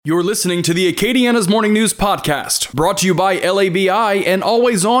You're listening to the Acadiana's Morning News Podcast, brought to you by LABI and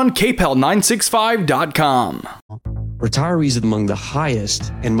always on KPEL965.com. Retirees are among the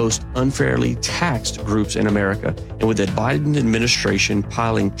highest and most unfairly taxed groups in America. And with the Biden administration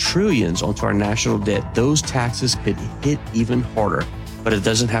piling trillions onto our national debt, those taxes could hit even harder. But it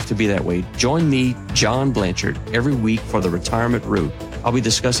doesn't have to be that way. Join me, John Blanchard, every week for the Retirement Route. I'll be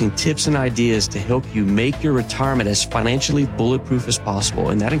discussing tips and ideas to help you make your retirement as financially bulletproof as possible.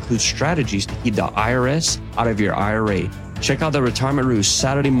 And that includes strategies to keep the IRS out of your IRA. Check out the Retirement Route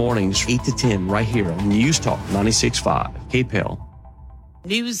Saturday mornings, 8 to 10, right here on News Talk 96.5, KPEL.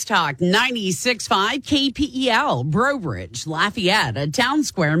 News Talk 96.5, KPEL, Brobridge, Lafayette, a Town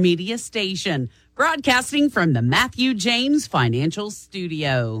Square media station. Broadcasting from the Matthew James Financial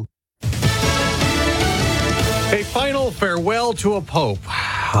Studio. A final farewell to a pope.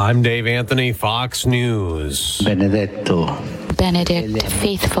 I'm Dave Anthony, Fox News. Benedict,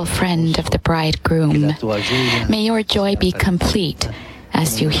 faithful friend of the bridegroom, may your joy be complete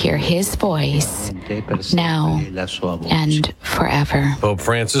as you hear his voice now and forever. Pope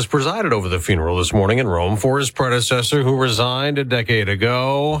Francis presided over the funeral this morning in Rome for his predecessor who resigned a decade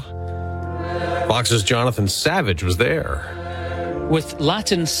ago. Fox's Jonathan Savage was there. With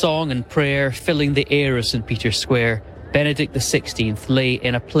Latin song and prayer filling the air of St. Peter's Square, Benedict XVI lay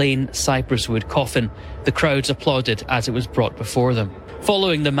in a plain cypress wood coffin. The crowds applauded as it was brought before them.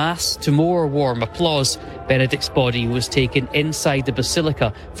 Following the Mass, to more warm applause, Benedict's body was taken inside the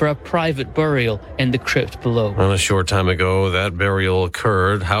basilica for a private burial in the crypt below. Well, a short time ago, that burial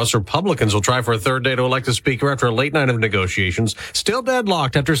occurred. House Republicans will try for a third day to elect a speaker after a late night of negotiations, still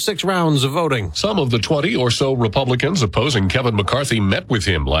deadlocked after 6 rounds of voting. Some of the 20 or so Republicans opposing Kevin McCarthy met with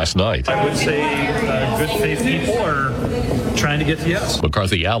him last night. I would say good faith people are trying to get to yes.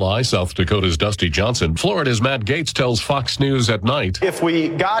 McCarthy ally, South Dakota's Dusty Johnson. Florida's Matt Gaetz tells Fox News at night. If we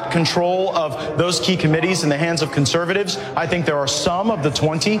got control of those key committees in the hands of conservatives, I think there are some of the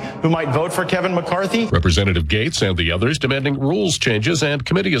 20 who might vote for Kevin McCarthy. Representative Gaetz and the others demanding rules changes and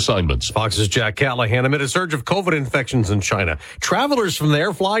committee assignments. Fox's Jack Callahan amid a surge of COVID infections in China. Travelers from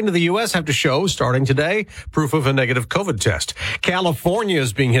there flying to the U.S. have to show, starting today, proof of a negative COVID test. California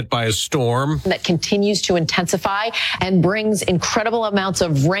is being hit by a storm that continues to intensify and brings incredible amounts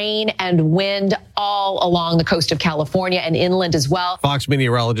of rain and wind all along the coast of California and inland as well. Fox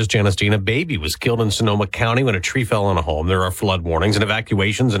meteorologist Janice Dean, a baby was killed in Sonoma County when a tree fell on a home. There are flood warnings and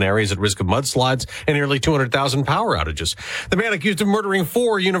evacuations in areas at risk of mudslides and nearly 200,000 power outages. The man accused of murdering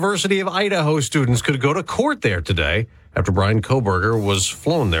 4 University of Idaho students could go to court there today after Brian Koberger was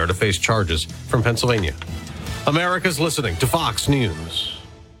flown there to face charges from Pennsylvania. America's listening to Fox News.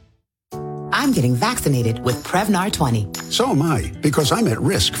 I'm getting vaccinated with Prevnar 20. So am I, because I'm at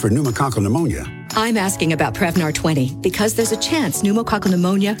risk for pneumococcal pneumonia. I'm asking about Prevnar 20 because there's a chance pneumococcal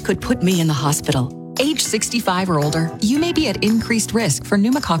pneumonia could put me in the hospital. Age 65 or older, you may be at increased risk for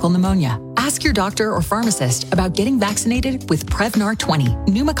pneumococcal pneumonia. Ask your doctor or pharmacist about getting vaccinated with Prevnar 20,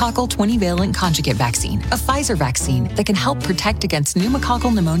 pneumococcal 20-valent conjugate vaccine, a Pfizer vaccine that can help protect against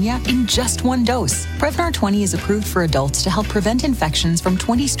pneumococcal pneumonia in just 1 dose. Prevnar 20 is approved for adults to help prevent infections from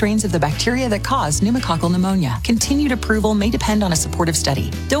 20 strains of the bacteria that cause pneumococcal pneumonia. Continued approval may depend on a supportive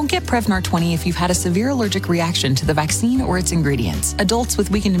study. Don't get Prevnar 20 if you've had a severe allergic reaction to the vaccine or its ingredients. Adults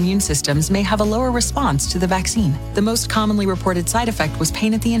with weakened immune systems may have a lower response to the vaccine. The most commonly reported side effect was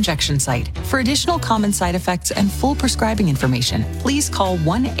pain at the injection site. For additional common side effects and full prescribing information, please call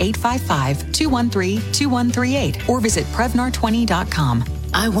 1-855-213-2138 or visit Prevnar20.com.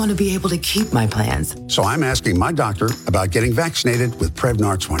 I want to be able to keep my plans. So I'm asking my doctor about getting vaccinated with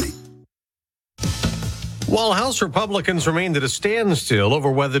Prevnar 20. While House Republicans remained at a standstill over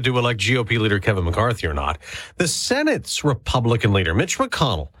whether to elect GOP leader Kevin McCarthy or not, the Senate's Republican leader, Mitch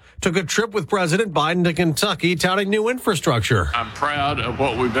McConnell, took a trip with President Biden to Kentucky touting new infrastructure. I'm proud of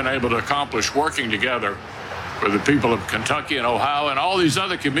what we've been able to accomplish working together with the people of Kentucky and Ohio and all these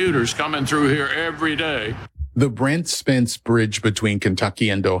other commuters coming through here every day. The Brent Spence Bridge between Kentucky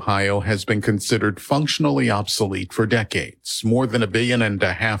and Ohio has been considered functionally obsolete for decades. More than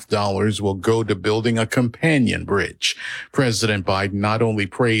 $1.5 billion will go to building a companion bridge. President Biden not only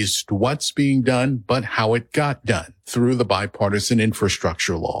praised what's being done, but how it got done through the bipartisan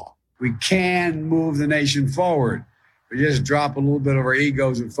infrastructure law. We can move the nation forward. We just drop a little bit of our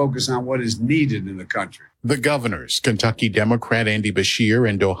egos and focus on what is needed in the country. The governors, Kentucky Democrat Andy Beshear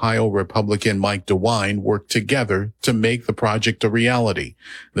and Ohio Republican Mike DeWine, worked together to make the project a reality.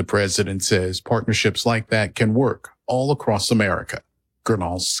 The president says partnerships like that can work all across America.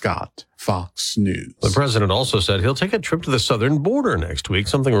 Gernal Scott, Fox News. The president also said he'll take a trip to the southern border next week,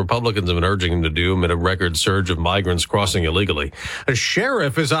 something Republicans have been urging him to do amid a record surge of migrants crossing illegally. A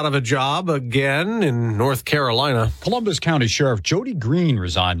sheriff is out of a job again in North Carolina. Columbus County Sheriff Jody Green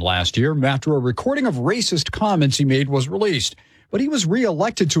resigned last year after a recording of racist comments he made was released. But he was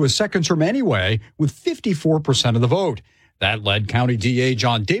reelected to a second term anyway with 54% of the vote. That led County DA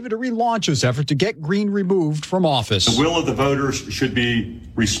John David to relaunch his effort to get Green removed from office. The will of the voters should be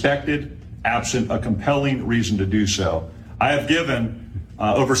respected, absent a compelling reason to do so. I have given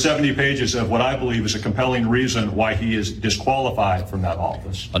over 70 pages of what I believe is a compelling reason why he is disqualified from that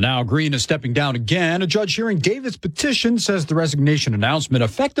office. Now Green is stepping down again. A judge hearing David's petition says the resignation announcement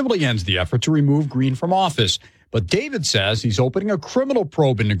effectively ends the effort to remove Green from office. But David says he's opening a criminal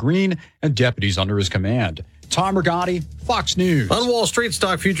probe into Green and deputies under his command. Tom Rigotti, Fox News. On Wall Street,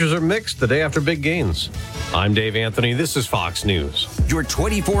 stock futures are mixed the day after big gains. I'm Dave Anthony. This is Fox News. Your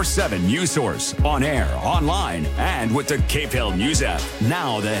 24/7 news source, on air, online, and with the Cape Hill News app.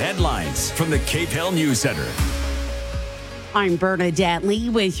 Now the headlines from the Cape Hill News Center. I'm Bernadette Lee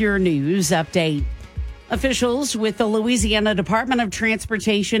with your news update. Officials with the Louisiana Department of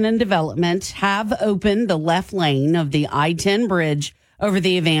Transportation and Development have opened the left lane of the I-10 bridge over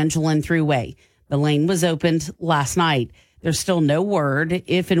the Evangeline Thruway. The lane was opened last night. There's still no word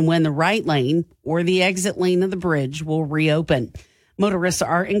if and when the right lane or the exit lane of the bridge will reopen. Motorists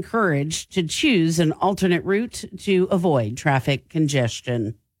are encouraged to choose an alternate route to avoid traffic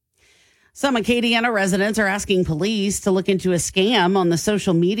congestion. Some Acadiana residents are asking police to look into a scam on the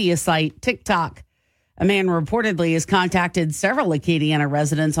social media site TikTok. A man reportedly has contacted several Acadiana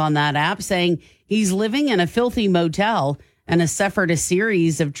residents on that app saying he's living in a filthy motel and has suffered a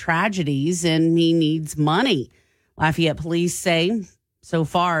series of tragedies and he needs money. Lafayette police say so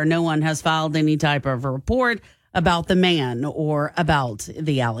far no one has filed any type of report about the man or about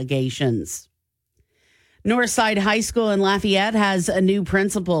the allegations. Northside High School in Lafayette has a new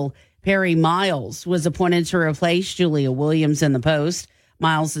principal. Perry Miles was appointed to replace Julia Williams in the post.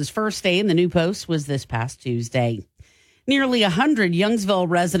 Miles' first day in the new post was this past Tuesday. Nearly 100 Youngsville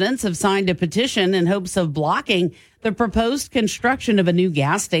residents have signed a petition in hopes of blocking the proposed construction of a new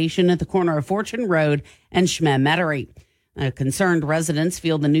gas station at the corner of Fortune Road and Schmemettery. Concerned residents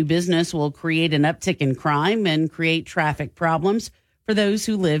feel the new business will create an uptick in crime and create traffic problems for those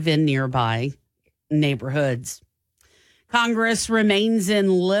who live in nearby neighborhoods. Congress remains in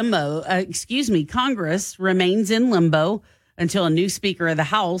limbo until a new Speaker of the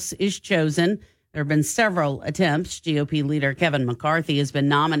House is chosen. There have been several attempts. GOP leader Kevin McCarthy has been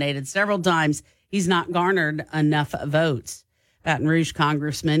nominated several times. He's not garnered enough votes. Baton Rouge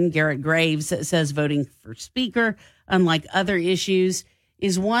Congressman Garrett Graves says voting for Speaker, unlike other issues,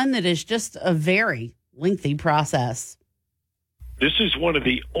 is one that is just a very lengthy process. This is one of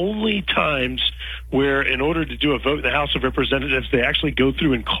the only times where, in order to do a vote in the House of Representatives, they actually go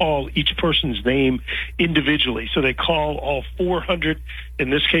through and call each person's name individually. So they call all 400,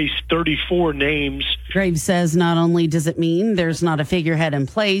 in this case, 34 names. Graves says not only does it mean there's not a figurehead in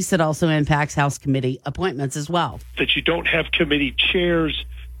place, it also impacts House committee appointments as well. That you don't have committee chairs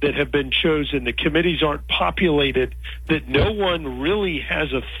that have been chosen, the committees aren't populated, that no one really has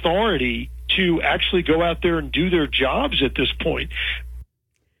authority to actually go out there and do their jobs at this point.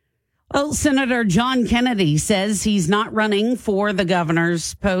 Well, Senator John Kennedy says he's not running for the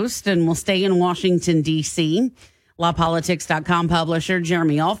governor's post and will stay in Washington, D.C. LawPolitics.com publisher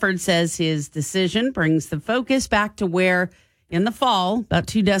Jeremy Alford says his decision brings the focus back to where, in the fall, about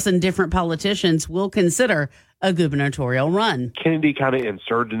 24 different politicians will consider a gubernatorial run. Kennedy kind of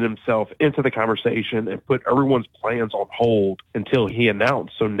inserted himself into the conversation and put everyone's plans on hold until he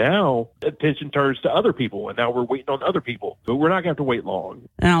announced. So now attention turns to other people, and now we're waiting on other people. But we're not going to have to wait long.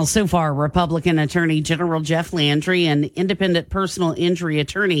 Now, so far, Republican Attorney General Jeff Landry and independent personal injury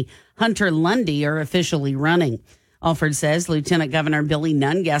attorney Hunter Lundy are officially running. Alford says Lieutenant Governor Billy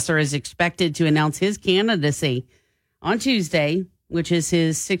Nungesser is expected to announce his candidacy on Tuesday, which is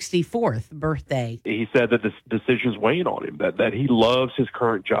his 64th birthday. He said that this decision is weighing on him, that he loves his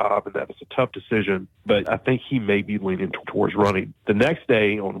current job and that it's a tough decision, but I think he may be leaning towards running. The next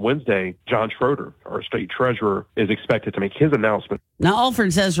day, on Wednesday, John Schroeder, our state treasurer, is expected to make his announcement. Now,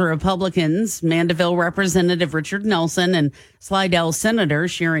 Alford says Republicans, Mandeville Representative Richard Nelson and Slidell Senator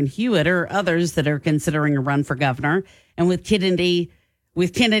Sharon Hewitt are others that are considering a run for governor. And with Kennedy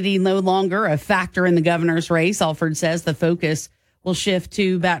no longer a factor in the governor's race, Alford says the focus will shift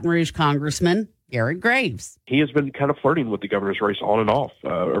to Baton Rouge Congressman Garrett Graves. He has been kind of flirting with the governor's race on and off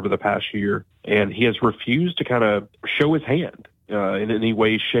over the past year, and he has refused to kind of show his hand. in any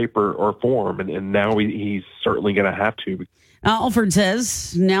way, shape, or form. And now he's certainly going to have to. Alford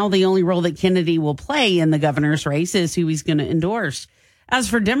says now the only role that Kennedy will play in the governor's race is who he's going to endorse. As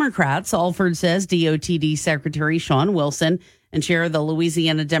for Democrats, Alford says DOTD Secretary Sean Wilson and chair of the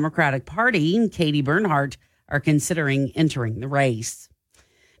Louisiana Democratic Party, Katie Bernhardt, are considering entering the race.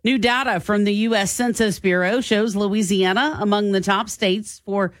 New data from the U.S. Census Bureau shows Louisiana among the top states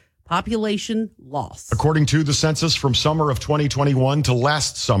for population loss. According to the census from summer of 2021 to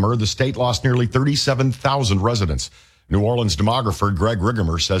last summer, the state lost nearly 37,000 residents. New Orleans demographer Greg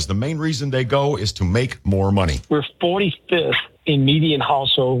Rigamer says the main reason they go is to make more money. We're 45th in median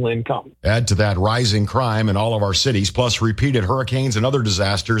household income. Add to that rising crime in all of our cities, plus repeated hurricanes and other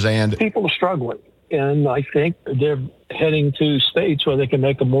disasters, and people are struggling. And I think they're heading to states where they can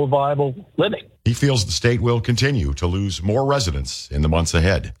make a more viable living. He feels the state will continue to lose more residents in the months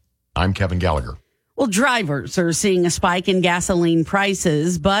ahead. I'm Kevin Gallagher. Well, drivers are seeing a spike in gasoline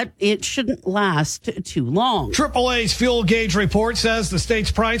prices, but it shouldn't last too long. AAA's fuel gauge report says the state's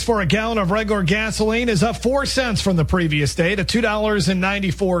price for a gallon of regular gasoline is up 4 cents from the previous day to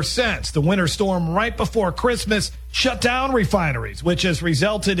 $2.94. The winter storm right before Christmas shut down refineries, which has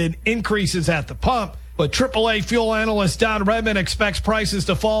resulted in increases at the pump. But AAA fuel analyst Don Redmond expects prices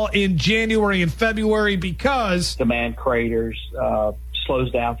to fall in January and February because demand craters,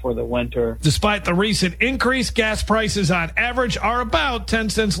 slows down for the winter. Despite the recent increase, gas prices on average are about 10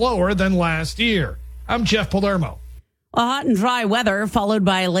 cents lower than last year. I'm Jeff Palermo. Hot and dry weather followed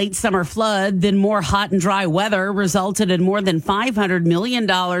by a late summer flood, then more hot and dry weather resulted in more than $500 million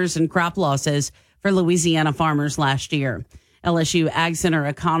in crop losses for Louisiana farmers last year. LSU Ag Center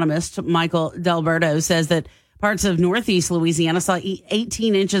economist Michael Delberto says that parts of northeast Louisiana saw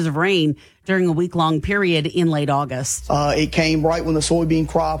 18 inches of rain during a week-long period in late August. It came right when the soybean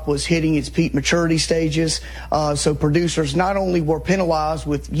crop was hitting its peak maturity stages. So producers not only were penalized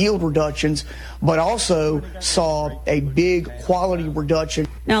with yield reductions, but also saw a big quality reduction.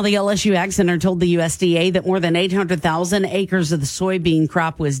 Now, the LSU Ag Center told the USDA that more than 800,000 acres of the soybean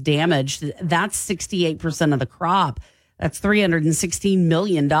crop was damaged. That's 68% of the crop. That's $316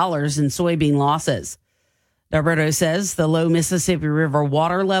 million in soybean losses. Roberto says the low Mississippi River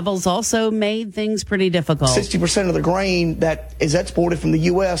water levels also made things pretty difficult. 60% of the grain that is exported from the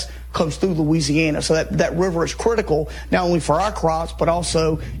U.S. comes through Louisiana. So that river is critical, not only for our crops, but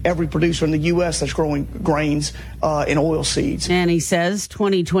also every producer in the U.S. that's growing grains and oil seeds. And he says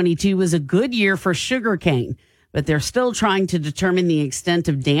 2022 was a good year for sugarcane, but they're still trying to determine the extent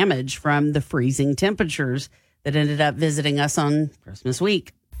of damage from the freezing temperatures that ended up visiting us on Christmas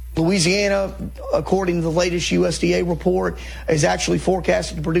week. Louisiana, according to the latest USDA report, is actually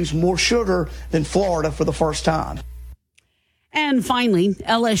forecasted to produce more sugar than Florida for the first time. And finally,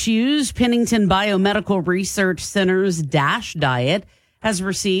 LSU's Pennington Biomedical Research Center's DASH diet has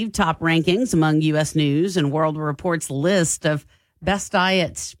received top rankings among U.S. News and World Report's list of best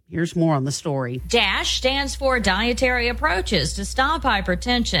diets. Here's more on the story. DASH stands for Dietary Approaches to Stop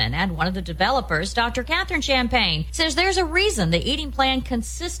Hypertension, and one of the developers, Dr. Catherine Champagne, says there's a reason the eating plan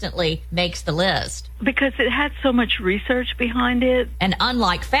consistently makes the list. Because it had so much research behind it. And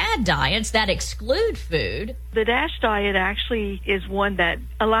unlike fad diets that exclude food, the DASH diet actually is one that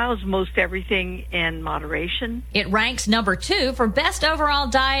allows most everything in moderation. It ranks number 2 for best overall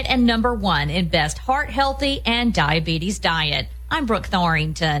diet and number 1 in best heart healthy and diabetes diet. I'm Brooke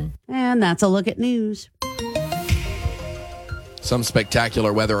Thorrington. And that's a look at news. Some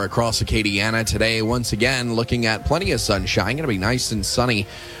spectacular weather across Acadiana today. Once again, looking at plenty of sunshine. Going to be nice and sunny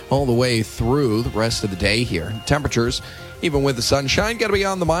all the way through the rest of the day here. Temperatures, even with the sunshine, going to be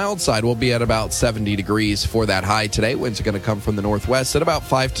on the mild side. We'll be at about 70 degrees for that high today. Winds are going to come from the northwest at about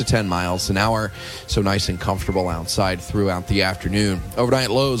 5 to 10 miles an hour. So nice and comfortable outside throughout the afternoon. Overnight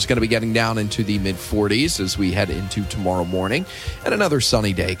lows going to be getting down into the mid-40s as we head into tomorrow morning. And another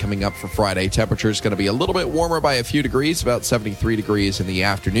sunny day coming up for Friday. Temperatures going to be a little bit warmer by a few degrees, about 73 degrees in the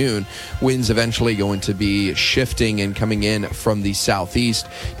afternoon. Winds eventually going to be shifting and coming in from the southeast.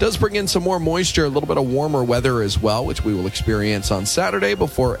 Does bring in some more moisture, a little bit of warmer weather as well, which we will experience on Saturday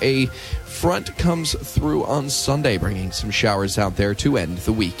before a front comes through on Sunday, bringing some showers out there to end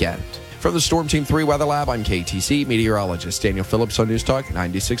the weekend. From the Storm Team 3 Weather Lab, I'm KTC meteorologist Daniel Phillips on News Talk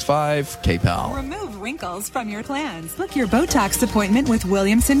 96.5 KPEL. Remove wrinkles from your plans. Book your Botox appointment with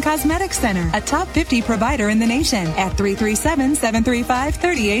Williamson Cosmetic Center, a top 50 provider in the nation, at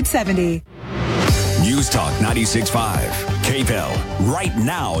 337-735-3870. News Talk 96.5 KPEL. Right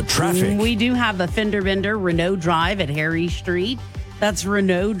now, traffic. We do have a fender bender, Renault Drive at Harry Street. That's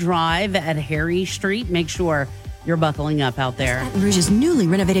Renault Drive at Harry Street. Make sure you're buckling up out there. Baton Rouge's newly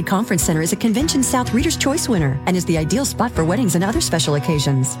renovated conference center is a Convention South Reader's Choice winner and is the ideal spot for weddings and other special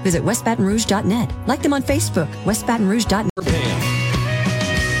occasions. Visit westbatonrouge.net. Like them on Facebook, westbatonrouge.net.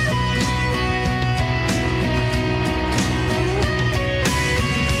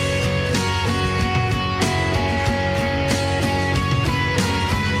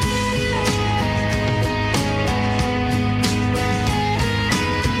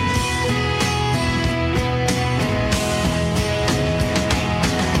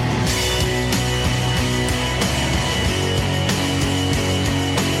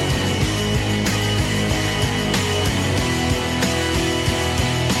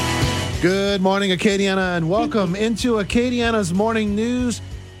 Good morning, Acadiana, and welcome into Acadiana's Morning News,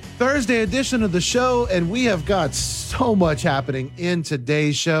 Thursday edition of the show. And we have got so much happening in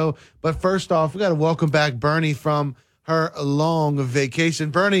today's show. But first off, we got to welcome back Bernie from her long vacation.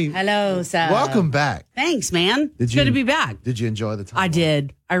 Bernie. Hello, sir. Welcome back. Thanks, man. It's good to be back. Did you enjoy the time? I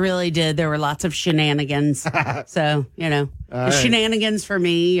did. I really did. There were lots of shenanigans. So, the right. shenanigans for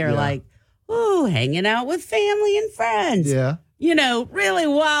me are like, ooh, hanging out with family and friends. Yeah. Really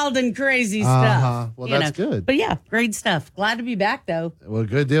wild and crazy stuff. Well, that's good. But yeah, great stuff. Glad to be back, though. Well,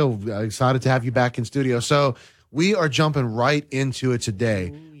 good deal. Excited to have you back in studio. So we are jumping right into it today.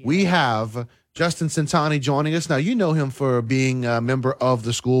 Ooh, yeah. We have Justin Centani joining us. Now, you know him for being a member of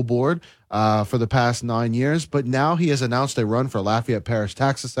the school board for the past 9 years, but now he has announced a run for Lafayette Parish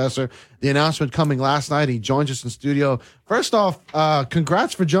Tax Assessor. The announcement coming last night. He joins us in studio. First off,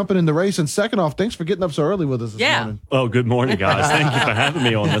 congrats for jumping in the race, and second off, thanks for getting up so early with us this morning. Oh, good morning, guys. Thank you for having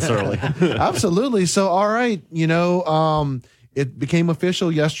me on this early. Absolutely. So, all right, it became official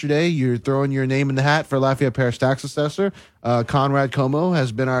yesterday. You're throwing your name in the hat for Lafayette Parish Tax Assessor. Conrad Como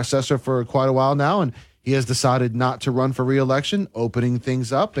has been our assessor for quite a while now, and he has decided not to run for re-election, opening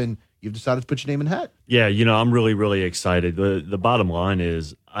things up, and you've decided to put your name in the hat. Yeah, I'm really, really excited. The bottom line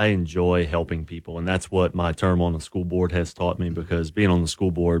is I enjoy helping people, and that's what my term on the school board has taught me, because being on the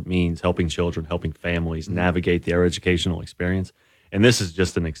school board means helping children, helping families navigate their educational experience. And this is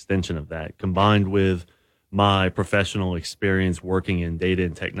just an extension of that, combined with my professional experience working in data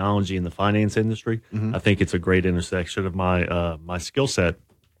and technology in the finance industry. I think it's a great intersection of my skill set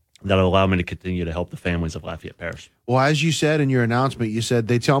that'll allow me to continue to help the families of Lafayette Parish. Well, as you said in your announcement, you said,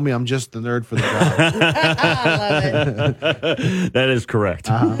 they tell me I'm just the nerd for the job. I love it. That is correct.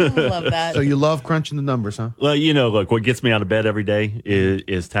 I love that. So you love crunching the numbers, huh? Well, look, what gets me out of bed every day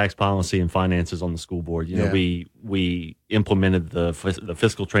is tax policy and finances on the school board. We implemented the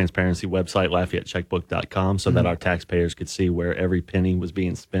fiscal transparency website, LafayetteCheckbook.com, so that our taxpayers could see where every penny was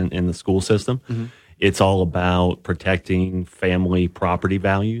being spent in the school system. It's all about protecting family property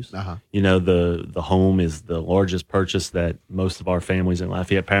values. The home is the largest purchase that most of our families in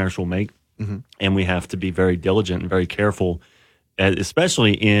Lafayette Parish will make. And we have to be very diligent and very careful,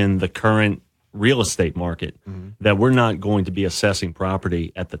 especially in the current real estate market, that we're not going to be assessing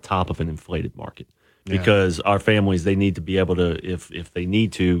property at the top of an inflated market. Because our families, they need to be able to, if they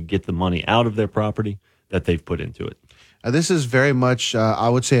need to, get the money out of their property that they've put into it. This is very much, I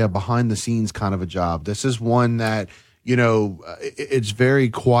would say, a behind-the-scenes kind of a job. This is one that, it's very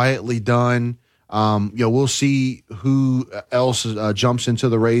quietly done. We'll see who else jumps into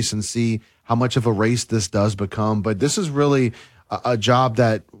the race and see how much of a race this does become. But this is really a job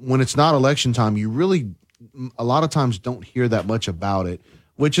that, when it's not election time, you really, a lot of times, don't hear that much about it,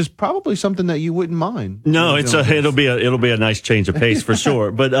 which is probably something that you wouldn't mind. No, it'll be a nice change of pace for sure.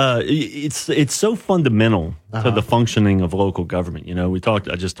 But it's so fundamental to the functioning of local government.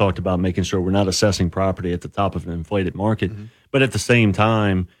 I just talked about making sure we're not assessing property at the top of an inflated market, but at the same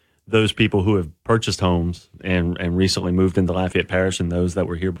time, those people who have purchased homes and recently moved into Lafayette Parish and those that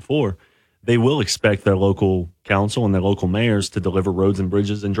were here before, they will expect their local council and their local mayors to deliver roads and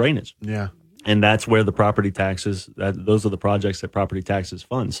bridges and drainage. Yeah. And that's where the property taxes, those are the projects that property taxes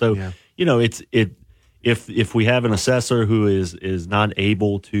fund. So, if we have an assessor who is not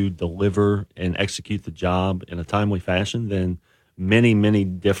able to deliver and execute the job in a timely fashion, then many, many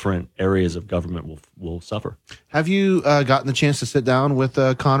different areas of government will suffer. Have you gotten the chance to sit down with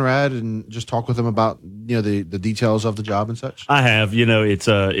Conrad and just talk with him about the details of the job and such? I have. It's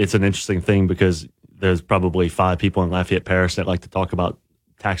an interesting thing, because there's probably 5 people in Lafayette Parish that like to talk about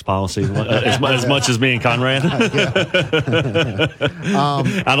tax policy as much as me and Conrad. I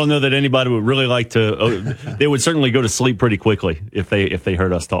don't know that anybody would really like to. They would certainly go to sleep pretty quickly if they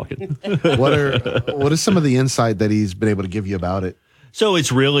heard us talking. What is some of the insight that he's been able to give you about it? So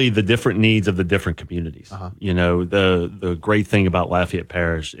it's really the different needs of the different communities. The great thing about Lafayette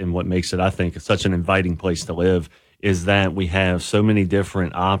Parish, and what makes it, I think, such an inviting place to live, is that we have so many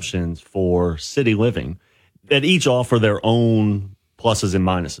different options for city living. that each offer their own pluses and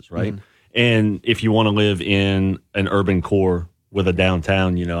minuses, right? Mm-hmm. And if you want to live in an urban core with a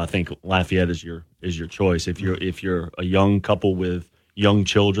downtown, I think Lafayette is your choice. If you're a young couple with young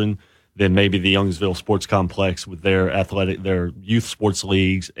children, then maybe the Youngsville Sports Complex with their youth sports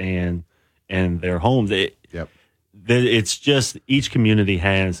leagues and their homes. It's just each community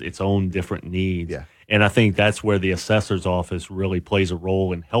has its own different needs. Yeah. And I think that's where the assessor's office really plays a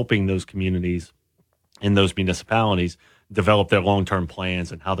role in helping those communities in those municipalities develop their long-term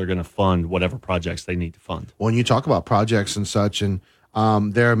plans and how they're going to fund whatever projects they need to fund. When you talk about projects and such, and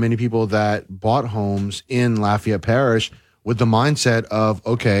there are many people that bought homes in Lafayette Parish with the mindset of,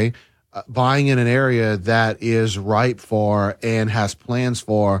 buying in an area that is ripe for and has plans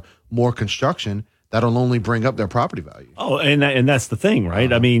for more construction, that'll only bring up their property value. Oh, and that's the thing,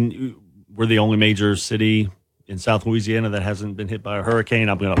 right? I mean, we're the only major city in South Louisiana that hasn't been hit by a hurricane.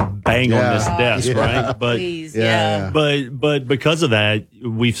 I'm going to bang on this desk, right? But please, but because of that,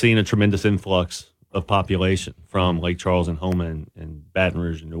 we've seen a tremendous influx of population from Lake Charles and Houma and Baton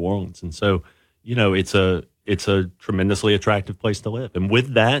Rouge and New Orleans, and so it's a tremendously attractive place to live, and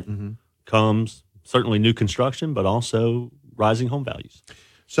with that comes certainly new construction, but also rising home values.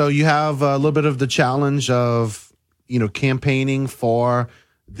 So you have a little bit of the challenge of campaigning for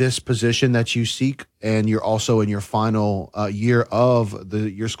this position that you seek, and you're also in your final year of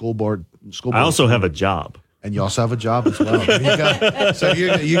your school board. I also have a job, and you also have a job as well.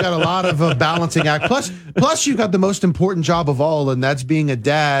 You got a lot of balancing act. Plus, you got the most important job of all, and that's being a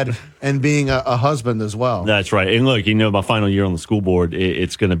dad and being a husband as well. That's right. And look, my final year on the school board,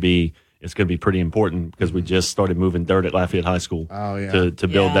 it's going to be pretty important because we just started moving dirt at Lafayette High School to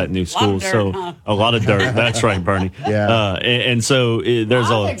build that new school. A lot of dirt. That's right, Bernie. And so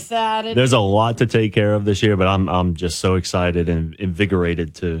there's a lot to take care of this year, but I'm just so excited and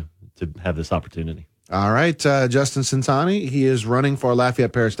invigorated to have this opportunity. All right, Justin Centani, he is running for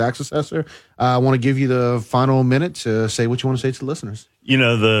Lafayette Parish Tax Assessor. I want to give you the final minute to say what you want to say to the listeners.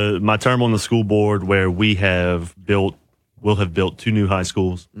 My term on the school board, where we'll have built 2 new high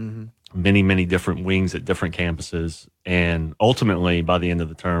schools. Mm-hmm. Many, many different wings at different campuses. And ultimately, by the end of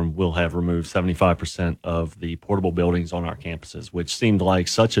the term, we'll have removed 75% of the portable buildings on our campuses, which seemed like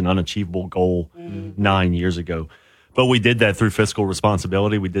such an unachievable goal 9 years ago. But we did that through fiscal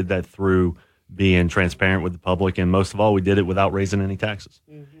responsibility. We did that through being transparent with the public. And most of all, we did it without raising any taxes.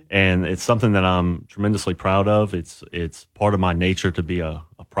 Mm-hmm. And it's something that I'm tremendously proud of. It's part of my nature to be a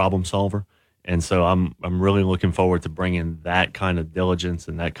problem solver. And so I'm really looking forward to bringing that kind of diligence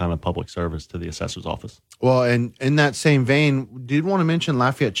and that kind of public service to the assessor's office. Well, and in that same vein, did you want to mention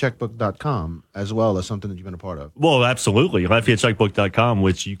LafayetteCheckbook.com as well as something that you've been a part of? Well, absolutely. LafayetteCheckbook.com,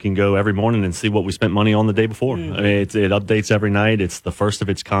 which you can go every morning and see what we spent money on the day before. Mm-hmm. I mean, it updates every night. It's the first of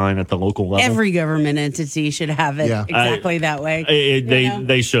its kind at the local level. Every government entity should have it exactly that way.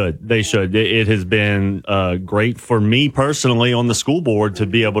 They should. It has been great for me personally on the school board to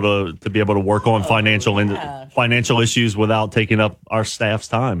be able to work on financial issues without taking up our staff's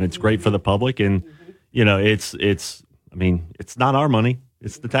time. It's great for the public, and it's not our money;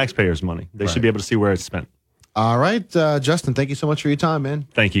 it's the taxpayers' money. They should be able to see where it's spent. All right, Justin, thank you so much for your time, man.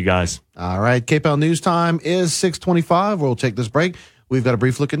 Thank you, guys. All right, KPEL News Time is 6:25. We'll take this break. We've got a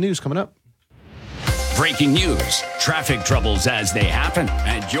brief look at news coming up. Breaking news, traffic troubles as they happen,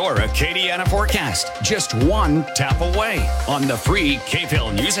 and your Acadiana forecast. Just one tap away on the free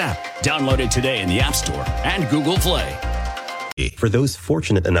KPEL News app. Download it today in the App Store and Google Play. For those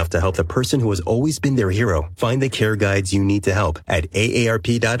fortunate enough to help the person who has always been their hero, find the care guides you need to help at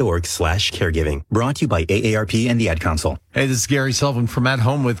aarp.org/caregiving. Brought to you by AARP and the Ad Council. Hey, this is Gary Sullivan from At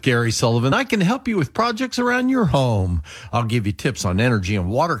Home with Gary Sullivan. I can help you with projects around your home. I'll give you tips on energy and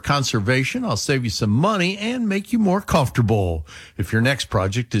water conservation. I'll save you some money and make you more comfortable. If your next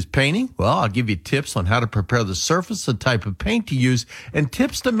project is painting, well, I'll give you tips on how to prepare the surface, the type of paint to use, and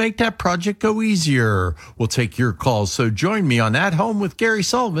tips to make that project go easier. We'll take your calls, so join me on At Home with Gary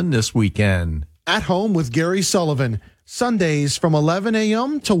Sullivan this weekend. At Home with Gary Sullivan, Sundays from 11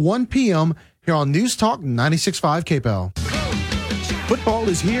 a.m. to 1 p.m. here on News Talk 96.5 KPEL. Football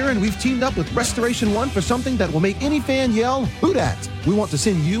is here, and we've teamed up with Restoration One for something that will make any fan yell, "Who dat?" We want to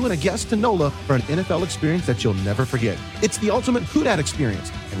send you and a guest to NOLA for an NFL experience that you'll never forget. It's the ultimate Who Dat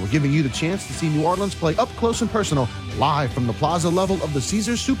experience, and we're giving you the chance to see New Orleans play up close and personal, live from the plaza level of the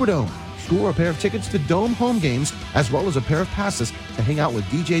Caesars Superdome. Score a pair of tickets to Dome home games, as well as a pair of passes to hang out with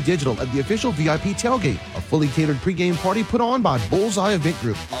DJ Digital at the official VIP tailgate, a fully catered pregame party put on by Bullseye Event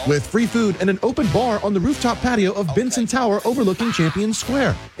Group, with free food and an open bar on the rooftop patio of Benson Tower overlooking Champion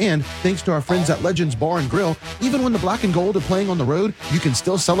Square. And thanks to our friends at Legends Bar and Grill, even when the Black and Gold are playing on the road, food, you can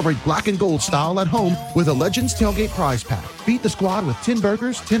still celebrate black and gold style at home with a Legends Tailgate Prize Pack. Beat the squad with 10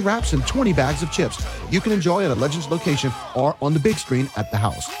 burgers, 10 wraps, and 20 bags of chips. You can enjoy at a Legends location or on the big screen at the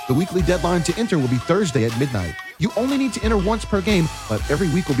house. The weekly deadline to enter will be Thursday at midnight. You only need to enter once per game, but every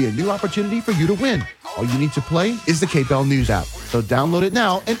week will be a new opportunity for you to win. All you need to play is the KPEL News app. So download it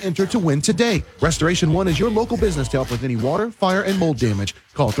now and enter to win today. Restoration One is your local business to help with any water, fire, and mold damage.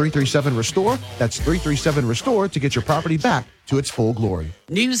 Call 337-RESTORE. That's 337-RESTORE to get your property back to its full glory.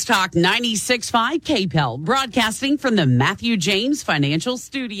 News Talk 96.5 KPEL, broadcasting from the Matthew James Financial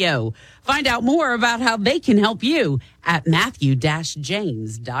Studio. Find out more about how they can help you at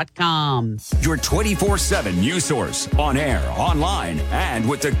matthew-james.com. Your 24/7 news source, on air, online, and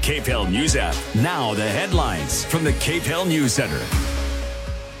with the KPEL News app. Now the headlines from the KPEL News Center.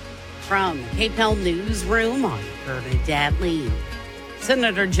 From the KPEL Newsroom, I'm Bernadette Lee.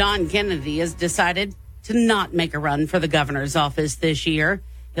 Senator John Kennedy has decided to not make a run for the governor's office this year.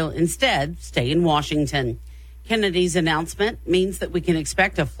 He'll instead stay in Washington. Kennedy's announcement means that we can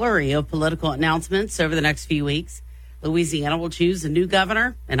expect a flurry of political announcements over the next few weeks. Louisiana will choose a new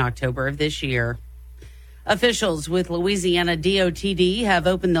governor in October of this year. Officials with Louisiana DOTD have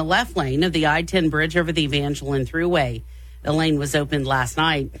opened the left lane of the I-10 bridge over the Evangeline Thruway. The lane was opened last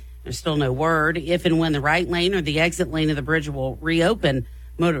night. There's still no word if and when the right lane or the exit lane of the bridge will reopen.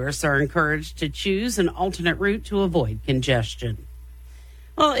 Motorists are encouraged to choose an alternate route to avoid congestion.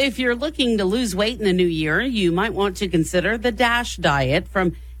 Well, if you're looking to lose weight in the new year, you might want to consider the DASH diet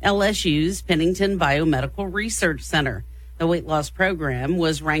from LSU's Pennington Biomedical Research Center. The weight loss program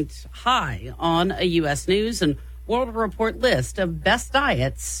was ranked high on a U.S. News and World Report list of best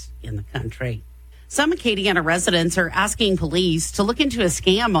diets in the country. Some Acadiana residents are asking police to look into a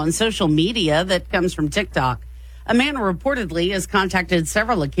scam on social media that comes from TikTok. A man reportedly has contacted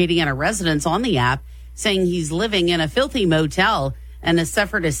several Acadiana residents on the app, saying he's living in a filthy motel and has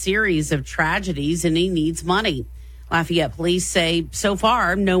suffered a series of tragedies and he needs money. Lafayette police say so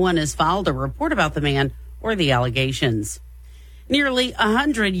far no one has filed a report about the man or the allegations. Nearly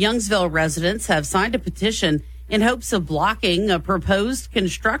 100 Youngsville residents have signed a petition in hopes of blocking a proposed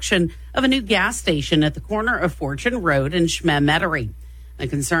construction of a new gas station at the corner of Fortune Road and Schmemettery. The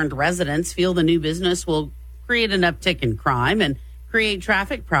concerned residents feel the new business will create an uptick in crime and create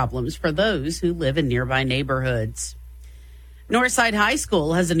traffic problems for those who live in nearby neighborhoods. Northside High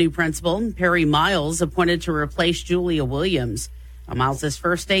School has a new principal, Perry Miles, appointed to replace Julia Williams. Miles'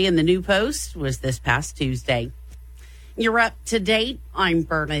 first day in the new post was this past Tuesday. You're up to date. I'm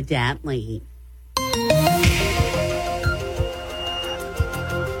Bernadette Lee.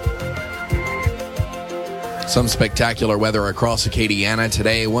 Some spectacular weather across Acadiana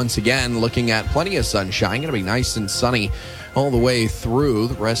today. Once again, looking at plenty of sunshine. Going to be nice and sunny all the way through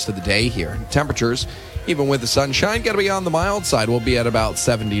the rest of the day here. Temperatures, even with the sunshine, going to be on the mild side. We'll be at about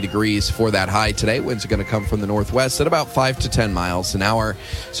 70 degrees for that high today. Winds are going to come from the northwest at about 5 to 10 miles an hour.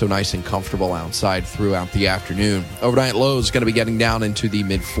 So nice and comfortable outside throughout the afternoon. Overnight lows going to be getting down into the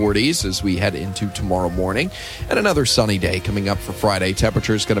mid-40s as we head into tomorrow morning. And another sunny day coming up for Friday.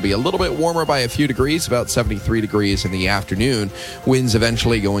 Temperatures going to be a little bit warmer by a few degrees, about 73 degrees in the afternoon. Winds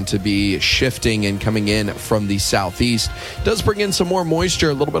eventually going to be shifting and coming in from the southeast. Does bring in some more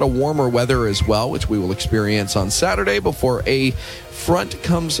moisture, a little bit of warmer weather as well, which we will experience on Saturday before a front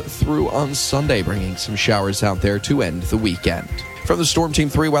comes through on Sunday, bringing some showers out there to end the weekend. From the Storm Team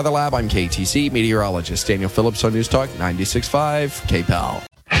 3 Weather Lab, I'm KTC meteorologist Daniel Phillips on News Talk 96.5 KPEL.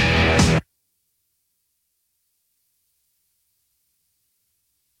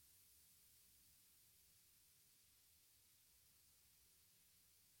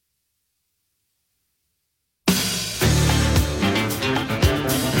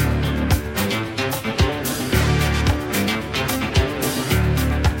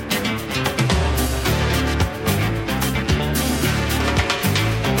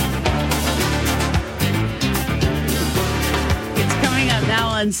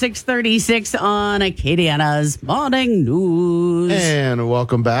 On 6:36 on Acadiana's Morning News. And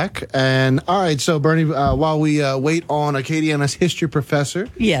welcome back. And all right, so Bernie, while we wait on Acadiana's history professor,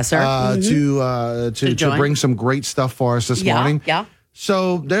 yes, sir, to bring some great stuff for us this morning. Yeah.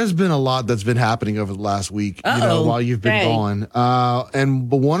 So there's been a lot that's been happening over the last week, while you've been gone.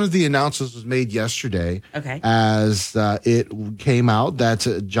 But one of the announcements was made yesterday, as it came out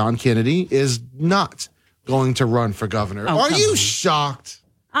that John Kennedy is not going to run for governor. Are you shocked?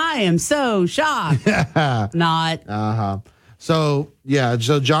 I am so shocked. Not. So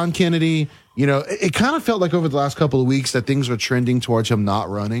John Kennedy, it kind of felt like over the last couple of weeks that things were trending towards him not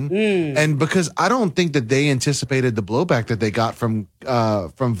running. And because I don't think that they anticipated the blowback that they got from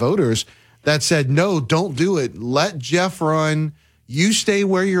voters that said, no, don't do it. Let Jeff run. you stay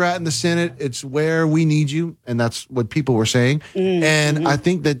where you're at in the Senate. It's where we need you. And that's what people were saying. Mm-hmm. And I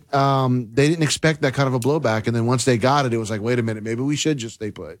think that they didn't expect that kind of a blowback. And then once they got it, it was like, wait a minute, maybe we should just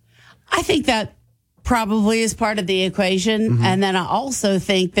stay put. I think that probably is part of the equation. Mm-hmm. And then I also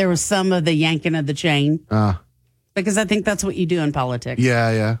think there was some of the yanking of the chain. Because I think that's what you do in politics.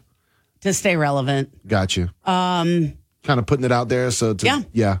 Yeah. To stay relevant. Got you. Kind of putting it out there. So yeah.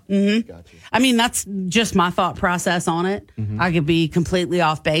 Mm-hmm. Got you. I mean, that's just my thought process on it. Mm-hmm. I could be completely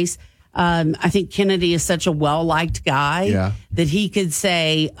off base. I think Kennedy is such a well-liked guy that he could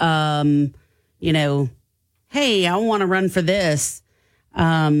say, hey, I want to run for this.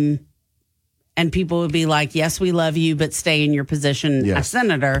 And people would be like, yes, we love you, but stay in your position as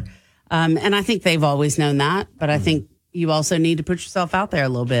senator. And I think they've always known that. But I think you also need to put yourself out there a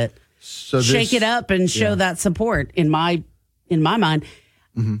little bit. So shake it up and show that support in my mind.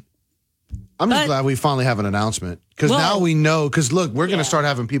 Mm-hmm. I'm just glad we finally have an announcement because now we know. Because look, we're going to start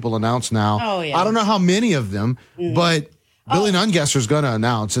having people announce now. Oh, yeah. I don't know how many of them, but Billy Nungesser is going to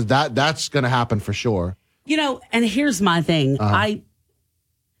announce that's going to happen for sure. And here's my thing.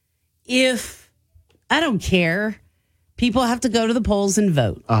 If I don't care, people have to go to the polls and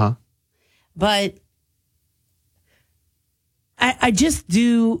vote. But I just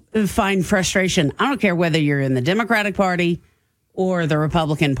do find frustration. I don't care whether you're in the Democratic Party or the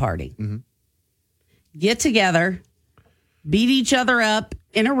Republican Party. Mm-hmm. Get together, beat each other up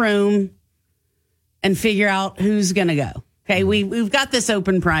in a room, and figure out who's going to go. Okay, we've got this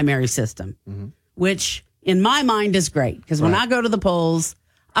open primary system, which in my mind is great because when I go to the polls,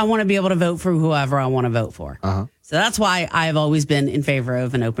 I want to be able to vote for whoever I want to vote for. So that's why I've always been in favor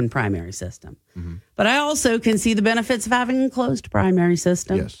of an open primary system. But I also can see the benefits of having a closed primary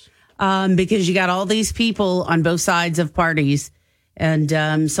system. Yes. Because you got all these people on both sides of parties.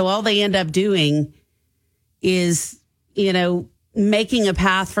 And so all they end up doing is, making a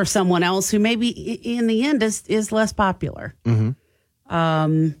path for someone else who maybe in the end is less popular.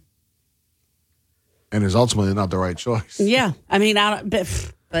 And is ultimately not the right choice. Yeah. I mean,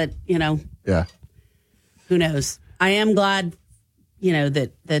 but Yeah. Who knows? I am glad,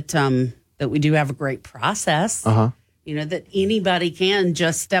 that we do have a great process. That anybody can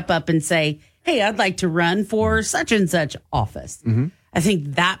just step up and say, hey, I'd like to run for such and such office. I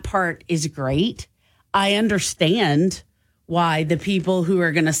think that part is great. I understand why the people who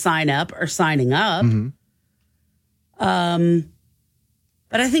are going to sign up are signing up. But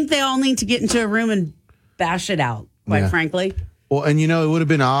I think they all need to get into a room and bash it out, quite frankly. Well, and it would have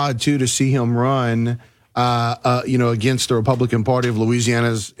been odd too to see him run, against the Republican Party of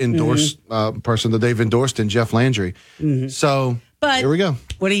Louisiana's endorsed person that they've endorsed in Jeff Landry. So, but here we go.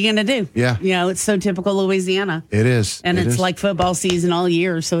 What are you going to do? Yeah, it's so typical Louisiana. It is, and it's like football season all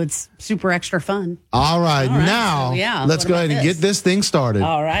year, so it's super extra fun. All right. Now, let's go ahead and get this thing started.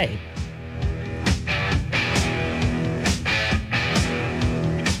 All right.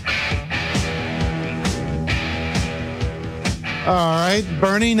 All right,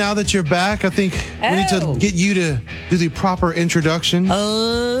 Bernie, now that you're back, I think we need to get you to do the proper introduction.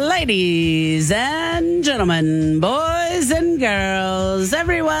 Ladies and gentlemen, boys and girls,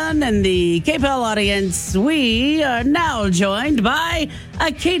 everyone in the KPEL audience, we are now joined by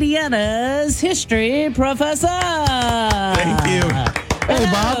Acadiana's history professor. Thank you. Hey,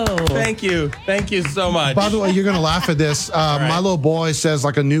 Bob. Thank you. Thank you so much. By the way, you're going to laugh at this. My little boy says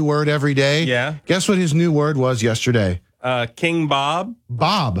like a new word every day. Yeah. Guess what his new word was yesterday? King Bob.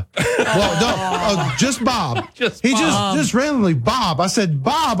 Bob. Well, no, just Bob. Just randomly Bob. I said,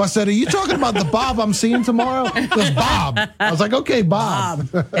 Bob. I said, are you talking about the Bob I'm seeing tomorrow? It was Bob. I was like, okay, Bob.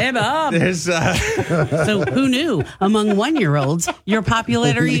 Hey, Bob. There's, So who knew among 1-year-olds your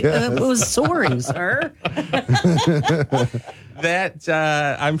popularity was soaring, sir? That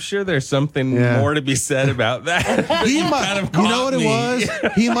I'm sure there's something more to be said about that. You know what it was?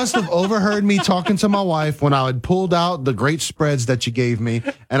 He must have overheard me talking to my wife when I had pulled out the great spreads that you gave me,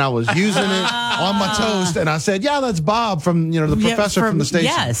 and I was using it on my toast, and I said, "Yeah, that's Bob from the professor from the station."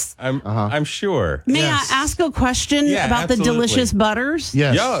 Yes, I'm sure. May I ask a question about the delicious butters?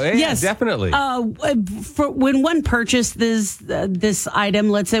 Yes. Yes, definitely. For when one purchased this item,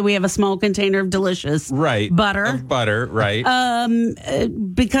 let's say we have a small container of delicious butter. Of butter, right.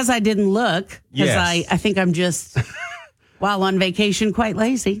 Because I didn't look, because I think I'm just, while on vacation, quite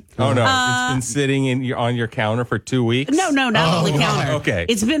lazy. Oh, no. It's been sitting on your counter for 2 weeks? No, not on the counter. Okay.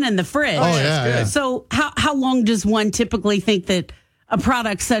 It's been in the fridge. Oh, yeah. So how long does one typically think that a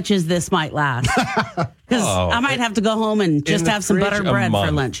product such as this might last? Because I might have to go home and just have some butter bread for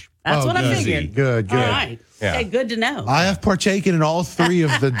lunch. That's what I good. figured. Good. All right. Yeah. Okay, good to know. I have partaken in all three of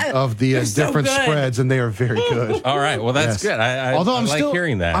the so different good. spreads, and they are very good. All right. Well, that's Yes. good. I I'm like still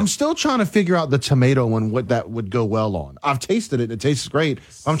hearing that. I'm still trying to figure out the tomato one, what that would go well on. I've tasted it; it tastes great.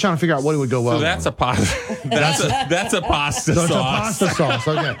 I'm trying to figure out what it would go well. So that's on. a pasta. That's a pasta So it's a sauce. pasta sauce.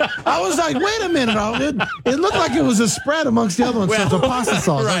 Okay. I was like, wait a minute. It looked like it was a spread amongst the other ones. So it's a pasta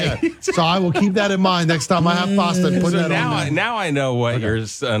sauce. Right. Okay. So I will keep that in mind next time I have pasta and put So that now, on there. now I know what your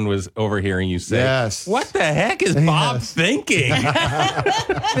son was overhearing you say. Yes. What the heck is Bob thinking?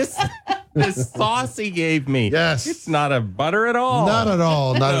 this sauce he gave me. Yes. It's not a butter at all. Not at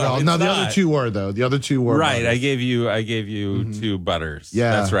all. Not at No, all. it's No, the not. other two were though. The other two were Right. butters. I gave you two butters.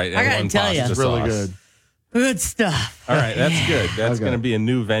 Yeah. That's right. I and gotta one tell ya. pasta It's really sauce. good. Good stuff. All right, that's good. That's Okay. going to be a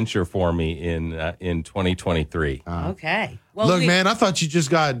new venture for me in 2023. Okay. Well, Look, man, I thought you just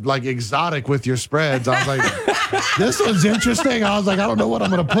got like exotic with your spreads. I was like, this one's interesting. I was like, I don't know what I'm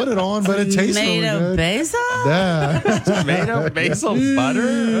going to put it on, but it tastes really tomato good. basil? Yeah. Tomato, basil,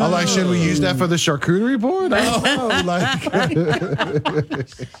 butter. I like, should we use that for the charcuterie board? I don't know. Like,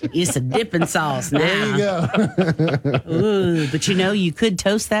 It's a dipping sauce now. there you go. Ooh, but you could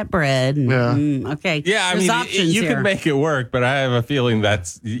toast that bread. And, Yeah. Okay. Yeah, I There's mean, options you here. could make it work, but I have a feeling you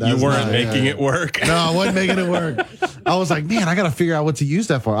That's weren't not- making yeah. it work. No, I wasn't making it work. I was like, man, I got to figure out what to use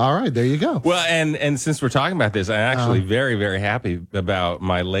that for. All right, there you go. Well, and since we're talking about this, I'm actually very, very happy about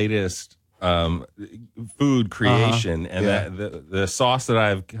my latest food creation, and Yeah. the sauce that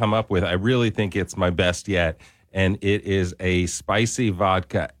I've come up with. I really think it's my best yet, and it is a spicy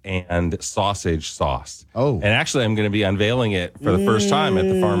vodka and sausage sauce. Oh. And actually, I'm going to be unveiling it for the first time at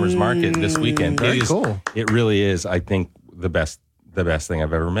the farmers market this weekend. Very It is, cool. It really is. I think the best thing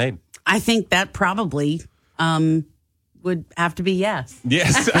I've ever made. I think that probably would have to be yes.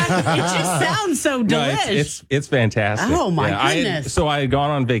 Yes. It just sounds so No, delish. it's fantastic. Oh, my I goodness. had gone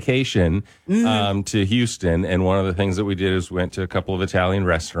on vacation to Houston, and one of the things that we did is went to a couple of Italian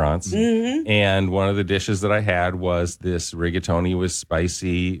restaurants, and one of the dishes that I had was this rigatoni with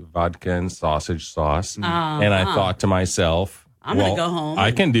spicy vodka and sausage sauce, and I thought to myself, I'm gonna go home I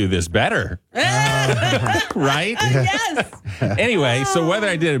and- can do this better, right? Yes. Anyway, so whether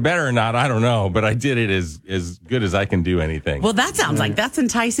I did it better or not, I don't know, but I did it as good as I can do anything. Well, that sounds like that's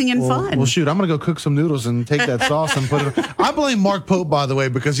enticing and fun. Well, shoot, I'm going to go cook some noodles and take that sauce and put it. I blame Mark Pope, by the way,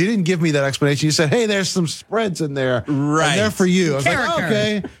 because he didn't give me that explanation. He said, hey, there's some spreads in there. Right. And they're for you. I was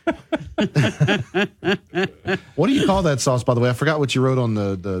Character. like, okay. What do you call that sauce, by the way? I forgot what you wrote on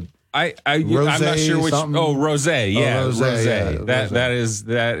the I'm not Rosé sure which. something? Oh, rosé. Yeah, rosé, yeah,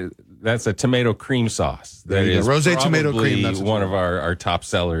 rosé. That's a tomato cream sauce. There That you go. is Rosé tomato probably cream, that's what one you of our top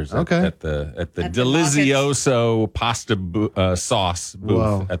sellers. Okay. At the Delizioso pasta sauce booth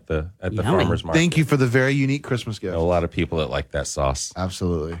Whoa. at the Yummy. farmers market. Thank you for the very unique Christmas gift. A lot of people that like that sauce.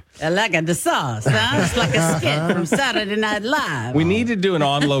 Absolutely. I like the sauce. Huh? It's like a skit from Saturday Night Live. We need to do an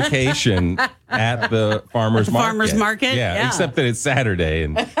on location at the farmers market. farmers market? Yeah. Except that it's Saturday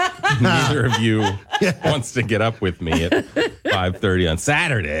and neither of you wants to get up with me at 5:30 on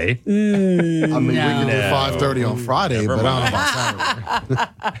Saturday. I mean, we can do No. 5:30 on Friday, Never but I don't know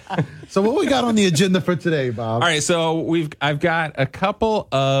about Saturday. So what we got on the agenda for today, Bob? All right, so I've got a couple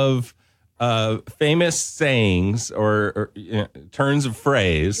of famous sayings or turns of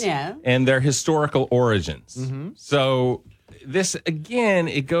phrase, Yeah. and their historical origins. So this again,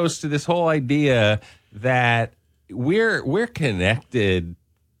 it goes to this whole idea that we're connected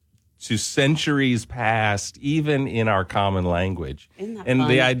to centuries past, even in our common language. Isn't that And fun?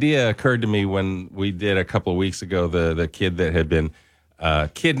 the idea occurred to me when we did a couple of weeks ago the kid that had been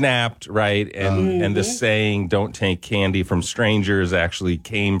kidnapped, right? And the saying "don't take candy from strangers" actually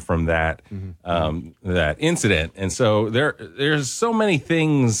came from that that incident. And so there's so many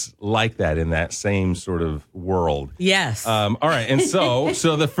things like that in that same sort of world. Yes. All right, and so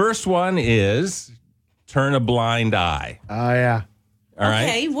the first one is turn a blind eye. Oh, yeah. All right.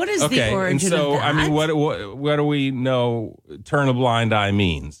 Okay, what is the Okay, origin and so of that? I mean, what do we know? Turn a blind eye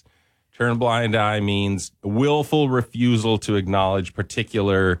means. Turn a blind eye means willful refusal to acknowledge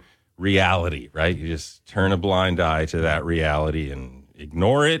particular reality. Right? You just turn a blind eye to that reality and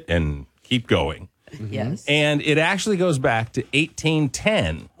ignore it and keep going. Yes. And it actually goes back to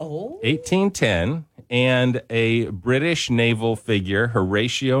 1810. Oh. 1810, and a British naval figure,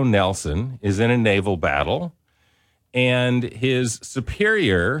 Horatio Nelson, is in a naval battle. And his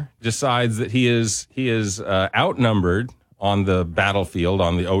superior decides that he is outnumbered on the battlefield,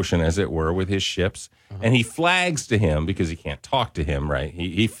 on the ocean, as it were, with his ships. And he flags to him, because he can't talk to him, right?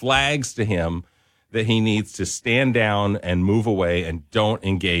 He flags to him that he needs to stand down and move away and don't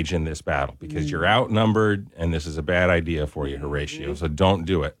engage in this battle because you're outnumbered and this is a bad idea for you, Horatio. So don't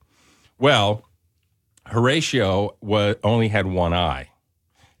do it. Well, Horatio only had one eye.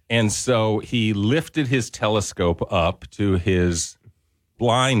 And so he lifted his telescope up to his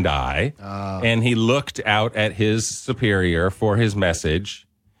blind eye, and he looked out at his superior for his message,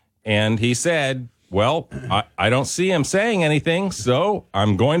 and he said, well, I don't see him saying anything, so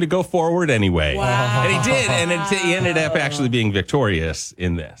I'm going to go forward anyway. Wow. And he did, and he ended up actually being victorious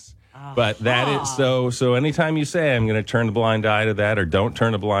in this. But that is so anytime you say I'm going to turn the blind eye to that or don't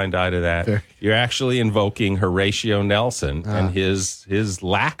turn a blind eye to that, you're actually invoking Horatio Nelson and his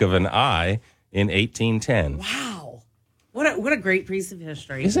lack of an eye in 1810. Wow. What a great piece of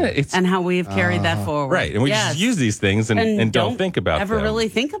history. Isn't it? And how we have carried that forward. Right. And we just use these things and don't think about them. Ever really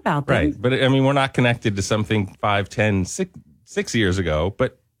think about them. Right. But I mean, we're not connected to something 5, 10, 6 years ago,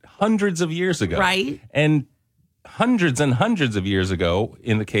 but hundreds of years ago. Right. And hundreds and hundreds of years ago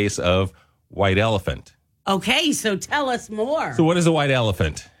in the case of white elephant. Okay, so tell us more. So what is a white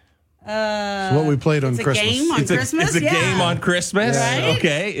elephant? It's what we played on Christmas. It's a game on Christmas? It's a game on Christmas. Right?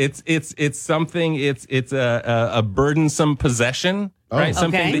 Okay. It's something, it's a burdensome possession, right?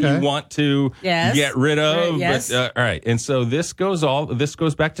 Something that you want to get rid of. Yes. But, all right. And so this goes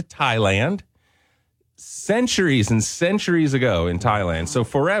back to Thailand. Centuries and centuries ago in Thailand. So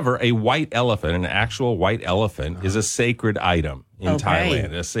forever, a white elephant, an actual white elephant, is a sacred item in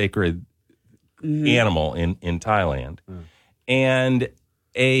Thailand, a sacred animal in Thailand. And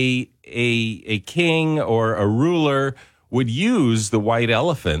a king or a ruler would use the white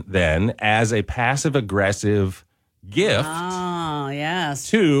elephant then as a passive-aggressive gift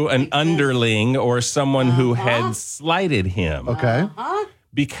to an underling or someone who had slighted him. Okay.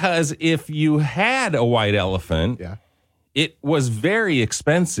 Because if you had a white elephant, it was very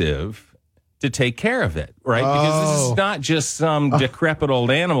expensive to take care of it, right? Because this is not just some decrepit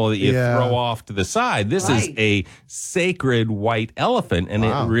old animal that you throw off to the side. This is a sacred white elephant, and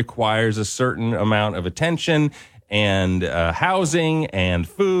it requires a certain amount of attention and housing and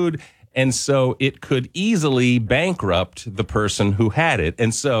food. And so it could easily bankrupt the person who had it.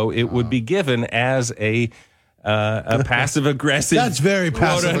 And so it would be given as a passive-aggressive, that's very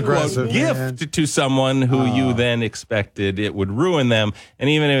passive-aggressive gift to someone who you then expected it would ruin them. And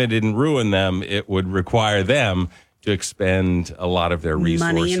even if it didn't ruin them, it would require them to expend a lot of their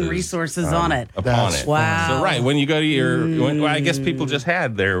resources. Money and resources on it. Upon it. Wow. So, right, when you go to your, I guess people just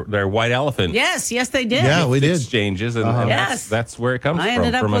had their white elephant. Yes, they did. Yeah, we did. Exchanges, and that's where it comes from. I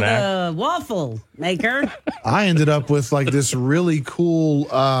ended up from with a waffle maker. I ended up with like this really cool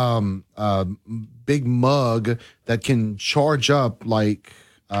big mug that can charge up like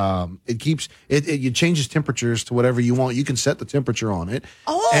it keeps it changes temperatures to whatever you want. You can set the temperature on it.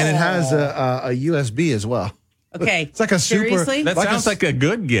 And it has a USB as well. Okay. It's like a super. Seriously? That sounds like a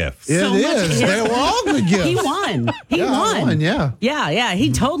good gift. It is. They were all good gifts. He won. He won. Yeah.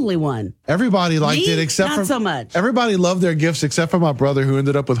 He totally won. Everybody liked it except not so much. Everybody loved their gifts except for my brother, who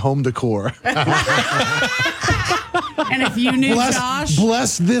ended up with home decor. And if you knew Josh,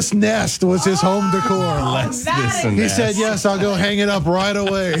 bless this nest was his home decor. Bless this He nest. said, "Yes, I'll go hang it up right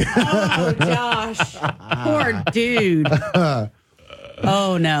away." Oh, Josh, poor dude.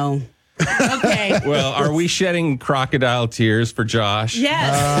 Oh no. Okay. Well, are we shedding crocodile tears for Josh?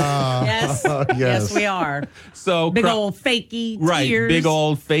 Yes. Yes, we are. So big old fakey tears. Right, big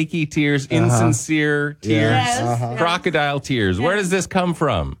old fakey tears, insincere tears, Yes. Crocodile tears. Where does this come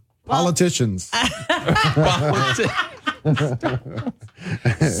from? Politicians. Well,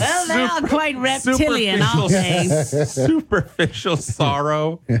 now quite reptilian, I'll say. Superficial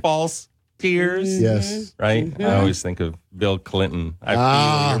sorrow, false tears. Yes. Right? I always think of Bill Clinton. I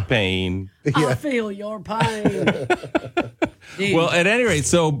feel your pain. I feel your pain. Well, at any rate,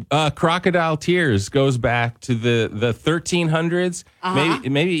 so crocodile tears goes back to the 1300s,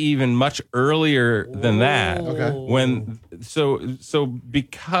 maybe even much earlier than that. Okay. When so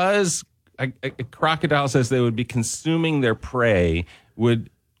because crocodiles, as they would be consuming their prey,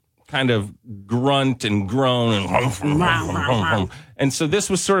 would kind of grunt and groan and so this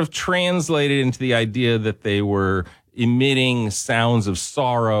was sort of translated into the idea that they were emitting sounds of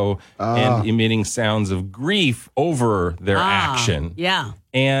sorrow and emitting sounds of grief over their action. Yeah.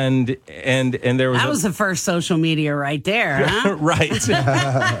 And there was the first social media right there, huh? Right.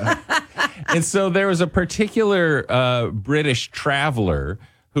 And so there was a particular British traveler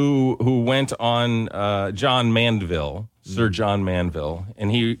who went on John Mandeville, Sir John Mandeville,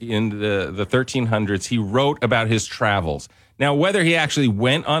 and he in the 1300s he wrote about his travels, Now, whether he actually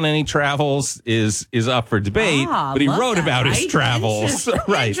went on any travels is up for debate, but he wrote about his travels.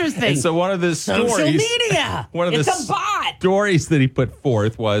 Right. Interesting. And so one of the Social stories, media. It's a bot. stories that he put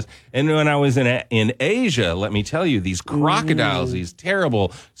forth was, and when I was in Asia, let me tell you, these crocodiles, these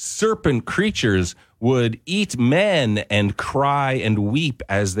terrible serpent creatures would eat men and cry and weep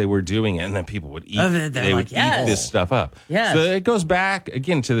as they were doing it. And then people would eat, eat this stuff up. Yes. So it goes back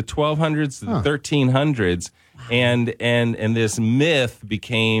again to the 1200s, to the 1300s. And this myth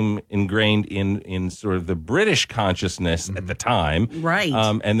became ingrained in sort of the British consciousness at the time. Right.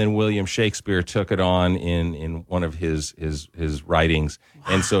 And then William Shakespeare took it on in one of his writings.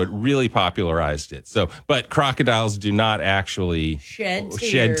 Wow. And so it really popularized it. So, but crocodiles do not actually shed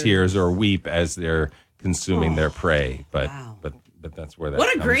tears or weep as they're consuming their prey. But that's where that What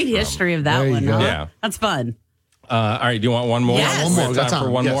a comes great from. history of that one, huh? Yeah. That's fun. All right, do you want one more? Yes. One more. We have time for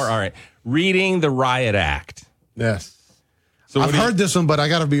one more? All right. Reading the Riot Act. Yes. So I've heard this one, but I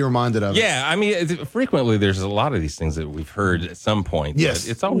got to be reminded of it. Yeah, I mean, frequently there's a lot of these things that we've heard at some point. Yes.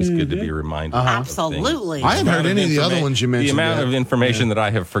 But it's always good to be reminded. Absolutely. I haven't heard any of the other ones you mentioned. The amount yet. of information that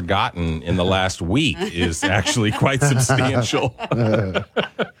I have forgotten in the last week is actually quite substantial.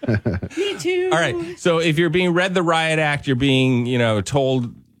 Me too. All right. So if you're being read the Riot Act, you're being,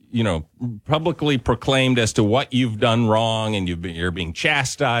 told, publicly proclaimed as to what you've done wrong, and you're being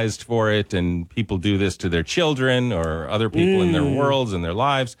chastised for it, and people do this to their children or other people in their worlds and their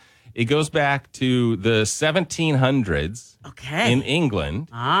lives. It goes back to the 1700s in England.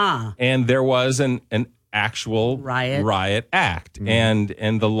 And there was an actual riot act. And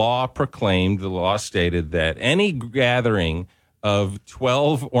the law stated that any gathering of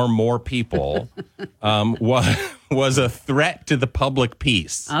 12 or more people was a threat to the public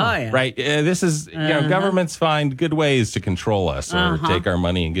peace. Oh, yeah. Right? This is, governments find good ways to control us or take our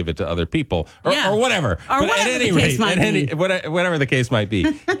money and give it to other people or whatever. Or whatever at any rate, whatever the case might be.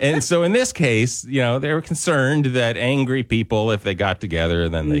 And so in this case, they were concerned that angry people, if they got together,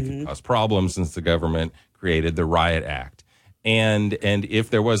 then they could cause problems, since the government created the Riot Act. And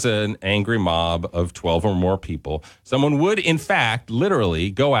if there was an angry mob of 12 or more people, someone would, in fact, literally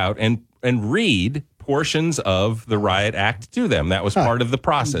go out and read portions of the Riot Act to them. That was part of the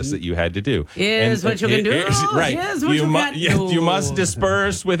process that you had to do. Here's what you can do. Right. Here's what you can do. You must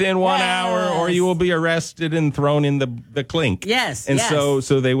disperse within 1 hour, or you will be arrested and thrown in the clink. Yes. And so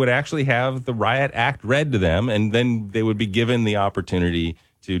they would actually have the Riot Act read to them, and then they would be given the opportunity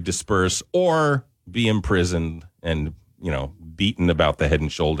to disperse or be imprisoned and beaten about the head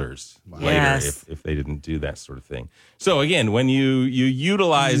and shoulders later if they didn't do that sort of thing. So again, when you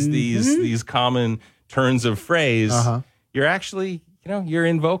utilize these common turns of phrase, you're actually you're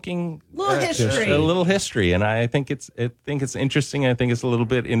invoking a little history, and I think it's interesting. I think it's a little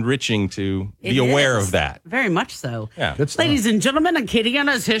bit enriching to be aware of that. Very much so. Yeah, ladies and gentlemen,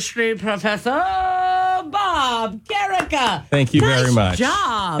 Acadiana's history professor Bob Carrica. Thank you very much. Nice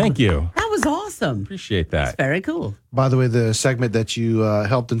job. Thank you. That was awesome. Appreciate that. That's very cool. By the way, the segment that you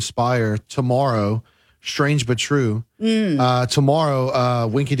helped inspire tomorrow, Strange But True. Tomorrow,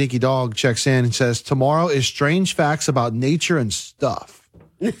 Winky Dinky Dog checks in and says, tomorrow is strange facts about nature and stuff.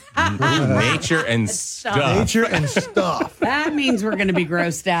 Nature and stuff. Nature and stuff. That means we're going to be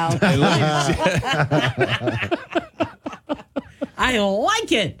grossed out. I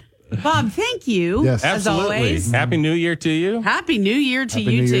like it. Bob, thank you. Yes, as absolutely. Always. Happy New Year to you. Happy New Year to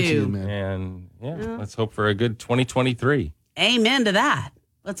you, too. Man. And let's hope for a good 2023. Amen to that.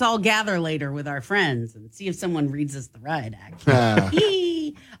 Let's all gather later with our friends and see if someone reads us the Riot Act.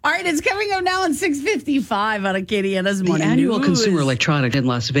 All right, it's coming up now on 6:55 on Acadiana's Morning The annual News. Consumer Electronics in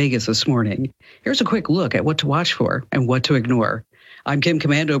Las Vegas this morning. Here's a quick look at what to watch for and what to ignore. I'm Kim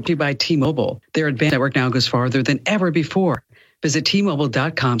Commando, brought to you by T-Mobile. Their advanced network now goes farther than ever before. Visit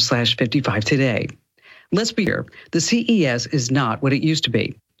T-Mobile.com/55 today. Let's be clear. The CES is not what it used to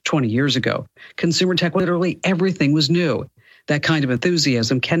be. 20 years ago, consumer tech, literally everything was new. That kind of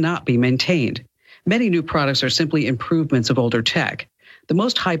enthusiasm cannot be maintained. Many new products are simply improvements of older tech. The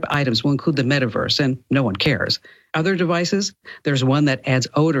most hype items will include the metaverse, and no one cares. Other devices? There's one that adds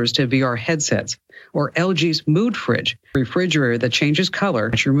odors to VR headsets, or LG's Mood Fridge, a refrigerator that changes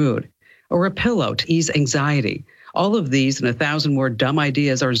color at your mood, or a pillow to ease anxiety. All of these and 1,000 more dumb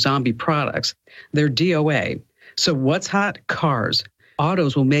ideas are zombie products. They're DOA. So what's hot? Cars.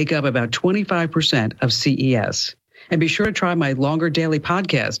 Autos will make up about 25% of CES. And be sure to try my longer daily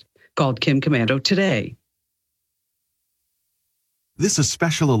podcast called Kim Commando Today. This is a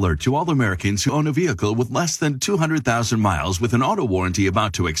special alert to all Americans who own a vehicle with less than 200,000 miles with an auto warranty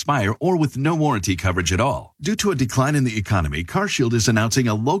about to expire or with no warranty coverage at all. Due to a decline in the economy, CarShield is announcing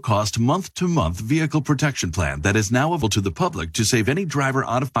a low-cost month-to-month vehicle protection plan that is now available to the public to save any driver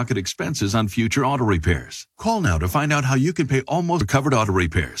out-of-pocket expenses on future auto repairs. Call now to find out how you can pay almost for covered auto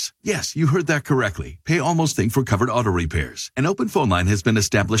repairs. Yes, you heard that correctly. Pay almost thing for covered auto repairs. An open phone line has been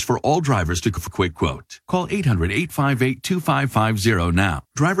established for all drivers to for a quick quote. Call 800-858-2550 now.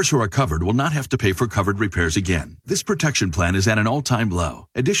 Drivers who are covered will not have to pay for covered repairs again. This protection plan is at an all-time low.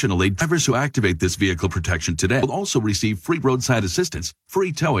 Additionally, drivers who activate this vehicle protection today will also receive free roadside assistance,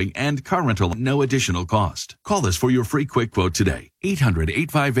 free towing, and car rental at no additional cost. Call us for your free quick quote today.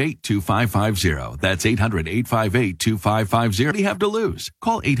 800-858-2550. That's 800-858-2550. What do you have to lose?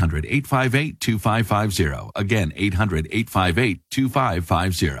 Call 800-858-2550. Again,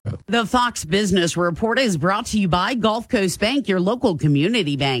 800-858-2550. The Fox Business Report is brought to you by Gulf Coast Bank, your local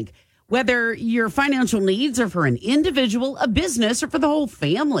community bank. Whether your financial needs are for an individual, a business, or for the whole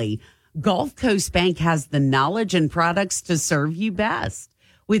family, Gulf Coast Bank has the knowledge and products to serve you best.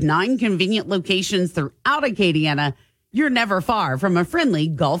 With 9 convenient locations throughout Acadiana, you're never far from a friendly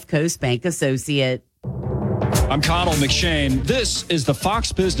Gulf Coast Bank associate. I'm Connell McShane. This is the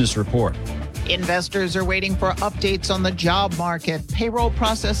Fox Business Report. Investors are waiting for updates on the job market. Payroll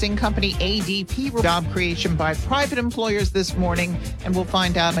processing company ADP job creation by private employers this morning, and we'll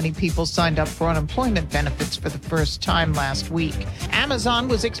find out how many people signed up for unemployment benefits for the first time last week. Amazon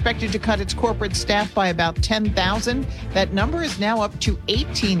was expected to cut its corporate staff by about 10,000. That number is now up to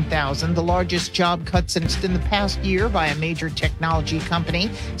 18,000, the largest job cuts in the past year by a major technology company.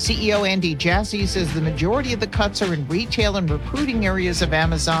 CEO Andy Jassy says the majority of the cuts are in retail and recruiting areas of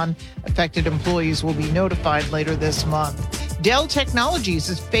Amazon. Affected employees will be notified later this month. Dell Technologies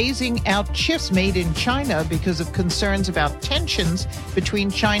is phasing out chips made in China because of concerns about tensions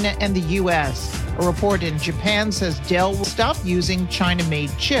between China and the U.S. A report in Japan says Dell will stop using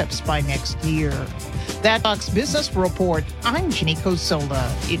China-made chips by next year. That Fox Business Report. I'm Ginny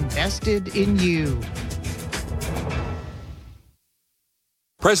Cosola. Invested in you.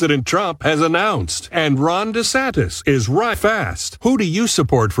 President Trump has announced, and Ron DeSantis is right fast. Who do you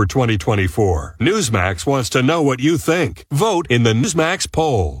support for 2024? Newsmax wants to know what you think. Vote in the Newsmax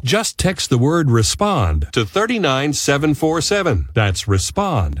poll. Just text the word RESPOND to 39747. That's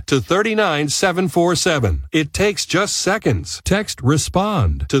RESPOND to 39747. It takes just seconds. Text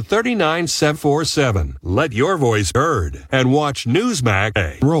RESPOND to 39747. Let your voice be heard and watch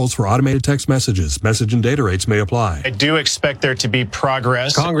Newsmax. Rules for automated text messages. Message and data rates may apply. I do expect there to be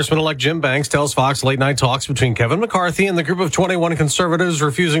progress. Congressman-elect Jim Banks tells Fox late-night talks between Kevin McCarthy and the group of 21 conservatives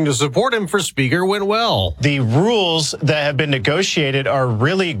refusing to support him for Speaker went well. The rules that have been negotiated are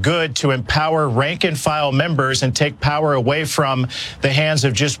really good to empower rank-and-file members and take power away from the hands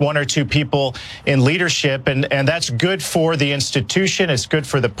of just one or two people in leadership, and that's good for the institution. It's good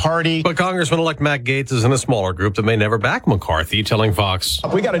for the party. But Congressman-elect Matt Gaetz is in a smaller group that may never back McCarthy, telling Fox,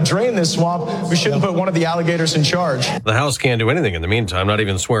 "We got to drain this swamp. We shouldn't put one of the alligators in charge." The House can't do anything in the meantime, not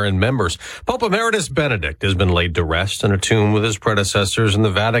even swear in members. Pope Emeritus Benedict has been laid to rest in a tomb with his predecessors in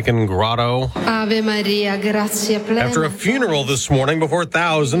the Vatican grotto. Ave Maria, gratia plena. After a funeral this morning before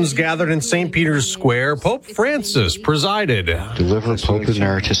thousands gathered in St. Peter's Square, Pope Francis presided. Deliver Pope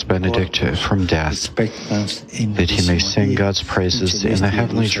Emeritus Benedict from death, that he may sing God's praises in the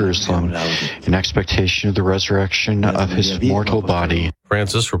heavenly Jerusalem in expectation of the resurrection of his mortal body.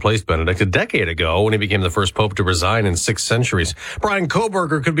 Francis replaced Benedict a decade ago when he became the first pope to resign in 6 centuries. Brian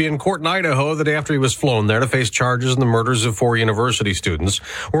Kohberger could be in court in Idaho the day after he was flown there to face charges in the murders of 4 university students.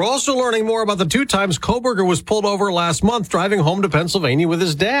 We're also learning more about the 2 times Kohberger was pulled over last month driving home to Pennsylvania with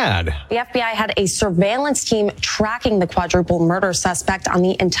his dad. The FBI had a surveillance team tracking the quadruple murder suspect on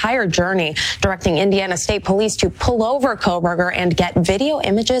the entire journey, directing Indiana State Police to pull over Kohberger and get video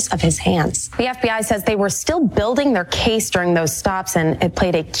images of his hands. The FBI says they were still building their case during those stops, and it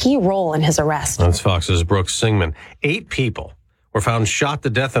played a key role in his arrest. That's Fox's Brooks Singman. 8 people were found shot to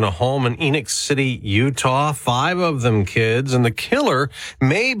death in a home in Enoch City, Utah. 5 of them kids, and the killer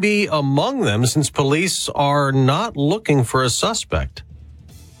may be among them since police are not looking for a suspect.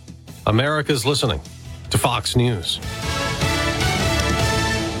 America's listening to Fox News.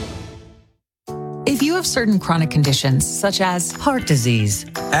 If you have certain chronic conditions such as heart disease,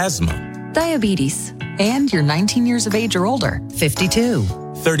 asthma, diabetes, and you're 19 years of age or older, 52,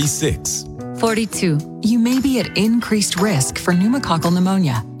 36, 42, You may be at increased risk for pneumococcal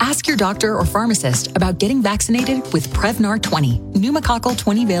pneumonia. Ask your doctor or pharmacist about getting vaccinated with Prevnar 20, pneumococcal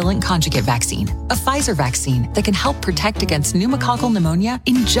 20-valent conjugate vaccine, a Pfizer vaccine that can help protect against pneumococcal pneumonia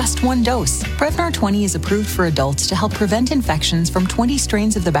in just one dose. Prevnar 20 is approved for adults to help prevent infections from 20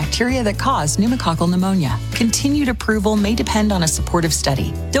 strains of the bacteria that cause pneumococcal pneumonia. Continued approval may depend on a supportive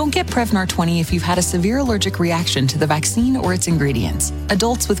study. Don't get Prevnar 20 if you've had a severe allergic reaction to the vaccine or its ingredients.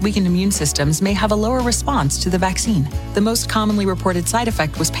 Adults with weakened immune systems may have a lower response to the vaccine. The most commonly reported side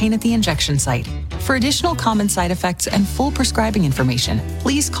effect was pain at the injection site. For additional common side effects and full prescribing information,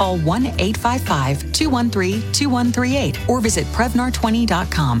 please call 1-855-213-2138 or visit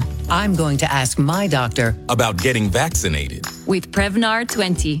Prevnar20.com. I'm going to ask my doctor about getting vaccinated with Prevnar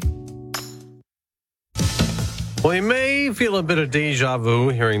 20. Well, you may feel a bit of deja vu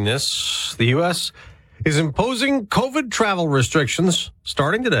hearing this. The U.S. is imposing COVID travel restrictions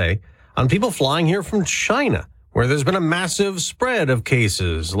starting today on people flying here from China, where there's been a massive spread of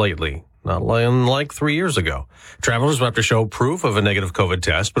cases lately, not unlike 3 years ago. Travelers will have to show proof of a negative COVID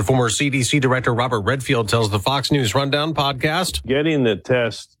test, but former CDC Director Robert Redfield tells the Fox News Rundown podcast, getting the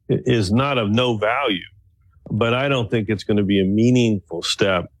test is not of no value, but I don't think it's going to be a meaningful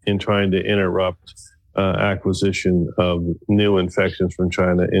step in trying to interrupt acquisition of new infections from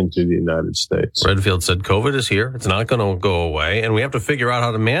China into the United States. Redfield said COVID is here. It's not going to go away, and we have to figure out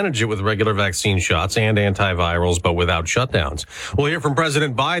how to manage it with regular vaccine shots and antivirals, but without shutdowns. We'll hear from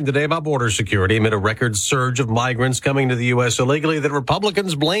President Biden today about border security amid a record surge of migrants coming to the U.S. illegally that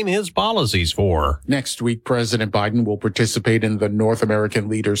Republicans blame his policies for. Next week, President Biden will participate in the North American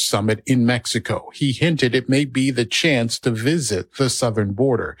Leaders Summit in Mexico. He hinted it may be the chance to visit the southern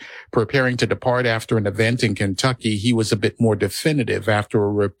border. Preparing to depart after an event in Kentucky, he was a bit more definitive after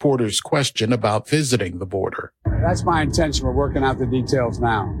a reporter's question about visiting the border. That's my intention. We're working out the details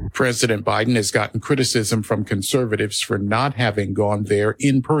now. President Biden has gotten criticism from conservatives for not having gone there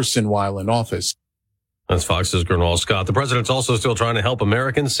in person while in office. That's Fox's Gernal Scott. The president's also still trying to help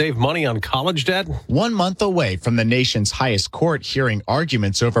Americans save money on college debt. 1 month away from the nation's highest court hearing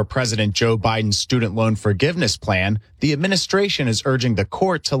arguments over President Joe Biden's student loan forgiveness plan, the administration is urging the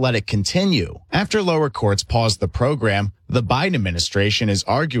court to let it continue. After lower courts paused the program, the Biden administration is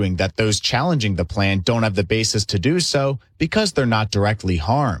arguing that those challenging the plan don't have the basis to do so because they're not directly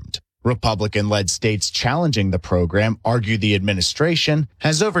harmed. Republican-led states challenging the program argue the administration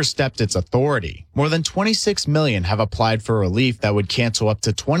has overstepped its authority. More than 26 million have applied for relief that would cancel up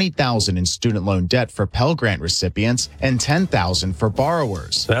to $20,000 in student loan debt for Pell Grant recipients and $10,000 for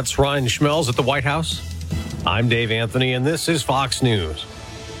borrowers. That's Ryan Schmelz at the White House. I'm Dave Anthony, and this is Fox News.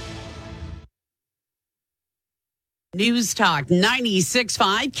 News Talk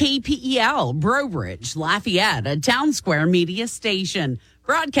 96.5 KPEL, Brobridge, Lafayette, a Town Square media station.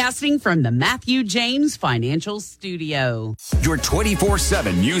 Broadcasting from the Matthew James Financial Studio. Your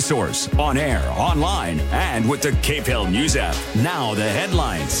 24/7 news source, on air, online, and with the KPEL News app. Now the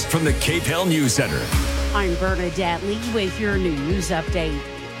headlines from the KPEL News Center. I'm Bernadette Lee with your news update.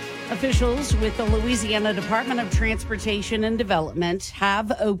 Officials with the Louisiana Department of Transportation and Development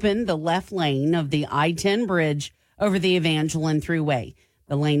have opened the left lane of the I-10 bridge over the Evangeline Thruway.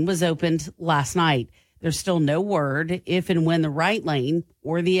 The lane was opened last night. There's still no word if and when the right lane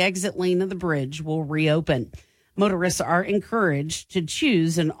or the exit lane of the bridge will reopen. Motorists are encouraged to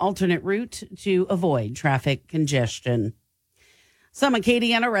choose an alternate route to avoid traffic congestion. Some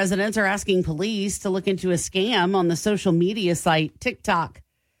Acadiana residents are asking police to look into a scam on the social media site TikTok.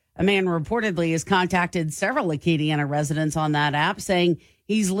 A man reportedly has contacted several Acadiana residents on that app saying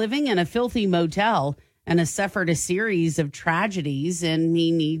he's living in a filthy motel and has suffered a series of tragedies and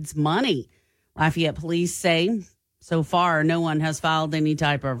he needs money. Lafayette police say so far no one has filed any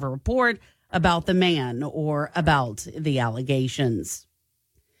type of report about the man or about the allegations.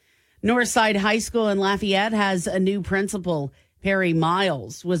 Northside High School in Lafayette has a new principal. Perry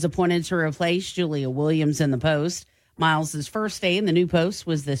Miles was appointed to replace Julia Williams in the post. Miles' first day in the new post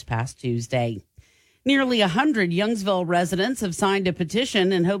was this past Tuesday. Nearly 100 Youngsville residents have signed a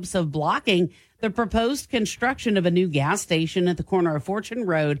petition in hopes of blocking the proposed construction of a new gas station at the corner of Fortune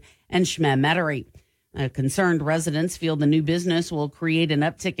Road and Schmemettery. Concerned residents feel the new business will create an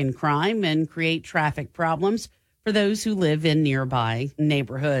uptick in crime and create traffic problems for those who live in nearby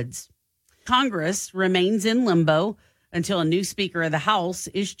neighborhoods. Congress remains in limbo until a new Speaker of the House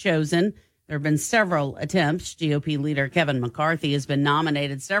is chosen. There have been several attempts. GOP leader Kevin McCarthy has been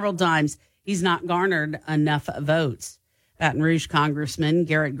nominated several times. He's not garnered enough votes. Baton Rouge Congressman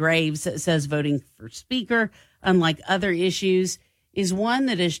Garrett Graves says voting for Speaker, unlike other issues, is one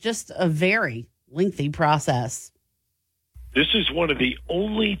that is just a very lengthy process. This is one of the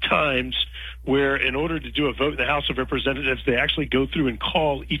only times where in order to do a vote in the House of Representatives, they actually go through and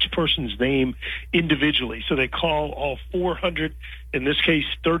call each person's name individually. So they call all 400, in this case,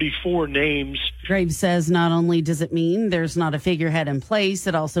 34 names. Graves says not only does it mean there's not a figurehead in place,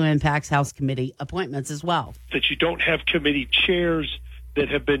 it also impacts House committee appointments as well. That you don't have committee chairs that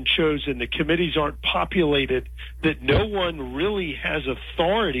have been chosen, the committees aren't populated, that no one really has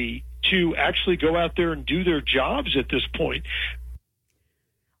authority to actually go out there and do their jobs at this point.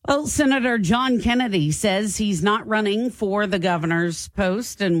 Well, Senator John Kennedy says he's not running for the governor's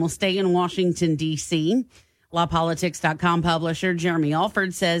post and will stay in Washington, D.C. LawPolitics.com publisher Jeremy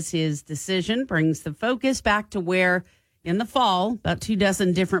Alford says his decision brings the focus back to where, in the fall, about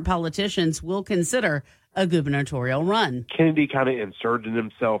 24 different politicians will consider a gubernatorial run. Kennedy kind of inserted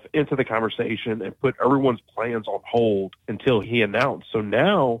himself into the conversation and put everyone's plans on hold until he announced. So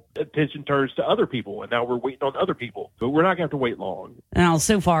now attention turns to other people, and now we're waiting on other people. But we're not going to have to wait long. Now,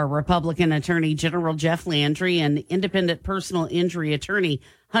 so far, Republican Attorney General Jeff Landry and independent personal injury attorney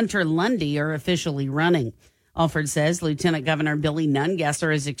Hunter Lundy are officially running. Alford says Lieutenant Governor Billy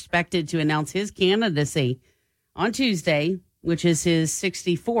Nungesser is expected to announce his candidacy on Tuesday, which is his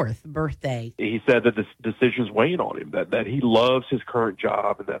 64th birthday. He said that this decision's weighing on him, that he loves his current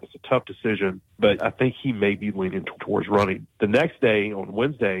job and that it's a tough decision, but I think he may be leaning towards running. The next day, on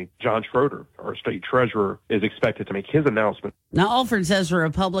Wednesday, John Schroeder, our state treasurer, is expected to make his announcement. Now, Alford says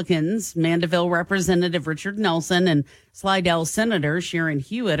Republicans, Mandeville Representative Richard Nelson and Slidell Senator Sharon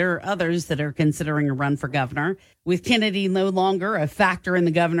Hewitt are others that are considering a run for governor. With Kennedy no longer a factor in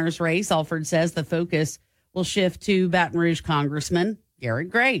the governor's race, Alford says the focus will shift to Baton Rouge Congressman Garrett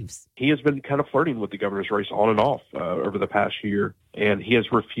Graves. He has been kind of flirting with the governor's race on and off over the past year, and he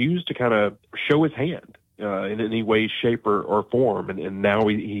has refused to kind of show his hand in any way, shape, or form, and now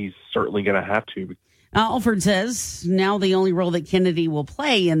he's certainly going to have to. Alford says now the only role that Kennedy will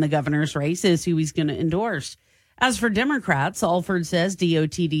play in the governor's race is who he's going to endorse. As for Democrats, Alford says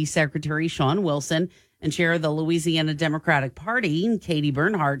DOTD Secretary Sean Wilson and chair of the Louisiana Democratic Party, Katie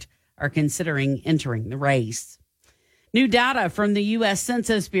Bernhardt, are considering entering the race. New data from the U.S.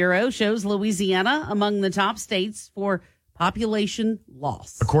 Census Bureau shows Louisiana among the top states for population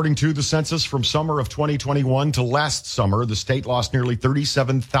loss. According to the census from summer of 2021 to last summer, the state lost nearly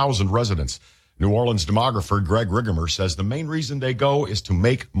 37,000 residents. New Orleans demographer Greg Rigamer says the main reason they go is to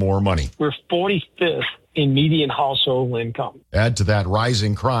make more money. We're 45th in median household income. Add to that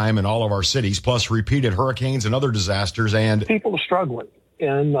rising crime in all of our cities, plus repeated hurricanes and other disasters, and people are struggling.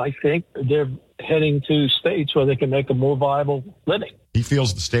 And I think they're heading to states where they can make a more viable living. He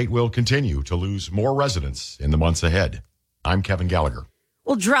feels the state will continue to lose more residents in the months ahead. I'm Kevin Gallagher.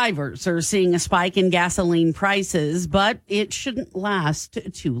 Well, drivers are seeing a spike in gasoline prices, but it shouldn't last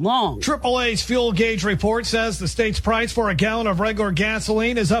too long. AAA's fuel gauge report says the state's price for a gallon of regular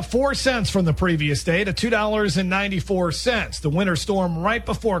gasoline is up 4 cents from the previous day to $2.94. The winter storm right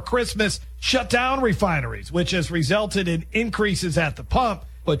before Christmas shut down refineries, which has resulted in increases at the pump.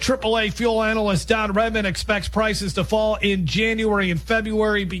 But AAA fuel analyst Don Redmond expects prices to fall in January and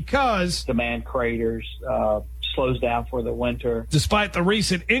February because demand craters, slows down for the winter. Despite the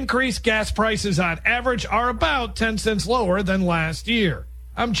recent increase, gas prices on average are about 10 cents lower than last year.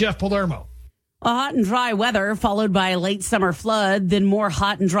 I'm Jeff Palermo. Hot and dry weather followed by a late summer flood, then more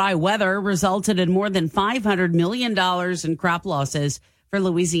hot and dry weather resulted in more than $500 million in crop losses for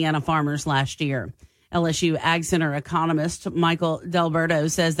Louisiana farmers last year. LSU Ag Center economist Michael Delberto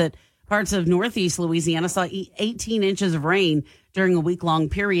says that parts of northeast Louisiana saw 18 inches of rain during a week-long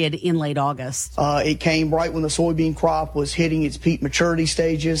period in late August. It came right when the soybean crop was hitting its peak maturity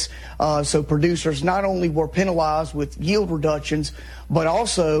stages. So producers not only were penalized with yield reductions, but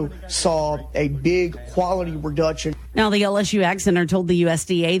also saw a big quality reduction. Now, the LSU Ag Center told the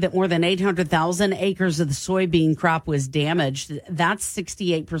USDA that more than 800,000 acres of the soybean crop was damaged. That's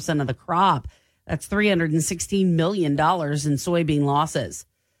 68% of the crop. That's $316 million in soybean losses.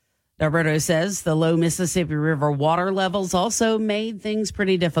 Alberto says the low Mississippi River water levels also made things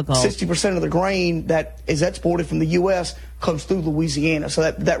pretty difficult. 60% of the grain that is exported from the U.S. comes through Louisiana. So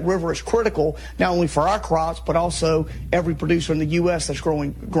that river is critical, not only for our crops, but also every producer in the U.S. that's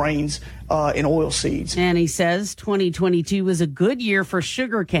growing grains and oil seeds. And he says 2022 was a good year for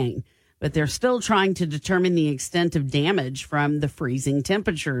sugarcane, but they're still trying to determine the extent of damage from the freezing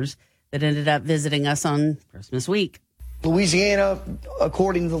temperatures that ended up visiting us on Christmas week. Louisiana,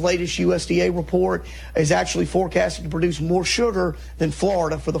 according to the latest USDA report, is actually forecasted to produce more sugar than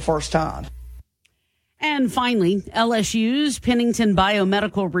Florida for the first time. And finally, LSU's Pennington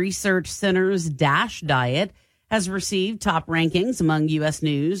Biomedical Research Center's DASH diet has received top rankings among U.S.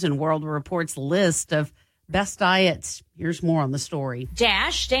 News and World Report's list of Best Diets. Here's more on the story.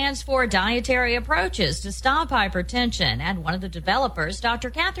 DASH stands for Dietary Approaches to Stop Hypertension, and one of the developers, Dr.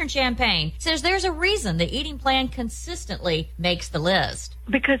 Catherine Champagne, says there's a reason the eating plan consistently makes the list.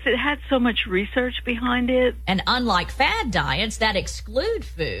 Because it had so much research behind it. And unlike fad diets that exclude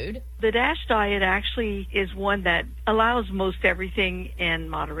food, the DASH diet actually is one that allows most everything in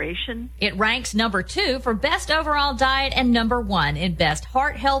moderation. It ranks number 2 for best overall diet and number 1 in best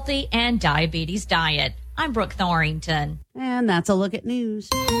heart healthy and diabetes diet. I'm Brooke Thorrington. And that's a look at news.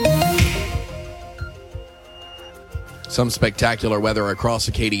 Some spectacular weather across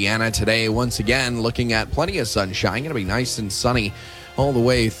Acadiana today. Once again, looking at plenty of sunshine. Going to be nice and sunny all the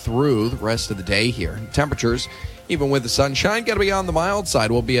way through the rest of the day here. Temperatures, even with the sunshine, going to be on the mild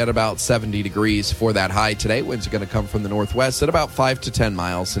side. We'll be at about 70 degrees for that high today. Winds are going to come from the northwest at about 5 to 10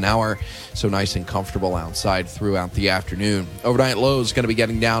 miles an hour. So nice and comfortable outside throughout the afternoon. Overnight lows going to be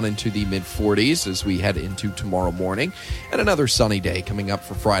getting down into the mid-40s as we head into tomorrow morning. And another sunny day coming up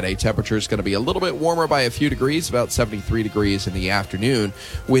for Friday. Temperatures going to be a little bit warmer by a few degrees, about 73 degrees in the afternoon.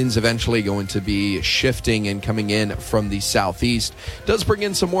 Winds eventually going to be shifting and coming in from the southeast. Does bring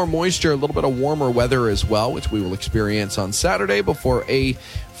in some more moisture, a little bit of warmer weather as well, which we will experience on Saturday before a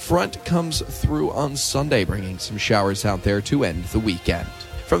front comes through on Sunday, bringing some showers out there to end the weekend.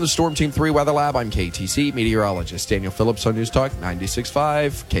 From the Storm Team 3 Weather Lab, I'm KTC meteorologist Daniel Phillips on News Talk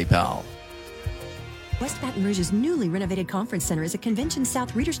 96.5 KPEL. West Baton Rouge's newly renovated conference center is a Convention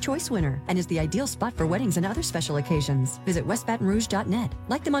South Reader's Choice winner and is the ideal spot for weddings and other special occasions. Visit westbatonrouge.net.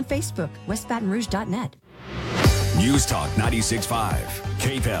 Like them on Facebook, westbatonrouge.net. News Talk 96.5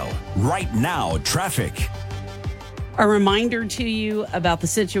 KPEL. Right now, traffic. A reminder to you about the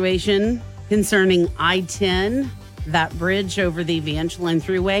situation concerning I-10, that bridge over the Evangeline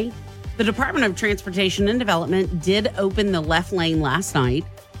Thruway. The Department of Transportation and Development did open the left lane last night.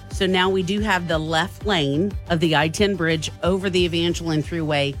 So now we do have the left lane of the I-10 bridge over the Evangeline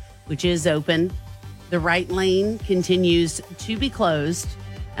Thruway, which is open. The right lane continues to be closed.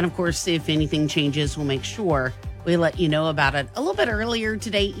 And of course, if anything changes, we'll make sure we let you know about it. A little bit earlier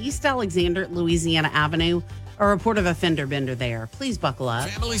today, East Alexander at Louisiana Avenue, a report of a fender bender there. Please buckle up.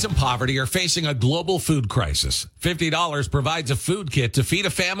 Families in poverty are facing a global food crisis. $50 provides a food kit to feed a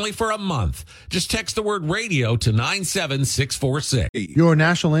family for a month. Just text the word radio to 97646. Your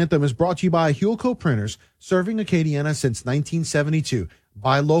national anthem is brought to you by Hulco Printers, serving Acadiana since 1972.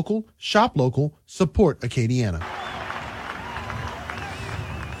 Buy local, shop local, support Acadiana.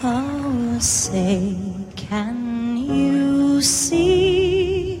 Oh, say, can you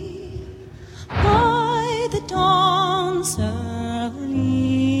see by the dawn's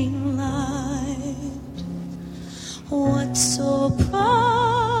early light what so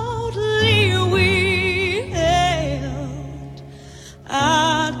proudly we hailed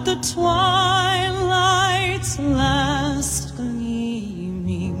at the twilight's last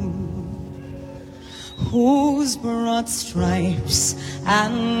gleaming, whose broad stripes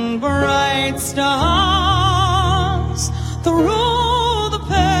and bright stars through the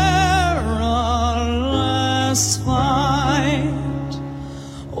perilous fight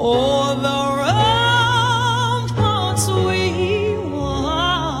o'er the ramparts we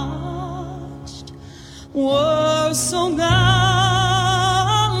watched were so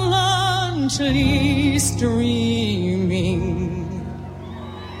gallantly streaming.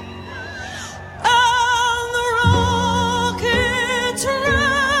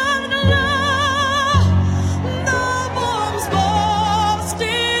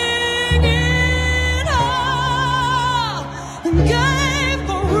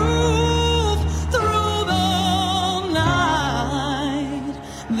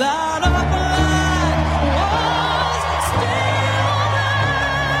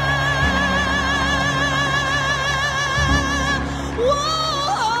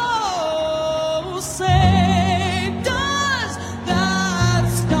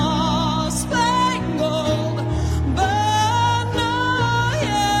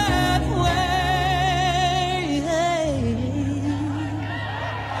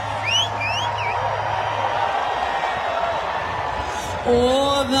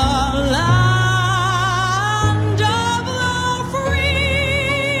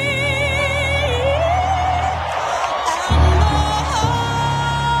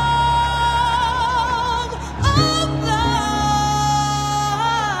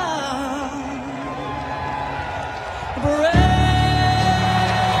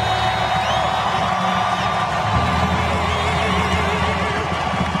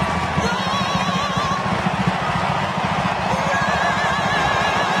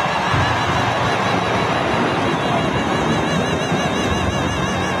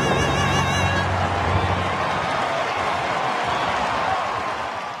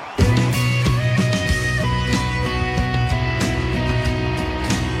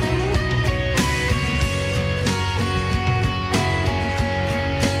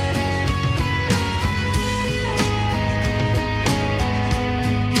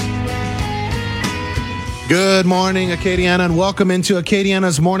 Good morning, Acadiana, and welcome into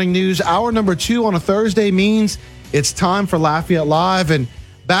Acadiana's Morning News. Hour number 2 on a Thursday means it's time for Lafayette Live, and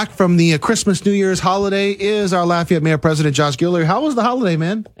back from the Christmas, New Year's holiday is our Lafayette Mayor President Josh Guillory. How was the holiday,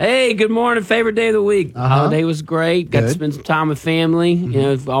 man? Hey, good morning. Favorite day of the week. The holiday was great. Got to spend some time with family. You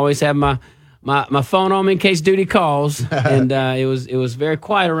know, always have my phone on me in case duty calls, and it was very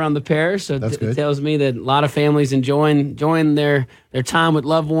quiet around the parish. So it tells me that a lot of families enjoying their time with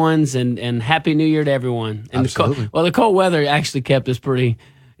loved ones, and Happy New Year to everyone. And the cold weather actually kept us pretty,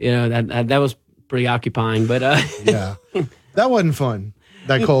 that was pretty occupying. But yeah, that wasn't fun.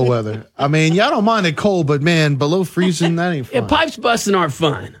 That cold weather. I mean, y'all don't mind it cold, but man, below freezing, that ain't fun. Yeah, pipes busting aren't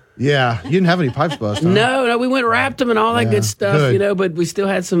fun. Yeah, you didn't have any pipes bust. Huh? No, we went and wrapped them and all that good stuff, but we still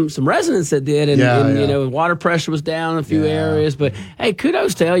had some residents that did, and water pressure was down in a few areas. But hey,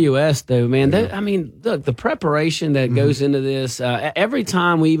 kudos to LUS though, man. Look, the preparation that goes into this. Every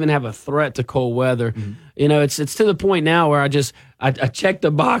time we even have a threat to cold weather, it's to the point now where I check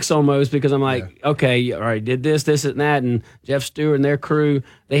the box almost, because I'm like, okay, all right, did this, and that, and Jeff Stewart and their crew,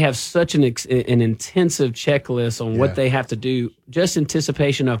 they have such an intensive checklist on what they have to do, just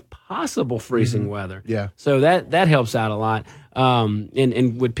anticipation of possible freezing weather. Yeah. So that helps out a lot,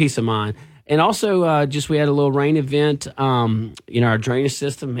 and with peace of mind. And also, we had a little rain event, our drainage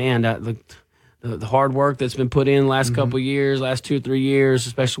system, man, the hard work that's been put in the last couple of years, last 2 or 3 years,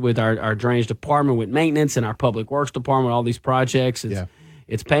 especially with our drainage department, with maintenance, and our public works department, all these projects,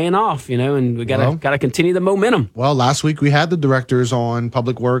 it's paying off, and we gotta continue the momentum. Well, last week we had the directors on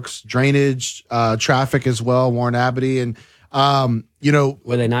public works, drainage, traffic as well, Warren Abity, and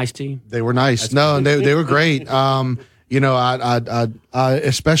were they nice to you? They were nice. They were great. I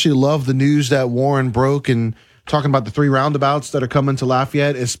especially love the news that Warren broke, and talking about the 3 roundabouts that are coming to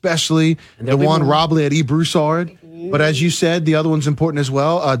Lafayette, especially the one Robley at E. Broussard. But as you said, the other one's important as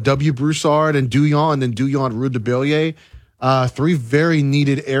well. W. Broussard and Douillon, and then Douillon Rue de Bellier. 3 very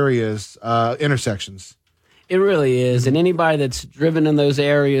needed areas, intersections. It really is. And anybody that's driven in those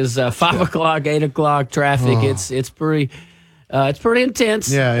areas, 5 o'clock, 8 o'clock traffic, it's pretty intense.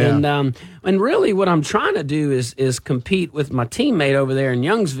 Yeah. And really what I'm trying to do is compete with my teammate over there in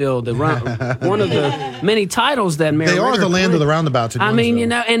Youngsville to run one of the many titles that Mayor They are the land of the roundabouts in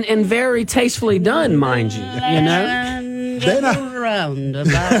Youngsville. And very tastefully done, mind you.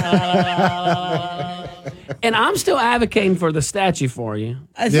 And I'm still advocating for the statue for you.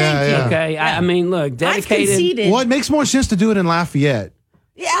 Thank you. Okay. Yeah. I mean, look, dedicated. Well, it makes more sense to do it in Lafayette.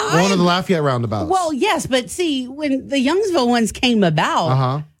 Yeah, one of the Lafayette roundabouts. Well, yes, but see, when the Youngsville ones came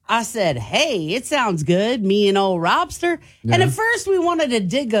about, I said, hey, it sounds good, me and old Robster. Yeah. And at first we wanted a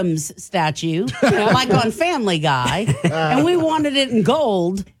Diggums statue, like on Family Guy, and we wanted it in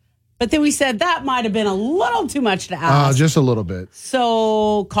gold. But then we said that might have been a little too much to ask. Just a little bit.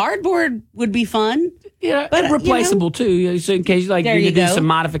 So cardboard would be fun. Yeah, but replaceable too. So in case you need to do some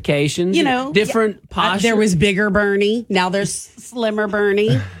modifications, different posture. There was bigger Bernie. Now there's slimmer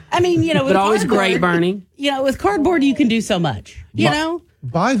Bernie. I mean, but always great Bernie. With cardboard you can do so much.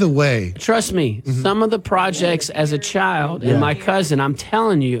 By the way, trust me, some of the projects as a child and my cousin, I'm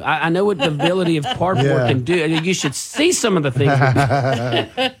telling you, I know what the ability of cardboard can do. You should see some of the things.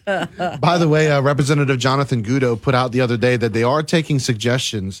 By the way, Representative Jonathan Goudeau put out the other day that they are taking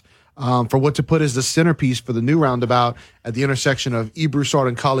suggestions for what to put as the centerpiece for the new roundabout at the intersection of E. Broussard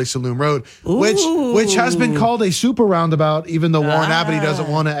and Colley Saloon Road, which has been called a super roundabout, even though Warren Abity doesn't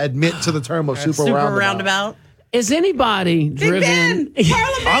want to admit to the term of super roundabout. Is anybody driven?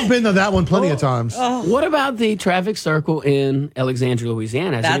 I've been to that one plenty of times. What about the traffic circle in Alexandria,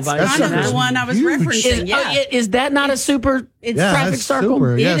 Louisiana? That's kind of the one I was referencing. Is that not a super traffic circle?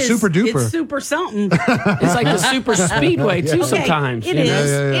 Super. Yeah, super duper. It's super something. It's like the super speedway too. Sometimes it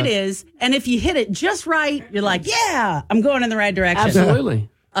is. It is. And if you hit it just right, you're like, yeah, I'm going in the right direction. Absolutely.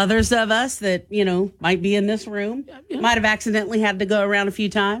 Others of us that, might be in this room might have accidentally had to go around a few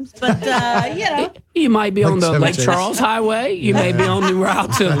times. But, You might be on the Lake Charles Highway. You may be on the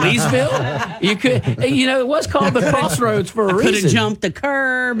route to Leesville. You could, it was called the Crossroads for a reason. Could have jumped the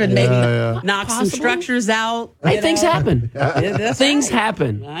curb and maybe knocked some structures out. Hey, things happen. Things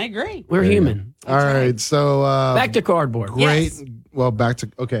happen. I agree. We're human. All right. So back to cardboard. Great. Yes. Well, back to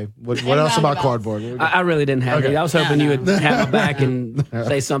What else about cardboard? I really didn't have it. I was hoping you would have my back and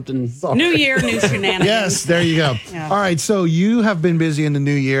say something. New year, new shenanigans. Yes, there you go. Yeah. All right, so you have been busy in the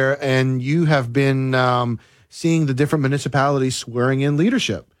new year, and you have been seeing the different municipalities swearing in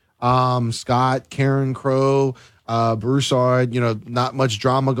leadership. Scott, Karen Crow, Broussard. Not much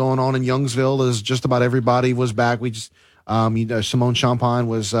drama going on in Youngsville, as just about everybody was back. We just Simone Champagne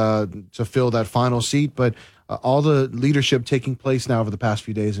was to fill that final seat, but. All the leadership taking place now over the past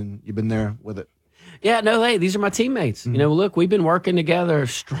few days, and you've been there with it. Yeah, no, hey, these are my teammates. You know, look, we've been working together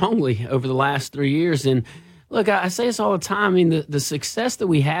strongly over the last 3 years. And look, I say this all the time. I mean, the success that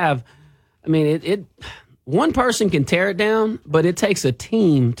we have, I mean, it one person can tear it down, but it takes a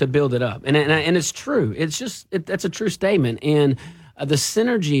team to build it up. And it's true. It's just, that's a true statement. And the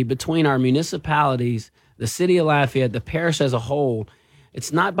synergy between our municipalities, the city of Lafayette, the parish as a whole,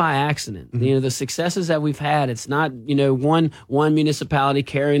 it's not by accident. You know, the successes that we've had, it's not, you know, one municipality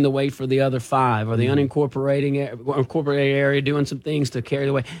carrying the weight for the other 5 or the unincorporated area doing some things to carry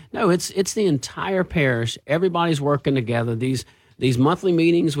the weight. No, it's the entire parish. Everybody's working together. These monthly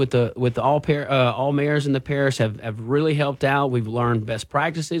meetings with all mayors in the parish have really helped out. We've learned best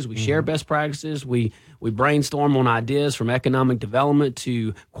practices. We share best practices. We brainstorm on ideas from economic development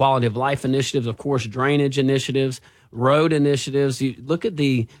to quality of life initiatives, of course, drainage initiatives, road initiatives. You look at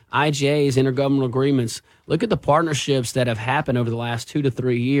the IGAs, intergovernmental agreements. Look at the partnerships that have happened over the last 2 to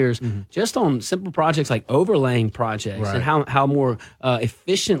 3 years, just on simple projects like overlaying projects, and how more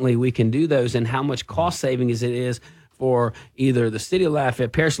efficiently we can do those, and how much cost savings it is for either the city of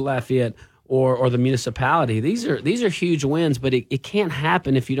Lafayette, parish of Lafayette, or the municipality. These are huge wins, but it can't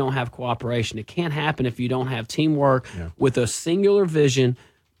happen if you don't have cooperation. It can't happen if you don't have teamwork with a singular vision,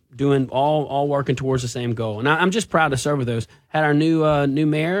 doing all working towards the same goal. And I'm just proud to serve with those. Had our new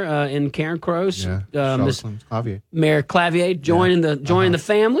mayor in Karen Crows, Mayor Clavier joining the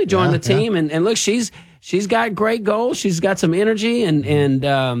family, joining the team, and look, she's got great goals. She's got some energy, and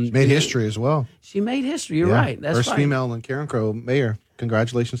she made history as well. She made history. You're right. That's first right. Female in Karen Crow mayor.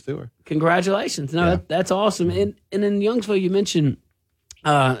 Congratulations to her. Congratulations. No, that's awesome. And in Youngsville, you mentioned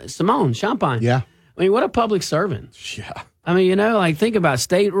Simone Champagne. Yeah. I mean, what a public servant. Yeah. I mean, you know, like think about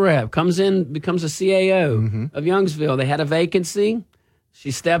state rep, comes in, becomes a CAO of Youngsville. They had a vacancy.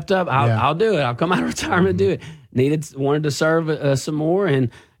 She stepped up. I'll do it. I'll come out of retirement and do it. Wanted to serve some more. And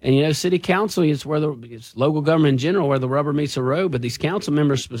you know, city council is where it's local government in general, where the rubber meets the road. But these council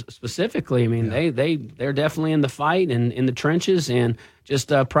members specifically, I mean, they're definitely in the fight and in the trenches, and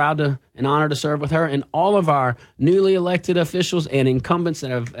just proud and honored to serve with her and all of our newly elected officials and incumbents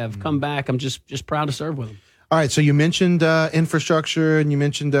that have come back. I'm just proud to serve with them. All right, so you mentioned infrastructure and you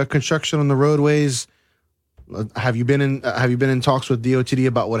mentioned construction on the roadways. Have you been in talks with DOTD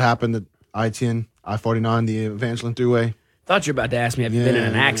about what happened at I-10, I-49, the Evangeline Thruway? Thought you were about to ask me, have you been in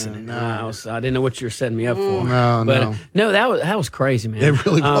an accident? No. I didn't know what you were setting me up for. No, that was crazy, man. It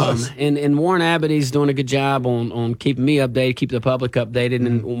really was. And Warren Abbott's doing a good job on keeping me updated, keep the public updated.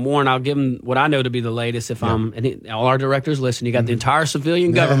 And Warren, I'll give him what I know to be the latest. All our directors listen. You got the entire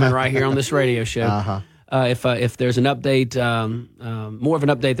civilian government right here on this radio show. If there's an update, more of an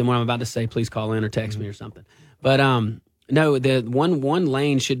update than what I'm about to say, please call in or text me or something. But no, the one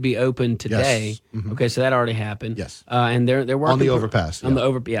lane should be open today. Yes. Okay, so that already happened. Yes. And they're working on the overpass. On the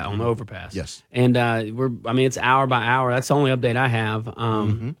overpass. Yes. And it's hour by hour. That's the only update I have.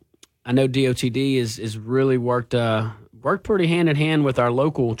 I know DOTD is really worked pretty hand in hand with our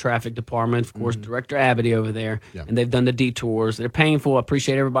local traffic department, of course, Director Abbott over there, and they've done the detours. They're painful. I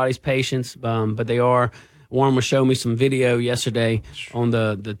appreciate everybody's patience, but they are. Warren was showing me some video yesterday on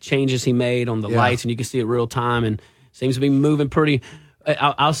the changes he made on the lights, and you can see it real time, and seems to be moving pretty.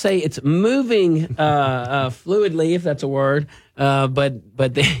 I'll say it's moving fluidly, if that's a word.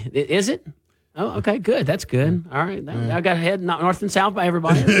 But is it? Oh, okay, good. That's good. All right, I got to head north and south by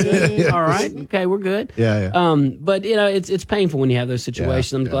everybody. All right, okay, we're good. But you know, it's painful when you have those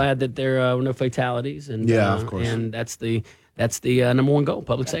situations. I'm glad that there were no fatalities, and of course, and that's the number one goal: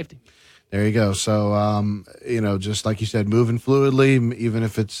 public safety. There you go. So, you know, just like you said, moving fluidly, even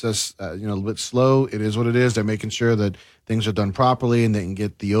if it's just, a little bit slow, it is what it is. They're making sure that things are done properly and they can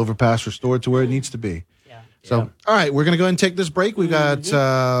get the overpass restored to where it needs to be. So, all right, we're going to go ahead and take this break. We got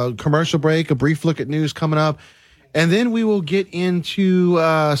commercial break, a brief look at news coming up, and then we will get into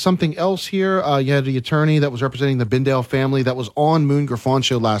something else here. You had the attorney that was representing the Bindale family that was on Moon Griffon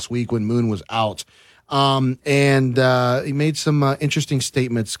show last week when Moon was out. And he made some interesting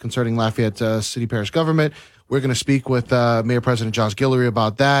statements concerning Lafayette City Parish government. We're going to speak with Mayor President Josh Guillory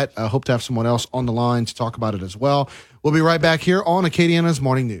about that. I hope to have someone else on the line to talk about it as well. We'll be right back here on Acadiana's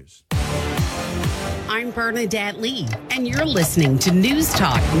Morning News. I'm Bernadette Lee, and you're listening to News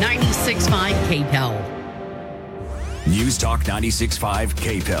Talk 96.5 KPEL. News Talk 96.5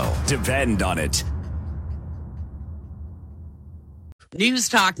 KPEL. Depend on it. News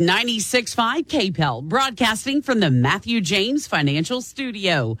Talk 96.5 KPEL, broadcasting from the Matthew James Financial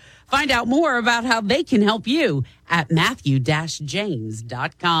Studio. Find out more about how they can help you at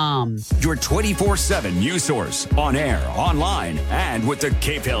matthew-james.com. Your 24/7 news source, on air, online, and with the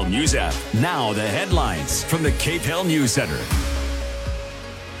KPEL News app. Now the headlines from the KPEL News Center.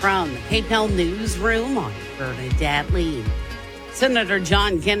 From the KPEL Newsroom, I'm Bernadette Lee. Senator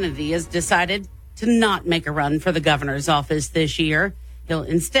John Kennedy has decided to not make a run for the governor's office this year. He'll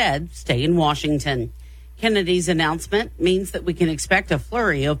instead stay in Washington. Kennedy's announcement means that we can expect a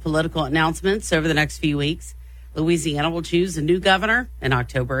flurry of political announcements over the next few weeks. Louisiana will choose a new governor in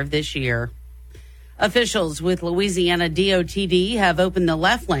October of this year. Officials with Louisiana DOTD have opened the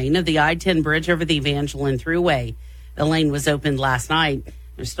left lane of the I-10 bridge over the Evangeline Thruway. The lane was opened last night.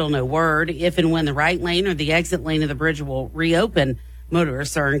 There's still no word if and when the right lane or the exit lane of the bridge will reopen.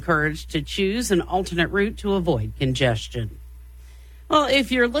 Motorists are encouraged to choose an alternate route to avoid congestion. Well,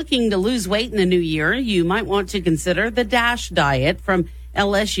 if you're looking to lose weight in the new year, you might want to consider the DASH diet from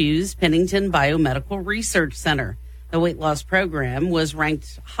LSU's Pennington Biomedical Research Center. The weight loss program was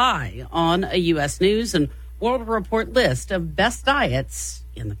ranked high on a U.S. News and World Report list of best diets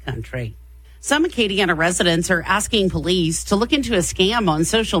in the country. Some Acadiana residents are asking police to look into a scam on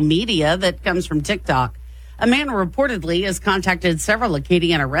social media that comes from TikTok. A man reportedly has contacted several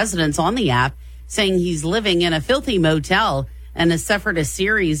Acadiana residents on the app, saying he's living in a filthy motel and has suffered a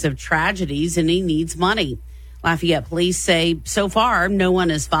series of tragedies and he needs money. Lafayette police say so far no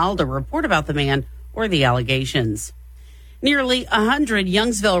one has filed a report about the man or the allegations. Nearly 100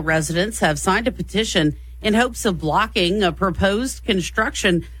 Youngsville residents have signed a petition in hopes of blocking a proposed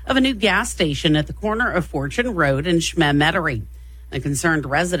construction of a new gas station at the corner of Fortune Road and Schmemettery. The concerned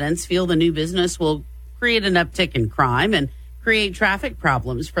residents feel the new business will create an uptick in crime and create traffic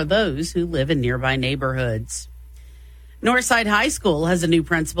problems for those who live in nearby neighborhoods. Northside High School has a new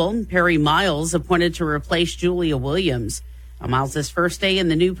principal, Perry Miles, appointed to replace Julia Williams. Miles' first day in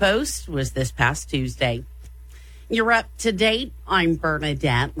the new post was this past Tuesday. You're up to date. I'm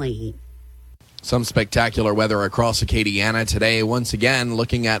Bernadette Lee. Some spectacular weather across Acadiana today. Once again,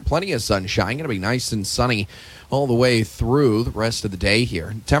 looking at plenty of sunshine. Going to be nice and sunny all the way through the rest of the day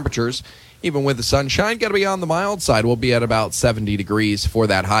here. Temperatures, even with the sunshine, got to be on the mild side. We'll be at about 70 degrees for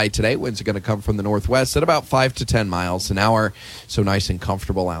that high today. Winds are going to come from the northwest at about 5 to 10 miles an hour. So nice and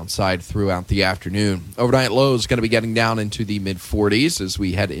comfortable outside throughout the afternoon. Overnight lows going to be getting down into the mid-40s as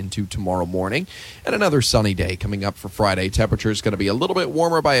we head into tomorrow morning. And another sunny day coming up for Friday. Temperatures going to be a little bit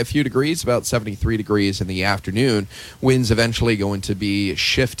warmer by a few degrees, about 73 degrees in the afternoon. Winds eventually going to be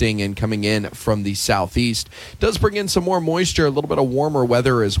shifting and coming in from the southeast. Does bring in some more moisture, a little bit of warmer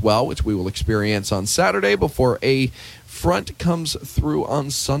weather as well, which we will experience on Saturday before a front comes through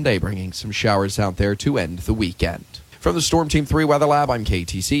on Sunday, bringing some showers out there to end the weekend. From the Storm Team 3 Weather Lab, I'm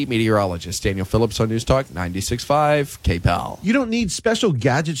KTC meteorologist Daniel Phillips on News Talk 96.5 KPEL. You don't need special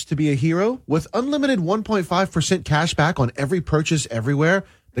gadgets to be a hero. With unlimited 1.5% cash back on every purchase everywhere,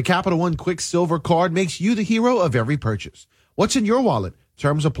 the Capital One Quick Silver Card makes you the hero of every purchase. What's in your wallet?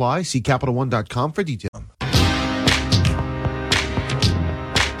 Terms apply. See CapitalOne.com for details.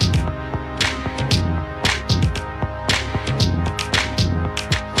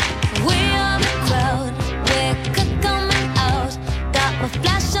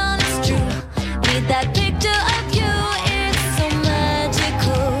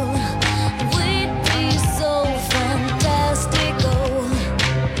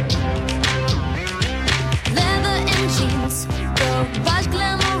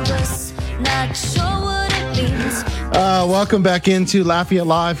 Welcome back into Lafayette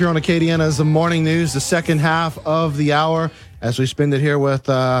Live here on Acadiana's The Morning News, the second half of the hour, as we spend it here with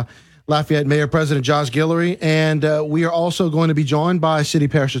Lafayette Mayor President Josh Guillory. And we are also going to be joined by City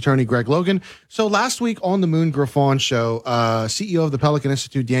Parish Attorney Greg Logan. So last week on the Moon Griffon Show, CEO of the Pelican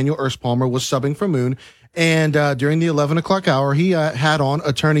Institute, Daniel Erspalmer, was subbing for Moon. And during the 11 o'clock hour, he had on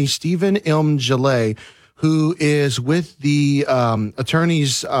attorney Stephen M. Gillet, who is with the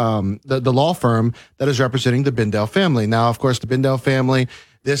attorneys, the law firm that is representing the Bendel family. Now, of course, the Bendel family,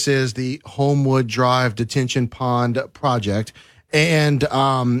 this is the Homewood Drive Detention Pond project. And,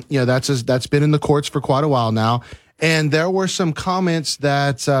 that's been in the courts for quite a while now. And there were some comments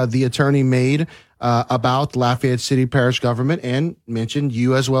that the attorney made about Lafayette City Parish government and mentioned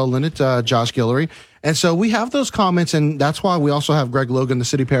you as well, Lynette, Josh Guillory. And so we have those comments, and that's why we also have Greg Logan, the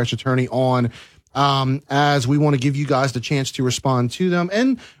City Parish Attorney, on as we want to give you guys the chance to respond to them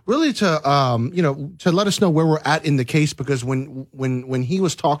and really to let us know where we're at in the case, because when he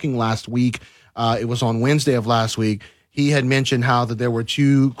was talking last week, it was on Wednesday of last week, he had mentioned how that there were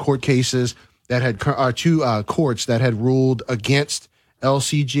two court cases that had two courts that had ruled against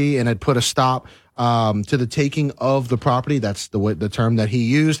LCG and had put a stop to the taking of the property. That's the term that he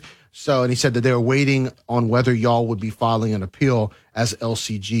used. So, and he said that they were waiting on whether y'all would be filing an appeal as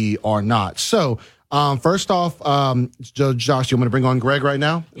LCG or not. So, first off, Josh, you want me to bring on Greg right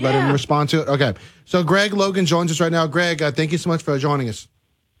now? Yeah. Let him respond to it? Okay. So, Greg Logan joins us right now. Greg, thank you so much for joining us.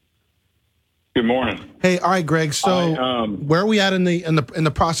 Good morning. Hey, all right, Greg. So, where are we at in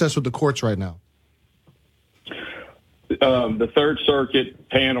the process with the courts right now? The Third Circuit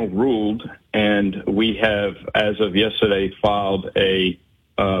panel ruled, and we have, as of yesterday, filed a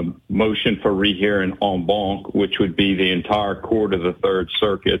motion for rehearing en banc, which would be the entire court of the Third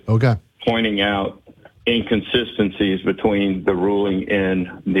Circuit, pointing out inconsistencies between the ruling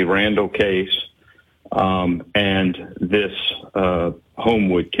in the Randall case and this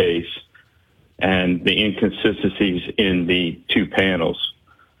Homewood case, and the inconsistencies in the two panels.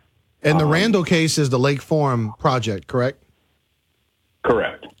 And the Randall case is the Lake Forum project, correct?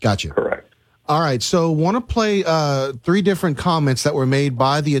 Correct. Gotcha. Correct. All right. So want to play 3 different comments that were made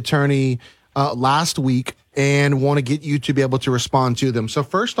by the attorney last week and want to get you to be able to respond to them. So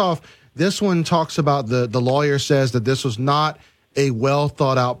first off, this one talks about the lawyer says that this was not a well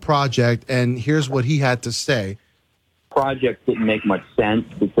thought out project. And here's what he had to say. Project didn't make much sense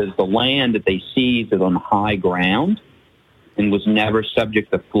because the land that they seized is on high ground and was never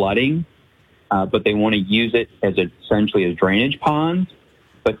subject to flooding, but they want to use it as essentially as drainage ponds.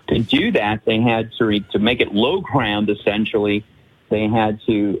 But to do that, they had to make it low ground, essentially, they had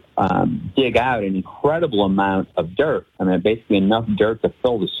to dig out an incredible amount of dirt. I mean, basically enough dirt to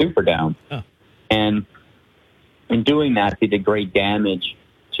fill the Superdome. Oh. And in doing that, they did great damage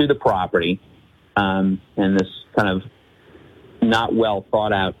to the property. And this kind of not well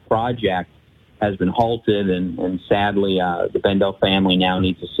thought out project has been halted, and sadly, the Bendel family now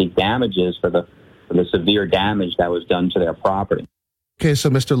needs to seek damages for the severe damage that was done to their property. Okay, so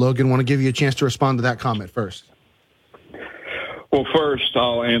Mr. Logan, want to give you a chance to respond to that comment first. Well, first,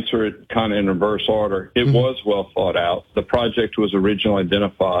 I'll answer it kind of in reverse order. It was well thought out. The project was originally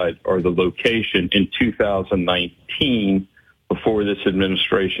identified, or the location, in 2019, before this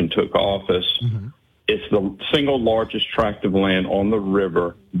administration took office. It's the single largest tract of land on the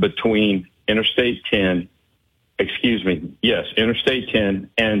river between Interstate 10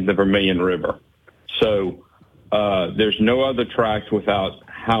 and the Vermilion River. So there's no other tract without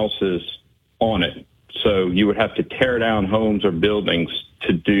houses on it. So you would have to tear down homes or buildings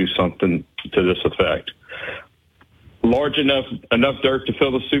to do something to this effect. Large enough dirt to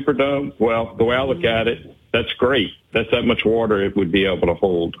fill the Superdome? Well, the way I look at it, that's great. That's that much water it would be able to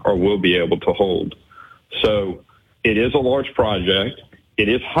hold, or will be able to hold. So it is a large project. It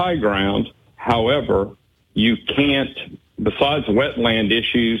is high ground. However, you can't, besides wetland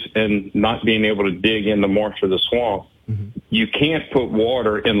issues and not being able to dig in the marsh or the swamp, you can't put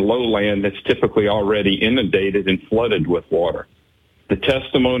water in lowland that's typically already inundated and flooded with water. The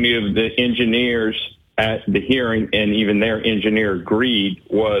testimony of the engineers at the hearing, and even their engineer agreed,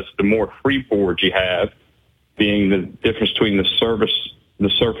 was the more freeboard you have, being the difference between the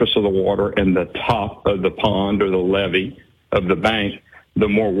surface of the water and the top of the pond or the levee of the bank, the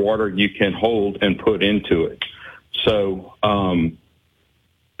more water you can hold and put into it. So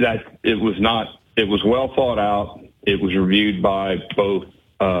that it was well thought out. It was reviewed by both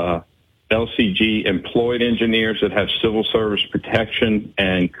LCG employed engineers that have civil service protection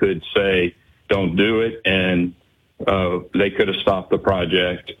and could say, don't do it, and they could have stopped the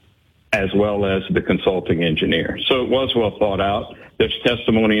project, as well as the consulting engineer. So it was well thought out. There's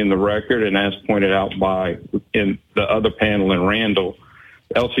testimony in the record, and as pointed out in the other panel in Randall,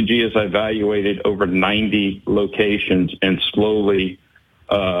 LCG has evaluated over 90 locations and slowly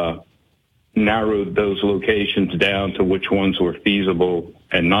narrowed those locations down to which ones were feasible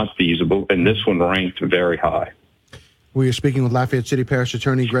and not feasible, and this one ranked very high. We are speaking with Lafayette City Parish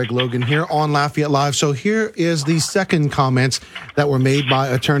Attorney Greg Logan here on Lafayette Live. So here is the second comments that were made by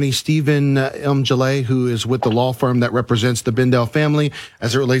Attorney Stephen M. Gillette, who is with the law firm that represents the Bendel family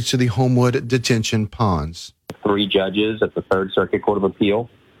as it relates to the Homewood detention ponds. 3 judges at the Third Circuit Court of Appeal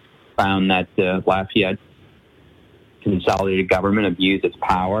found that Lafayette consolidated government abused its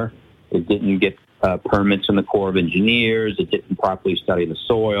power. It didn't get permits from the Corps of Engineers. It didn't properly study the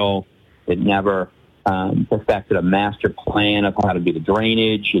soil. It never perfected a master plan of how to do the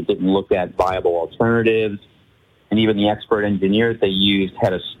drainage. It didn't look at viable alternatives. And even the expert engineers they used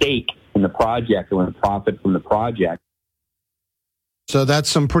had a stake in the project and would profit from the project. So that's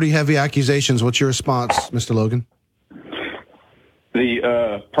some pretty heavy accusations. What's your response, Mr. Logan?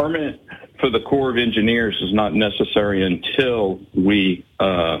 The permit for the Corps of Engineers is not necessary until we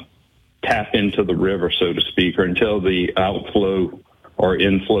tap into the river, so to speak, or until the outflow or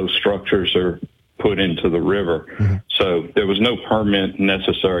inflow structures are put into the river. So there was no permit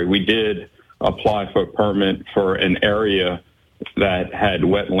necessary. We did apply for a permit for an area that had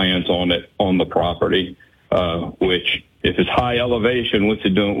wetlands on it, on the property, which, if it's high elevation, what's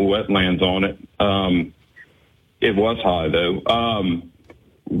it doing with wetlands on it? It was high, though.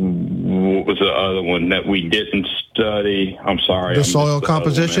 what was the other one that we didn't study? I'm sorry. The soil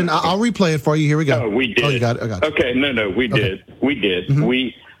composition. I'll replay it for you. Here we go. Oh, we did. Oh, you got it. I got it. Okay, no, we did. We did.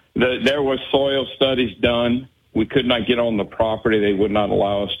 Mm-hmm. There was soil studies done. We could not get on the property. They would not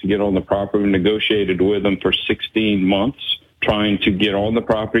allow us to get on the property. We negotiated with them for 16 months, trying to get on the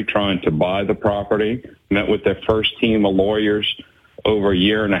property, trying to buy the property. Met with their first team of lawyers over a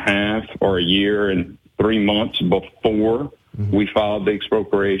year and a half or a year and 3 months before we filed the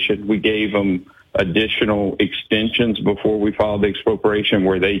expropriation. We gave them additional extensions before we filed the expropriation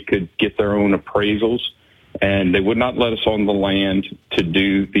where they could get their own appraisals, and they would not let us on the land to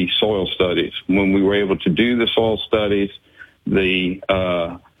do the soil studies. When we were able to do the soil studies in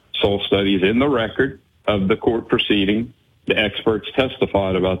the record of the court proceeding. The experts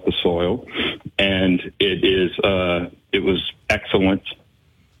testified about the soil, and it was excellent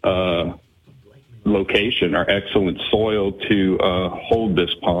location or excellent soil to hold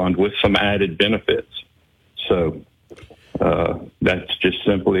this pond with some added benefits. So that's just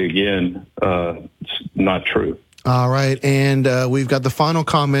simply, again, not true. All right. And we've got the final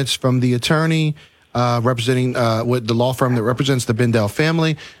comments from the attorney representing with the law firm that represents the Bendel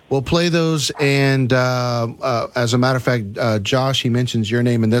family. We'll play those. And as a matter of fact, Josh, he mentions your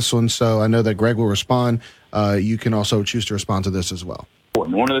name in this one, so I know that Greg will respond. You can also choose to respond to this as well.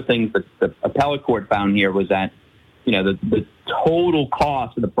 One of the things that the appellate court found here was that, the total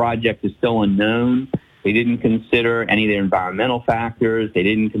cost of the project is still unknown. They didn't consider any of the environmental factors. They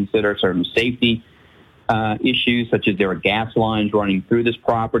didn't consider certain safety issues, such as there are gas lines running through this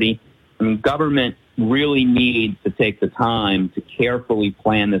property. I mean, government really needs to take the time to carefully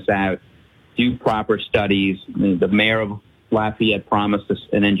plan this out, do proper studies. I mean, the mayor of Lafayette promised us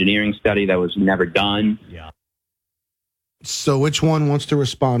an engineering study that was never done. Yeah. So which one wants to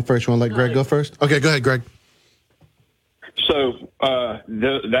respond first? You want to let Greg go first? Okay, go ahead, Greg. So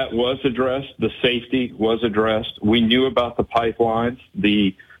that was addressed. The safety was addressed. We knew about the pipelines.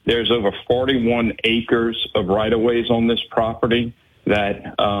 There's over 41 acres of right-of-ways on this property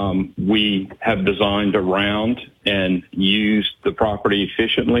that we have designed around and used the property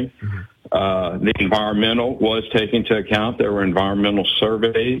efficiently. The environmental was taken into account. There were environmental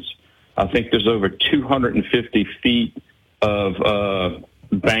surveys. I think there's over 250 feet of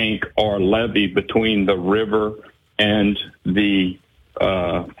bank or levee between the river and the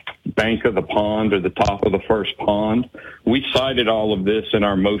bank of the pond or the top of the first pond. We cited all of this in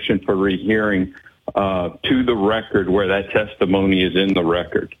our motion for rehearing to the record where that testimony is in the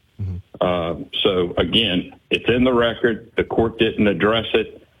record. So again, it's in the record. The court didn't address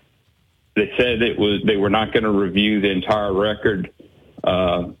it. They said they were not going to review the entire record,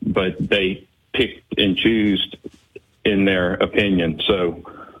 but they picked and chose in their opinion. So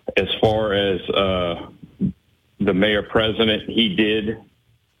as far as the mayor president, he did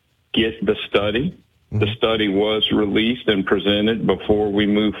get the study. The study was released and presented before we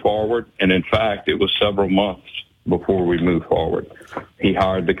moved forward. And in fact, it was several months before we moved forward. He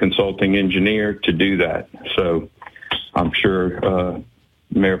hired the consulting engineer to do that. So I'm sure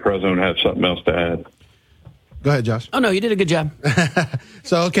Mayor President would have something else to add. Go ahead, Josh. Oh, no, you did a good job.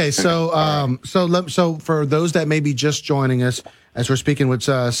 So for those that may be just joining us, as we're speaking with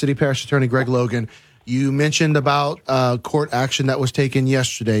City Parish Attorney Greg Logan, you mentioned about court action that was taken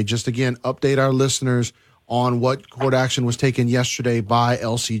yesterday. Just again, update our listeners on what court action was taken yesterday by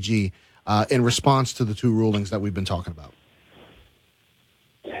LCG in response to the two rulings that we've been talking about.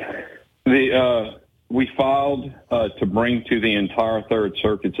 We filed to bring to the entire Third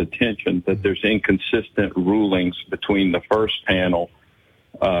Circuit's attention that there's inconsistent rulings between the first panel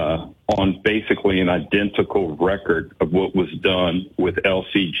on basically an identical record of what was done with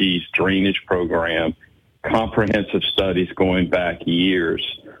LCG's drainage program, comprehensive studies going back years,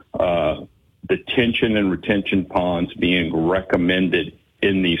 detention and retention ponds being recommended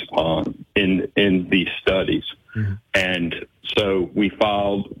in these ponds, in these studies. And so we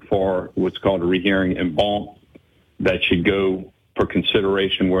filed for what's called a rehearing en banc that should go for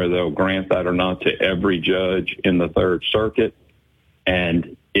consideration where they'll grant that or not to every judge in the Third Circuit.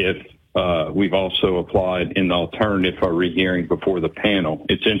 And if we've also applied in the alternative for rehearing before the panel.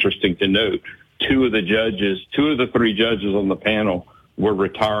 It's interesting to note two of the three judges on the panel were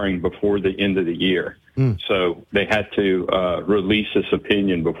retiring before the end of the year. So they had to release this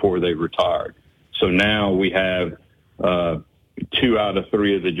opinion before they retired. So now we have 2 out of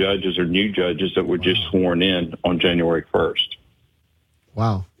 3 of the judges are new judges that were just sworn in on January 1st.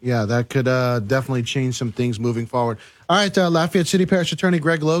 Wow. Yeah, that could definitely change some things moving forward. All right, Lafayette City Parish Attorney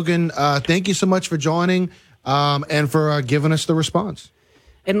Greg Logan, thank you so much for joining and for giving us the response.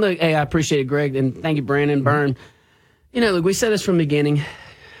 And look, hey, I appreciate it, Greg, and thank you, Brandon Byrne. You know, look, we said this from the beginning.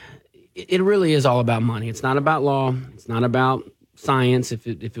 it really is all about money. It's not about law. It's not about science. If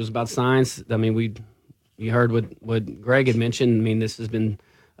it was about science, I mean, you heard what Greg had mentioned. I mean, this has been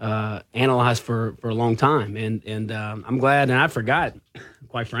analyzed for a long time, and I'm glad, and I forgot,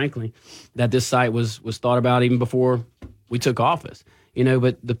 quite frankly, that this site was thought about even before we took office.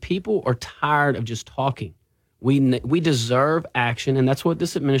 But the people are tired of just talking. We deserve action, and that's what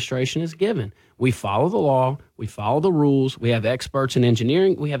this administration is given. We follow the law. We follow the rules. We have experts in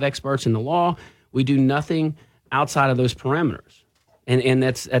engineering. We have experts in the law. We do nothing outside of those parameters. And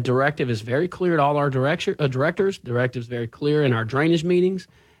that directive is very clear to all our directors. Directive is very clear in our drainage meetings.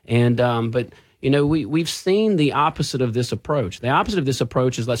 But we've seen the opposite of this approach. The opposite of this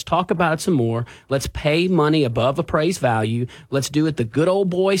approach is let's talk about it some more. Let's pay money above appraised value. Let's do it the good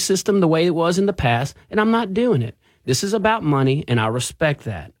old boy system the way it was in the past. And I'm not doing it. This is about money, and I respect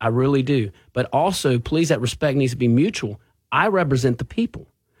that. I really do. But also, please, that respect needs to be mutual. I represent the people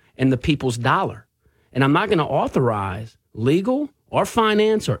and the people's dollar. And I'm not going to authorize legal or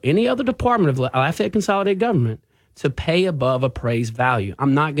finance or any other department of Lafayette Consolidated Government to pay above appraised value.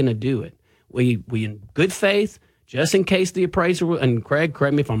 I'm not going to do it. We in good faith, just in case the appraiser, and Craig,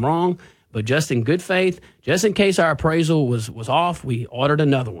 correct me if I'm wrong, but just in good faith, just in case our appraisal was off, we ordered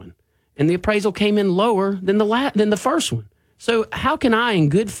another one. And the appraisal came in lower than the first one. So how can I, in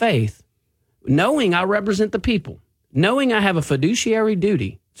good faith, knowing I represent the people, knowing I have a fiduciary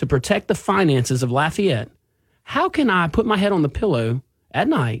duty to protect the finances of Lafayette, how can I put my head on the pillow at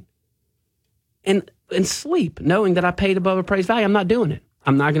night and sleep knowing that I paid above appraised value? I'm not doing it.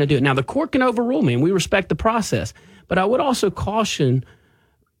 I'm not going to do it. Now, the court can overrule me, and we respect the process. But I would also caution,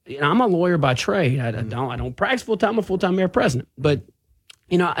 I'm a lawyer by trade. I don't practice full-time. I'm a full-time mayor president. But,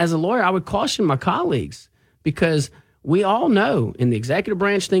 as a lawyer, I would caution my colleagues, because we all know in the executive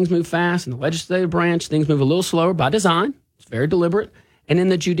branch things move fast, in the legislative branch things move a little slower by design. It's very deliberate. And in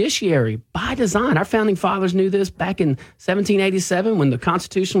the judiciary, by design, our founding fathers knew this back in 1787 when the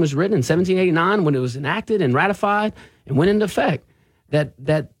Constitution was written, in 1789 when it was enacted and ratified and went into effect, that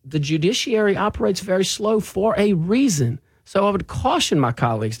the judiciary operates very slow for a reason. So I would caution my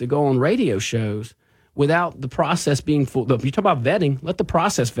colleagues to go on radio shows without the process being full. If you talk about vetting, let the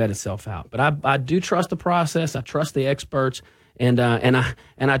process vet itself out. But I do trust the process. I trust the experts, and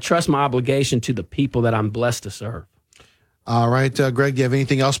I trust my obligation to the people that I'm blessed to serve. All right, Greg, do you have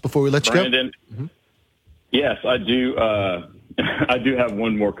anything else before we let you Brandon, go? Mm-hmm. Yes, I do. I do have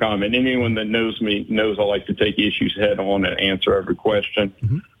one more comment. Anyone that knows me knows I like to take issues head on and answer every question.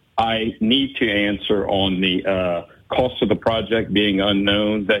 Mm-hmm. I need to answer on the cost of the project being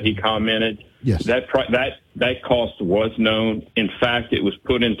unknown that he commented. Yes. That cost was known. In fact, it was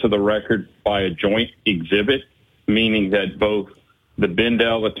put into the record by a joint exhibit, meaning that both the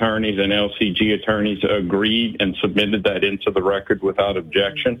Bendel attorneys and LCG attorneys agreed and submitted that into the record without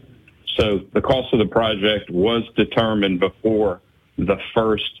objection. So the cost of the project was determined before the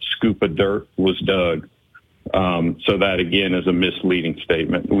first scoop of dirt was dug. So that, again, is a misleading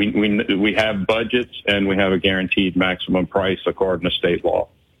statement. We have budgets, and we have a guaranteed maximum price according to state law.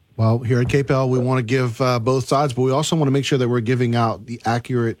 Well, here at KPEL, we want to give both sides, but we also want to make sure that we're giving out the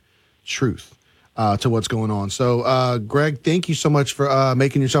accurate truth to what's going on. So, Greg, thank you so much for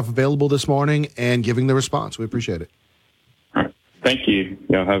making yourself available this morning and giving the response. We appreciate it. All right. Thank you.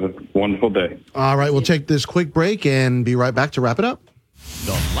 Y'all have a wonderful day. All right. We'll take this quick break and be right back to wrap it up.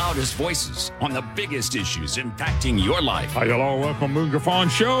 The loudest voices on the biggest issues impacting your life. Hi, hello, welcome to the Gaffon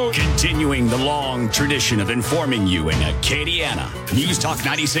Show. Continuing the long tradition of informing you in Acadiana. News Talk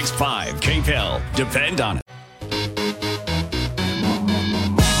 96.5, KPEL. Depend on it.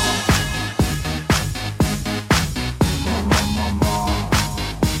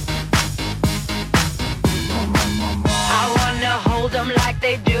 I wanna hold them like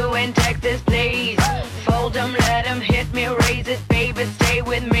they do in Texas, please. Fold them, let them hit me, raise it, baby, stay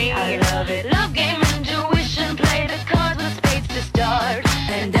with me. I love it. Love game, intuition, play the cards with spades to start.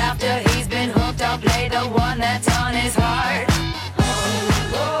 And after he's been hooked, I'll play the one that's on his heart.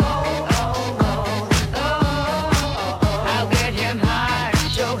 I'll get him high,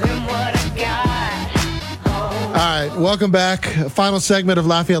 show him what I got. All right, welcome back. Final segment of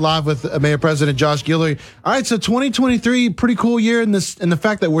Lafayette Live with Mayor President Josh Guillory. All right, so 2023, pretty cool year in the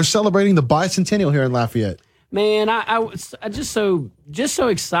fact that we're celebrating the bicentennial here in Lafayette. Man, I just so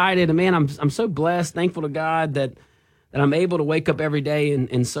excited, and man, I'm so blessed, thankful to God that I'm able to wake up every day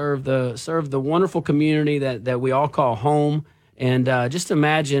and serve the wonderful community that we all call home. And just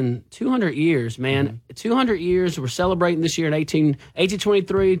imagine 200 years, man. 200 years. We're celebrating this year in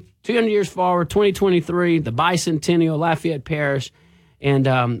 1823. 200 years forward, 2023, the bicentennial Lafayette Parish. And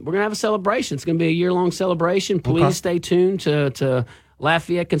we're going to have a celebration. It's going to be a year-long celebration. Please stay tuned to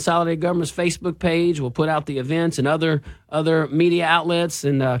Lafayette Consolidated Government's Facebook page. We'll put out the events and other media outlets,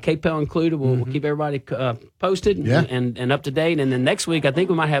 and KPEL included. We'll keep everybody posted and up to date. And then next week, I think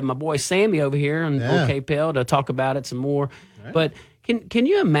we might have my boy Sammy over here on KPEL to talk about it some more. Right. But can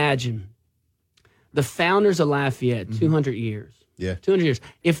you imagine the founders of Lafayette, 200 years? Yeah, 200 years.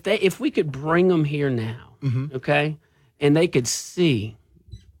 If we could bring them here now, okay, and they could see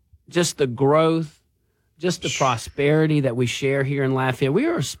just the growth, just the prosperity that we share here in Lafayette. We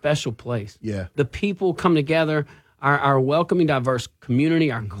are a special place. Yeah. The people come together, our welcoming, diverse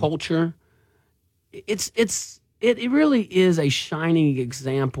community, our culture. It really is a shining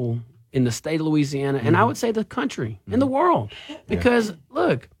example in the state of Louisiana, and I would say the country, in the world. Because,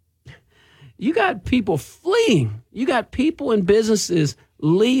 look, you got people fleeing. You got people and businesses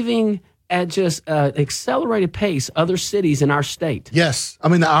leaving at just accelerated pace other cities in our state. Yes. I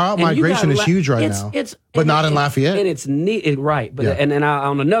mean, our migration is huge right now, but not in Lafayette. And it's right. But and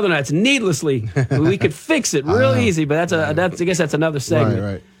on another note, it's needlessly, we could fix it real easy, but I guess that's another segment.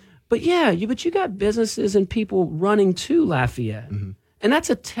 Right. But you got businesses and people running to Lafayette. And that's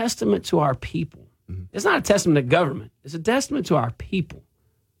a testament to our people. It's not a testament to government. It's a testament to our people.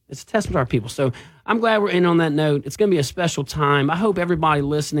 It's a testament to our people. So I'm glad we're in on that note. It's going to be a special time. I hope everybody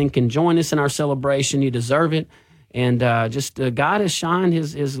listening can join us in our celebration. You deserve it. And God has shined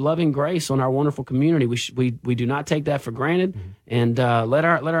his loving grace on our wonderful community. We do not take that for granted. And let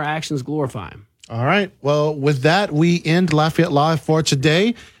our actions glorify him. All right. Well, with that, we end Lafayette Live for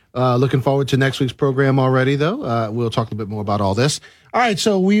today. Looking forward to next week's program already, though. We'll talk a little bit more about all this. All right,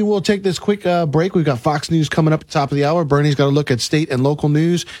 so we will take this quick break. We've got Fox News coming up at the top of the hour. Bernie's got a look at state and local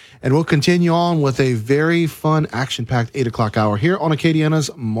news, and we'll continue on with a very fun, action-packed 8 o'clock hour here on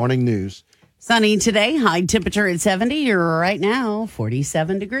Acadiana's Morning News. Sunny today, high temperature at 70. Right now,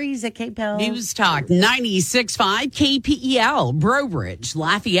 47 degrees at KPEL. News Talk 96.5 KPEL, Brobridge,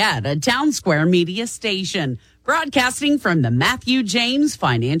 Lafayette, a Town Square media station. Broadcasting from the Matthew James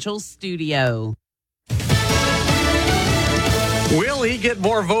Financial Studio. Will he get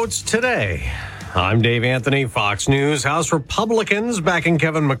more votes today? I'm Dave Anthony, Fox News. House Republicans backing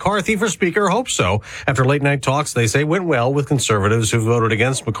Kevin McCarthy for Speaker hope so. After late night talks, they say went well with conservatives who voted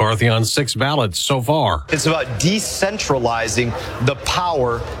against McCarthy on 6 ballots so far. It's about decentralizing the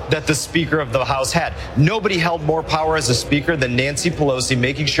power that the Speaker of the House had. Nobody held more power as a Speaker than Nancy Pelosi,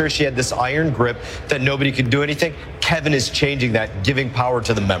 making sure she had this iron grip that nobody could do anything. Kevin is changing that, giving power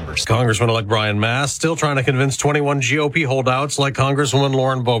to the members. Congressman-elect Brian Mast still trying to convince 21 GOP holdouts like Congresswoman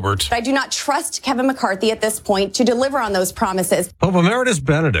Lauren Boebert. I do not trust Kevin McCarthy at this point to deliver on those promises. Pope Emeritus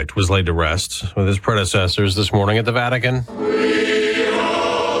Benedict was laid to rest with his predecessors this morning at the Vatican.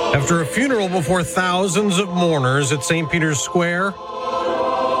 After a funeral before thousands of mourners at St. Peter's Square,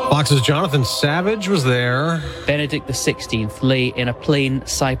 Fox's Jonathan Savage was there. Benedict XVI lay in a plain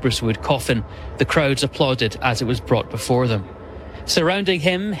cypress wood coffin. The crowds applauded as it was brought before them. Surrounding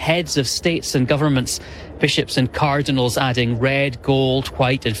him, heads of states and governments, bishops and cardinals adding red, gold,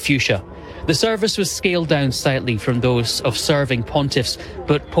 white and fuchsia. The service was scaled down slightly from those of serving pontiffs,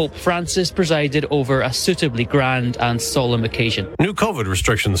 but Pope Francis presided over a suitably grand and solemn occasion. New COVID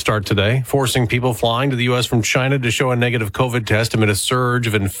restrictions start today, forcing people flying to the U.S. from China to show a negative COVID test amid a surge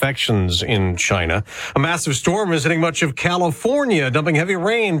of infections in China. A massive storm is hitting much of California, dumping heavy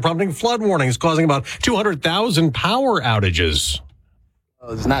rain, prompting flood warnings, causing about 200,000 power outages.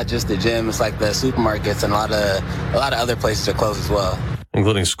 It's not just the gym, it's like the supermarkets and a lot of other places are closed as well.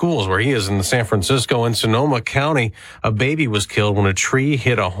 Including schools where he is in San Francisco and Sonoma County. A baby was killed when a tree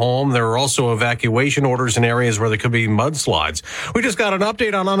hit a home. There are also evacuation orders in areas where there could be mudslides. We just got an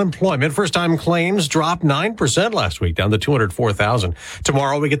update on unemployment. First-time claims dropped 9% last week, down to 204,000.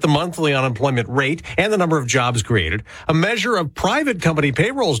 Tomorrow we get the monthly unemployment rate and the number of jobs created. A measure of private company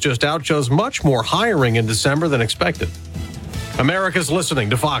payrolls just out shows much more hiring in December than expected. America's listening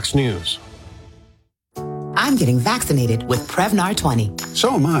to Fox News. I'm getting vaccinated with Prevnar 20.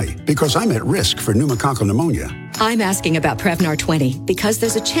 So am I, because I'm at risk for pneumococcal pneumonia. I'm asking about Prevnar 20 because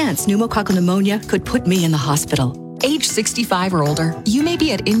there's a chance pneumococcal pneumonia could put me in the hospital. Age 65 or older, you may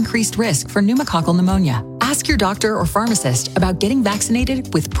be at increased risk for pneumococcal pneumonia. Ask your doctor or pharmacist about getting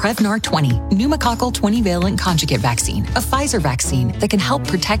vaccinated with Prevnar 20, pneumococcal 20-valent conjugate vaccine, a Pfizer vaccine that can help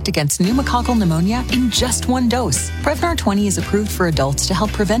protect against pneumococcal pneumonia in just one dose. Prevnar 20 is approved for adults to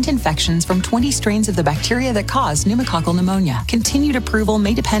help prevent infections from 20 strains of the bacteria that cause pneumococcal pneumonia. Continued approval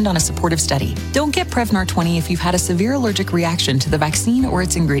may depend on a supportive study. Don't get Prevnar 20 if you've had a severe allergic reaction to the vaccine or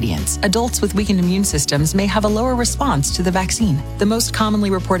its ingredients. Adults with weakened immune systems may have a lower response to the vaccine. The most commonly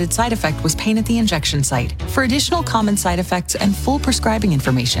reported side effect was pain at the injection site. For additional common side effects and full prescribing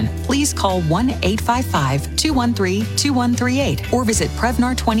information, please call 1-855-213-2138 or visit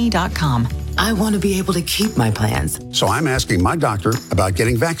Prevnar20.com. I want to be able to keep my plans. So I'm asking my doctor about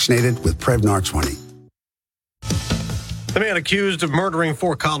getting vaccinated with Prevnar 20. The man accused of murdering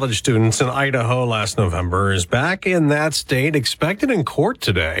 4 college students in Idaho last November is back in that state, expected in court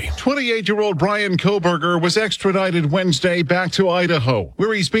today. 28-year-old Brian Koberger was extradited Wednesday back to Idaho,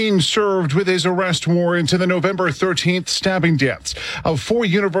 where he's being served with his arrest warrant in the November 13th stabbing deaths of 4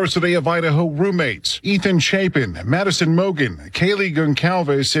 University of Idaho roommates, Ethan Chapin, Madison Mogan, Kaylee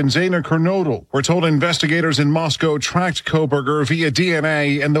Goncalves, and Zaina Kernodle. We're told investigators in Moscow tracked Koberger via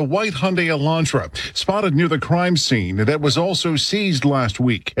DNA and the white Hyundai Elantra, spotted near the crime scene that was also seized last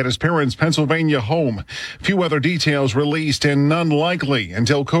week at his parents' Pennsylvania home. Few other details released and none likely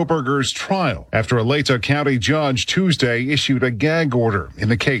until Koberger's trial after a Leyte County judge Tuesday issued a gag order in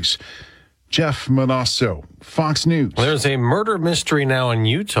the case. Jeff Manasso, Fox News. There's a murder mystery now in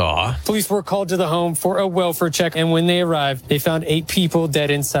Utah. Police were called to the home for a welfare check, and when they arrived, they found 8 people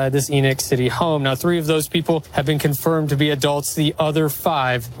dead inside this Enoch City home. Now, 3 of those people have been confirmed to be adults. The other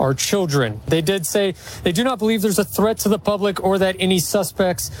 5 are children. They did say they do not believe there's a threat to the public or that any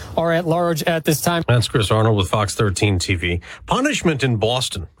suspects are at large at this time. That's Chris Arnold with Fox 13 TV. Punishment in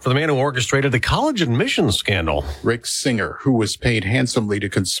Boston for the man who orchestrated the college admissions scandal. Rick Singer, who was paid handsomely to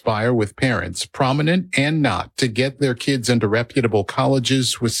conspire with parents, prominent and not, to get their kids into reputable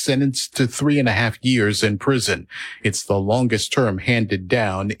colleges, was sentenced to 3.5 years in prison. It's the longest term handed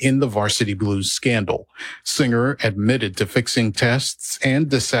down in the Varsity Blues scandal. Singer admitted to fixing tests and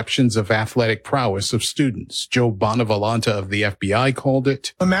deceptions of athletic prowess of students. Joe Bonavolanta of the FBI called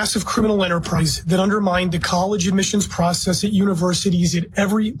it a massive criminal enterprise that undermined the college admissions process at universities at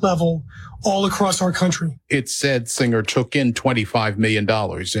every level all across our country. It said Singer took in $25 million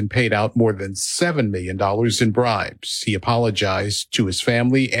and paid out more than $7 million in bribes. He apologized to his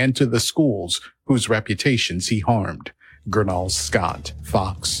family and to the schools whose reputations he harmed. Gernal Scott,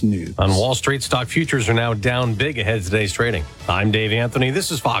 Fox News. On Wall Street, stock futures are now down big ahead of today's trading. I'm Dave Anthony. This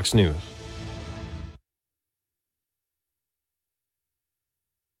is Fox News.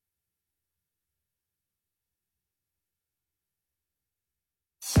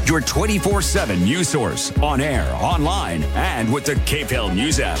 Your 24/7 news source, on air, online, and with the KPEL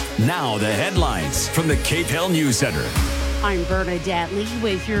News app. Now the headlines from the KPEL News Center. I'm Bernadette Lee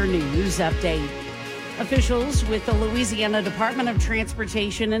with your news update. Officials with the Louisiana Department of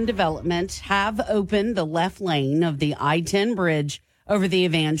Transportation and Development have opened the left lane of the I-10 bridge over the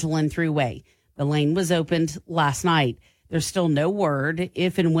Evangeline Thruway. The lane was opened last night. There's still no word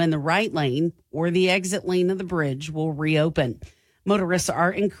if and when the right lane or the exit lane of the bridge will reopen. Motorists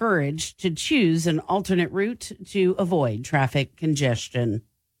are encouraged to choose an alternate route to avoid traffic congestion.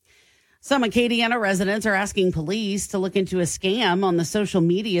 Some Acadiana residents are asking police to look into a scam on the social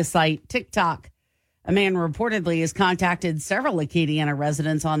media site TikTok. A man reportedly has contacted several Acadiana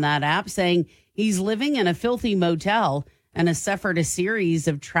residents on that app saying he's living in a filthy motel and has suffered a series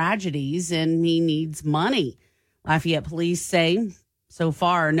of tragedies and he needs money. Lafayette police say so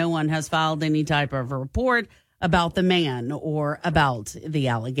far no one has filed any type of report about the man or about the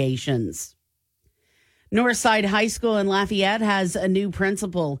allegations. Northside High School in Lafayette has a new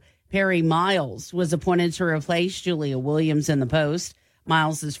principal. Perry Miles was appointed to replace Julia Williams in the post.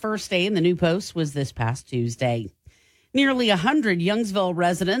 Miles' first day in the new post was this past Tuesday. Nearly 100 Youngsville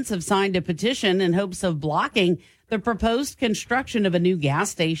residents have signed a petition in hopes of blocking the proposed construction of a new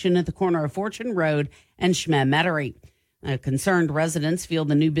gas station at the corner of Fortune Road and Schmemettery. Concerned residents feel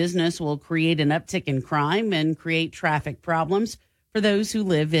the new business will create an uptick in crime and create traffic problems for those who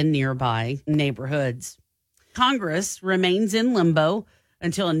live in nearby neighborhoods. Congress remains in limbo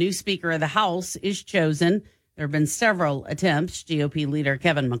until a new Speaker of the House is chosen. There have been several attempts. GOP leader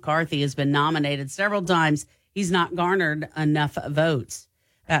Kevin McCarthy has been nominated several times. He's not garnered enough votes.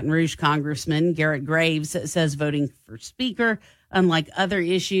 Baton Rouge Congressman Garrett Graves says voting for Speaker, unlike other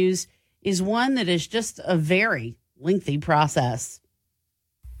issues, is one that is just a very lengthy process.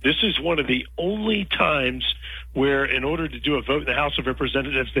 This is one of the only times where, in order to do a vote in the House of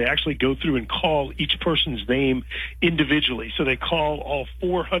Representatives, they actually go through and call each person's name individually. So they call all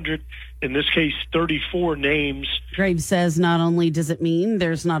 400, in this case, 34 names. Graves says not only does it mean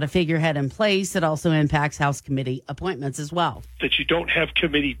there's not a figurehead in place, it also impacts House committee appointments as well. That you don't have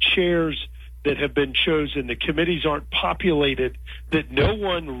committee chairs that have been chosen, the committees aren't populated, that no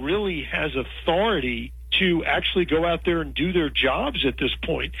one really has authority to actually go out there and do their jobs at this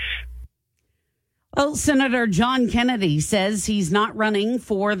point. Well, Senator John Kennedy says he's not running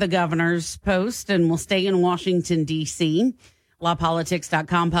for the governor's post and will stay in Washington, D.C.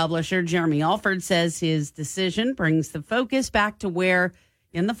 LawPolitics.com publisher Jeremy Alford says his decision brings the focus back to where,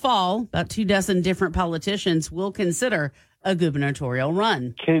 in the fall, about 24 different politicians will consider a gubernatorial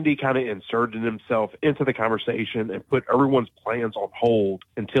run. Kennedy kind of inserted himself into the conversation and put everyone's plans on hold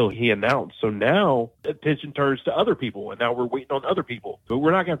until he announced. So now attention turns to other people, and now we're waiting on other people. But we're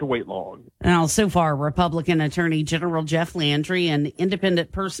not going to have to wait long. Now, so far, Republican Attorney General Jeff Landry and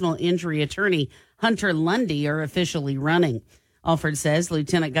independent personal injury attorney Hunter Lundy are officially running. Alford says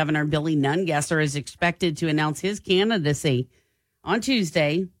Lieutenant Governor Billy Nungesser is expected to announce his candidacy on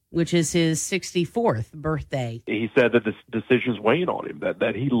Tuesday, which is his 64th birthday. He said that this decision's weighing on him,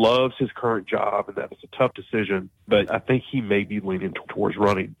 that he loves his current job and that it's a tough decision, but I think he may be leaning towards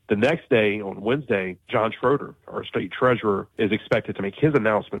running. The next day, on Wednesday, John Schroeder, our state treasurer, is expected to make his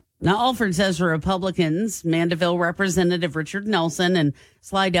announcement. Now, Alford says Republicans, Mandeville Representative Richard Nelson and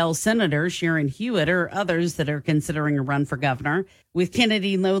Slidell Senator Sharon Hewitt are others that are considering a run for governor. With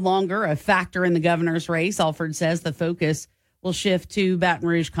Kennedy no longer a factor in the governor's race, Alford says the focus will shift to Baton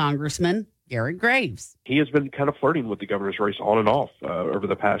Rouge Congressman Garrett Graves. He has been kind of flirting with the governor's race on and off over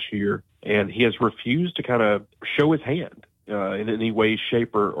the past year, and he has refused to kind of show his hand in any way,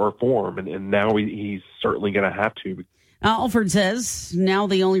 shape, or form, and now he's certainly going to have to. Alford says now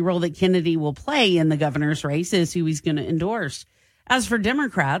the only role that Kennedy will play in the governor's race is who he's going to endorse. As for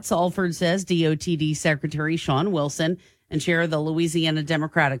Democrats, Alford says DOTD Secretary Sean Wilson and chair of the Louisiana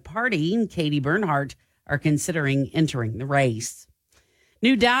Democratic Party, Katie Bernhardt, are considering entering the race.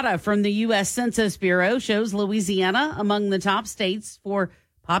 New data from the U.S. Census Bureau shows Louisiana among the top states for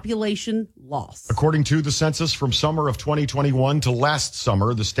population loss. According to the census from summer of 2021 to last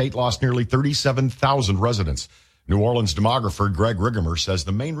summer, the state lost nearly 37,000 residents. New Orleans demographer Greg Rigamer says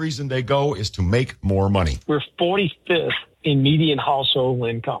the main reason they go is to make more money. We're 45th in median household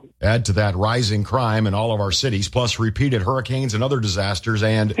income. Add to that rising crime in all of our cities, plus repeated hurricanes and other disasters,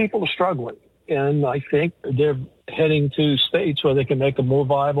 and people are struggling. And I think they're heading to states where they can make a more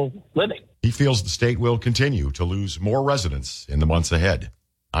viable living. He feels the state will continue to lose more residents in the months ahead.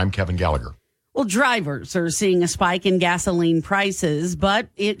 I'm Kevin Gallagher. Well, drivers are seeing a spike in gasoline prices, but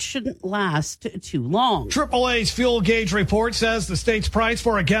it shouldn't last too long. AAA's fuel gauge report says the state's price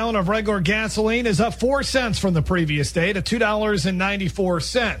for a gallon of regular gasoline is up 4 cents from the previous day to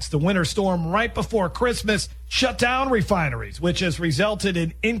 $2.94. The winter storm right before Christmas shut down refineries, which has resulted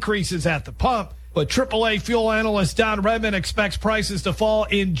in increases at the pump. But AAA fuel analyst Don Redmond expects prices to fall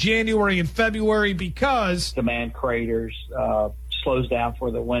in January and February because demand craters, slows down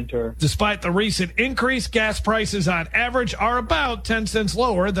for the winter. Despite the recent increase, gas prices on average are about 10 cents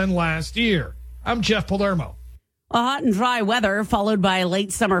lower than last year. I'm Jeff Palermo. A hot and dry weather followed by a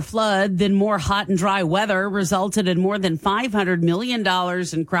late summer flood, then more hot and dry weather resulted in more than $500 million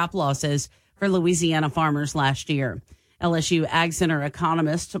in crop losses for Louisiana farmers last year. LSU Ag Center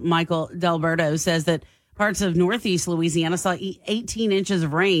economist Michael Delberto says that parts of northeast Louisiana saw 18 inches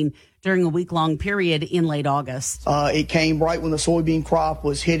of rain during a week-long period in late August. It came right when the soybean crop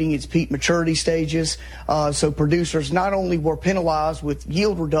was hitting its peak maturity stages. So producers not only were penalized with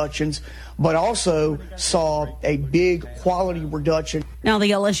yield reductions, but also saw a big quality reduction. Now,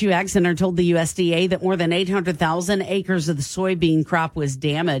 the LSU Ag Center told the USDA that more than 800,000 acres of the soybean crop was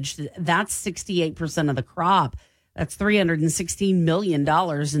damaged. That's 68% of the crop. That's $316 million in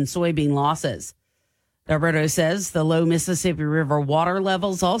soybean losses. Roberto says the low Mississippi River water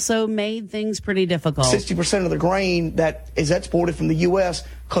levels also made things pretty difficult. 60% of the grain that is exported from the U.S.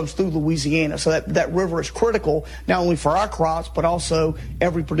 comes through Louisiana. So that river is critical, not only for our crops, but also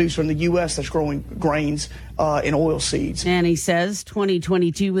every producer in the U.S. that's growing grains and oil seeds. And he says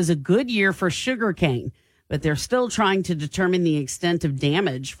 2022 was a good year for sugarcane, but they're still trying to determine the extent of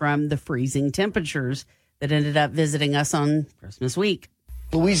damage from the freezing temperatures that ended up visiting us on Christmas week.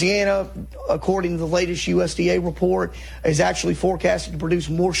 Louisiana, according to the latest USDA report, is actually forecasted to produce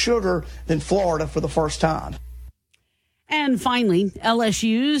more sugar than Florida for the first time. And finally,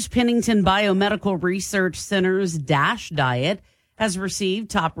 LSU's Pennington Biomedical Research Center's DASH diet has received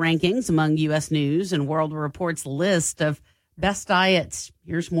top rankings among U.S. News and World Report's list of best diets.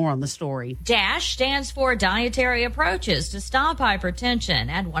 Here's more on the story. DASH stands for Dietary Approaches to Stop Hypertension,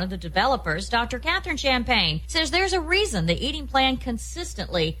 and one of the developers, Dr. Catherine Champagne, says there's a reason the eating plan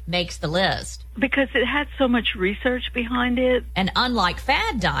consistently makes the list. Because it had so much research behind it. And unlike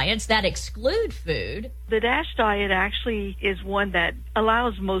fad diets that exclude food, the DASH diet actually is one that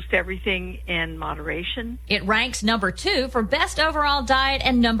allows most everything in moderation. It ranks number 2 for best overall diet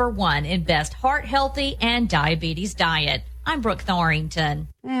and number 1 in best heart healthy and diabetes diet. I'm Brooke Thorrington.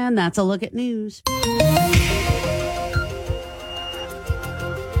 And that's a look at news.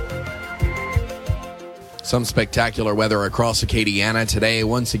 Some spectacular weather across Acadiana today.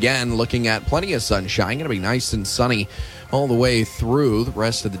 Once again, looking at plenty of sunshine. Going to be nice and sunny all the way through the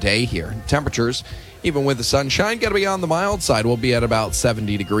rest of the day here. Temperatures, even with the sunshine, going to be on the mild side. We'll be at about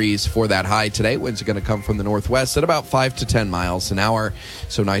 70 degrees for that high today. Winds are going to come from the northwest at about 5 to 10 miles an hour.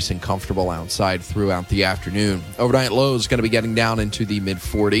 So nice and comfortable outside throughout the afternoon. Overnight lows going to be getting down into the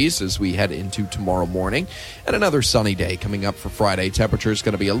mid-40s as we head into tomorrow morning. And another sunny day coming up for Friday. Temperatures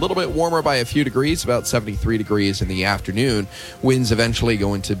going to be a little bit warmer by a few degrees, about 73 degrees in the afternoon. Winds eventually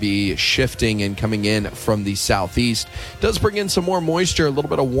going to be shifting and coming in from the southeast. Does bring in some more moisture, a little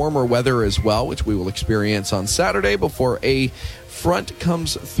bit of warmer weather as well, which we will experience on Saturday before a front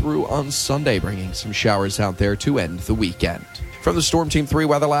comes through on Sunday, bringing some showers out there to end the weekend. From the Storm Team 3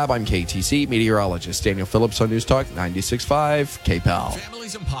 Weather Lab, I'm KTC meteorologist Daniel Phillips on News Talk 96.5 KPEL.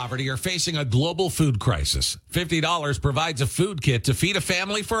 Families in poverty are facing a global food crisis. $50 provides a food kit to feed a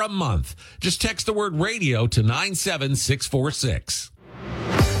family for a month. Just text the word radio to 97646.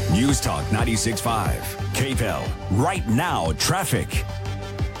 News Talk 96.5 KPEL. Right now, traffic.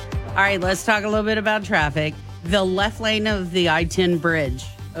 All right, let's talk a little bit about traffic. The left lane of the I-10 bridge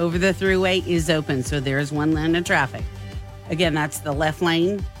over the thruway is open, so there is one lane of traffic. Again, that's the left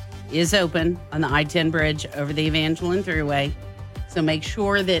lane is open on the I-10 bridge over the Evangeline Thruway. So make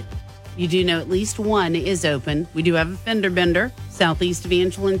sure that you do know at least one is open. We do have a fender bender southeast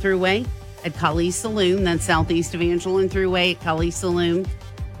Evangeline Thruway at Kali Saloon. That's southeast Evangeline Thruway at Kali Saloon.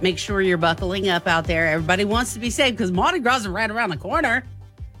 Make sure you're buckling up out there. Everybody wants to be safe because Mardi Gras is right around the corner.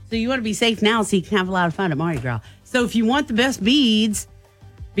 So you want to be safe now so you can have a lot of fun at Mardi Gras. So if you want the best beads,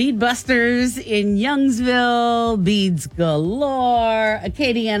 Bead Busters in Youngsville, beads galore,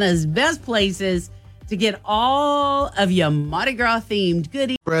 Acadiana's best places to get all of your Mardi Gras themed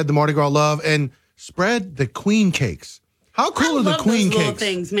goodies. Spread the Mardi Gras love and spread the queen cakes. How cool are the queen those little cakes?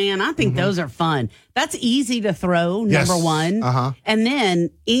 Things, man. I think those are fun. That's easy to throw, Yes. number one. And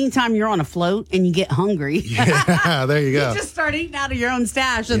then anytime you're on a float and you get hungry, Yeah, there you go. you just start eating out of your own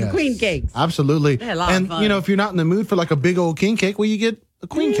stash of the queen cakes. Absolutely. They're a lot of And, fun. you know, if you're not in the mood for like a big old king cake, well, you get a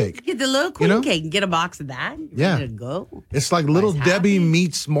queen cake. Get the little queen You know? cake and get a box of that. Yeah. Ready to go. It's like Little Debbie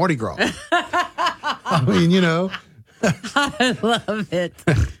meets Mardi Gras. I mean, you know. I love it.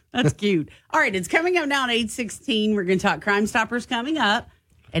 That's cute. All right, it's coming up now at 8:16. We're going to talk Crime Stoppers coming up.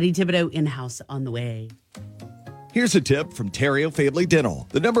 Eddie Thibodeau in-house on the way. Here's a tip from Terrio Family Dental.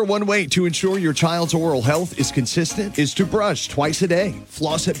 The number one way to ensure your child's oral health is consistent is to brush twice a day,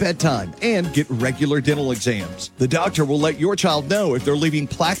 floss at bedtime, and get regular dental exams. The doctor will let your child know if they're leaving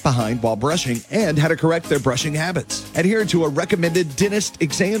plaque behind while brushing and how to correct their brushing habits. Adhere to a recommended dentist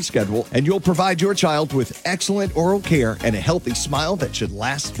exam schedule, and you'll provide your child with excellent oral care and a healthy smile that should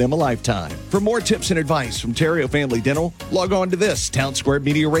last them a lifetime. For more tips and advice from Terrio Family Dental, log on to this Town Square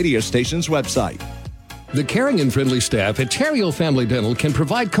Media radio station's website. The caring and friendly staff at Terrio Family Dental can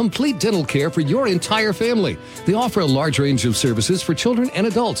provide complete dental care for your entire family. They offer a large range of services for children and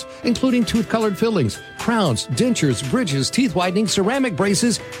adults, including tooth-colored fillings, crowns, dentures, bridges, teeth whitening, ceramic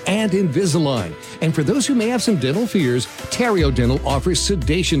braces, and Invisalign. And for those who may have some dental fears, Terrio Dental offers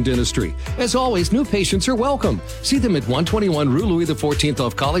sedation dentistry. As always, new patients are welcome. See them at 121 Rue Louis XIV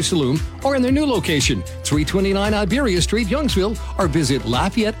off College Saloon or in their new location, 329 Iberia Street, Youngsville, or visit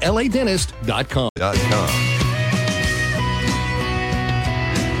LafayetteLADentist.com.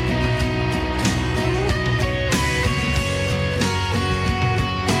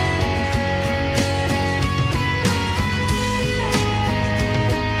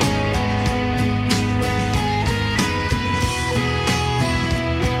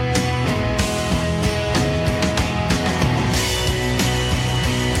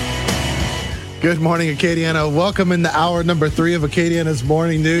 Good morning, Acadiana. Welcome in the hour number 3 of Acadiana's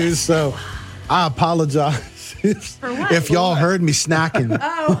Morning News. So I apologize if y'all heard me snacking.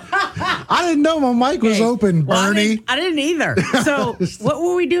 I didn't know my mic was open, Bernie. I didn't either. So what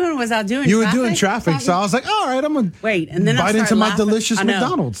were we doing? Was I doing You were traffic? doing traffic, so I was like, all right, I'm going to Wait, and then I bite start into my laughing. delicious I know.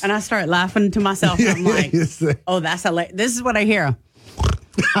 McDonald's. And I start laughing to myself. And I'm like, oh, that's hilarious. This is what I hear.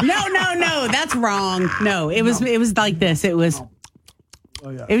 No, that's wrong. No, it was like this. It was.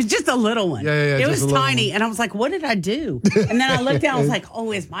 It was just a little one. Yeah, it just was a little tiny. one. And I was like, what did I do? And then I looked down. I was like,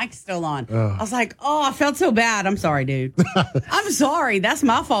 oh, his mic's still on. I was like, oh, I felt so bad. I'm sorry, dude. I'm sorry. That's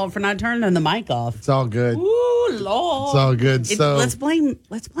my fault for not turning the mic off. It's all good. Ooh, Lord. It's all good. So let's blame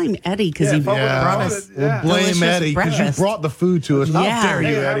Eddie because he brought us. We'll blame Eddie because you brought the food to us. How dare you,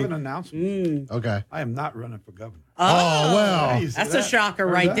 I have Eddie? an announcement. Okay. I am not running for governor. Oh, well. That's a shocker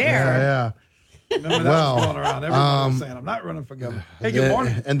right there. Yeah. Remember that was going around. Everyone was saying, I'm not running for governor. Hey, good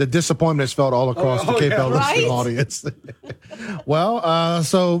morning. And the disappointment is felt all across the KFL listening audience. Well,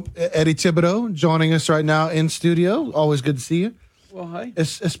 so Eddie Thibodeau joining us right now in studio. Always good to see you. Well, hey.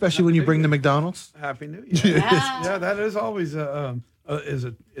 Especially when you bring the McDonald's. Happy New Year. Yeah, that is always a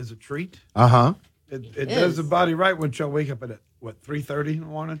treat. Uh-huh. It does the body right when you wake up at, 3:30 in the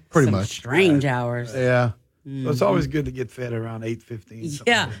morning? Pretty much. Strange hours. Yeah. So it's always good to get fed around 8:15.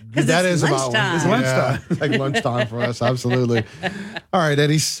 Yeah, because that it's is lunchtime. about It's lunchtime. Yeah, like lunchtime for us, absolutely. All right,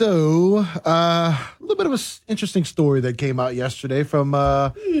 Eddie. So a little bit of an interesting story that came out yesterday from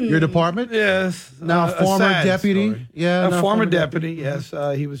your department. Yes. Now former deputy. Story. Yeah. A former deputy. Yes.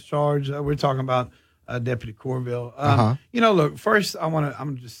 He was charged. We're talking about Deputy Corville. Look, first I'm going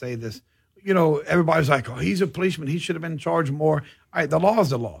to just say this. Everybody's like, oh, he's a policeman. He should have been charged more. All right, the law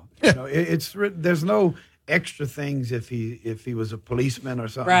is the law. There's no extra things if he was a policeman or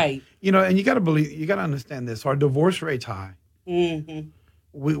something. Right. And you got to understand this. Our divorce rate's high. Mm-hmm.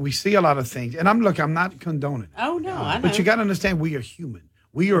 We see a lot of things. And I'm not condoning. Oh, no, I know. But you got to understand we are human.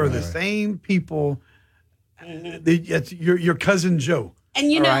 We are the same people. It's your cousin Joe.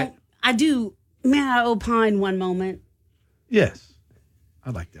 And I do, may I opine one moment? Yes. I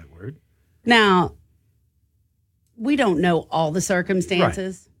like that word. Now, we don't know all the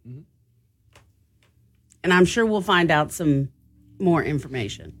circumstances. Right. And I'm sure we'll find out some more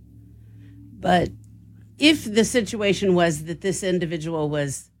information. But if the situation was that this individual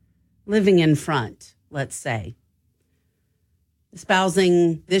was living in front, let's say,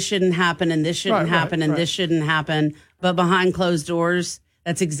 espousing this shouldn't happen and this shouldn't happen and this shouldn't happen, but behind closed doors,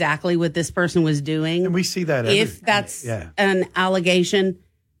 that's exactly what this person was doing. And we see that. If that's an allegation,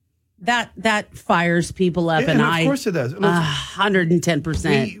 that fires people up, and of course it does.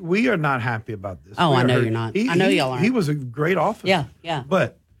 110%. We are not happy about this. Oh, I know you're not. I know y'all aren't. He was a great officer. Yeah.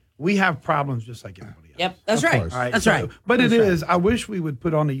 But we have problems just like everybody else. Yep, that's right. That's right. But it is. I wish we would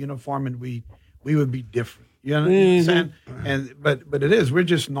put on a uniform and we would be different. You know what I'm saying? And but it is. We're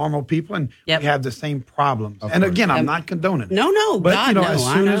just normal people, and we have the same problems. And again, I'm not condoning it. No. But God, no, as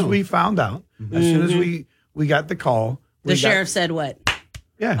soon as we found out, as soon as we got the call, the sheriff said what?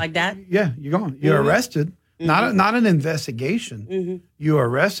 Yeah. Like that? Yeah, you're gone. You're arrested. Not an investigation. You were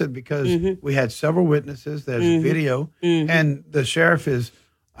arrested because we had several witnesses. There's video. And the sheriff is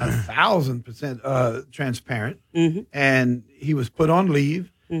 1,000% transparent. And he was put on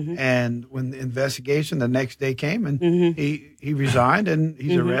leave. And when the investigation the next day came, and he resigned and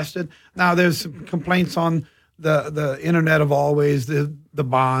he's arrested. Now, there's some complaints on the internet of always, the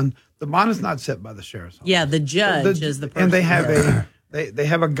bond. The bond is not set by the sheriff's office. Yeah, the judge is the person. And they have They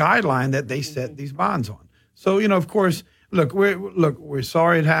have a guideline that they set these bonds on. So, of course, we're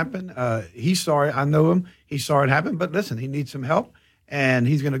sorry it happened. He's sorry. I know him. He's sorry it happened. But listen, he needs some help, and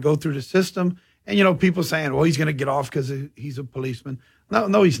he's going to go through the system. And, people saying, well, he's going to get off because he's a policeman.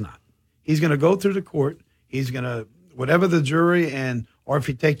 No, he's not. He's going to go through the court. He's going to, whatever the jury or if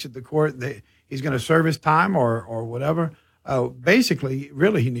he takes it to court, he's going to serve his time or whatever. Basically,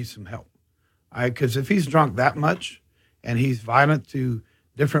 really, he needs some help. Because if he's drunk that much, and he's violent to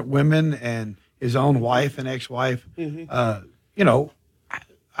different women and his own wife and ex-wife, I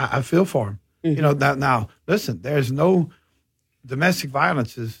feel for him. Now, listen, there's no domestic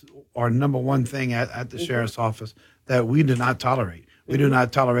violence is our number one thing at the sheriff's office that we do not tolerate. We do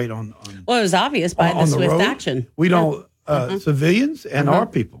not tolerate on well, it was obvious by the swift road. Action. We don't, civilians and our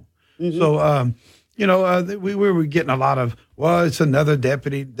people. So, we were getting a lot of, well, it's another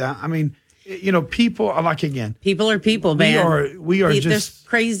deputy down. I mean, people are like, again. People are people, man. We are There's just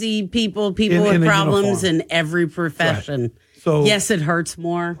crazy people with problems in every profession. Right. So yes, it hurts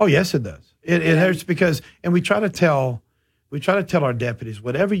more. Oh, yes, it does. It hurts because, and we try to tell our deputies,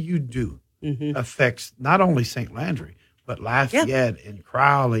 whatever you do affects not only St. Landry, but Lafayette and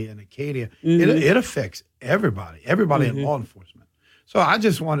Crowley and Acadia. It affects everybody in law enforcement. So I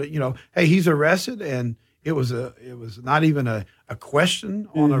just wanted, hey, he's arrested, and it was not even a question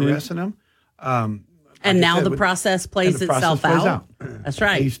on arresting him. And now the process plays itself out. That's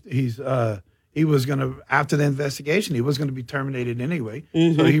right. He was going to, after the investigation, he was going to be terminated anyway.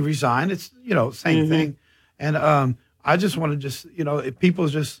 So he resigned. It's, same thing. And I just want to if people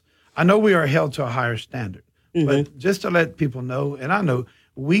I know we are held to a higher standard, but just to let people know, and I know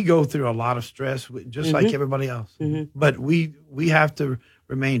we go through a lot of stress just like everybody else, but we have to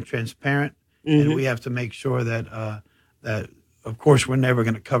remain transparent, and we have to make sure that of course, we're never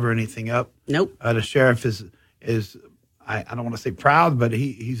going to cover anything up. Nope. The sheriff is I don't want to say proud, but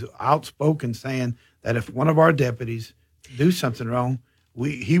he's outspoken, saying that if one of our deputies do something wrong,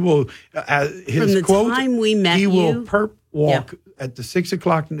 he will. His From the quote, time we met he will perp walk at the 6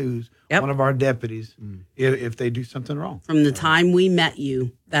 o'clock news one of our deputies if they do something wrong. From the time we met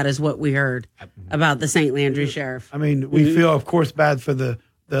you, that is what we heard about the St. Landry Sheriff. I mean, we feel, of course, bad for the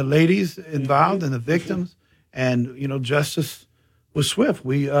ladies involved and the victims. And, justice was swift.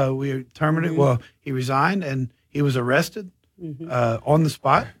 We terminated. Well, he resigned and he was arrested on the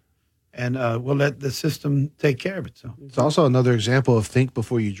spot. And we'll let the system take care of it. So it's also another example of think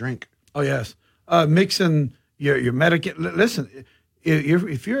before you drink. Oh, yes. Mixing your medication. Listen,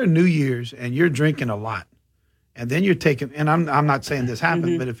 if you're in New Year's and you're drinking a lot, and then you're taking, and I'm not saying this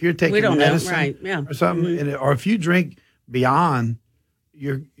happened, but if you're taking medicine or something, or if you drink beyond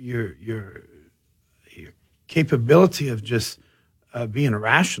your capability of just being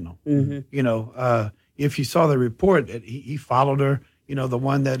rational, if you saw the report, he followed her, the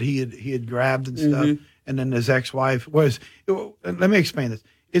one that he had grabbed and stuff, and then his ex-wife was. Let me explain this.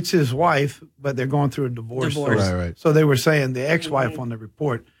 It's his wife, but they're going through a divorce. Right. So they were saying the ex-wife on the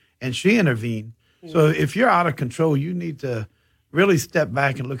report, and she intervened. So if you're out of control, you need to really step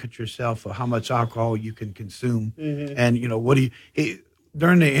back and look at yourself for how much alcohol you can consume. And, what do you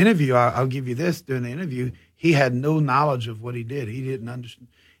during the interview, I'll give you this. During the interview, he had no knowledge of what he did. He didn't understand.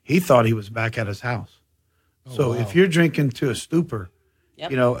 He thought he was back at his house. If you're drinking to a stupor,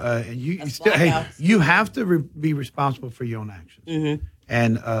 and you still, you have to be responsible for your own actions.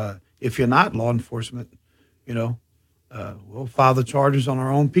 And if you're not, law enforcement, we'll file the charges on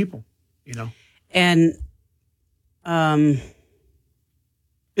our own people, And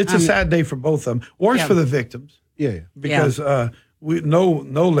it's a sad day for both of them. Worse for the victims. Yeah. Because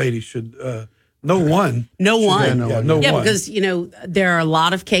no lady should, no one. No one. No one. Because, there are a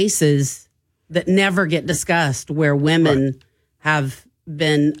lot of cases that never get discussed where women have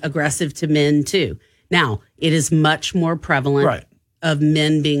been aggressive to men too. Now, it is much more prevalent of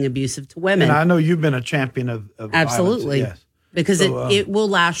men being abusive to women. And I know you've been a champion of absolutely, violence, yes. Because it will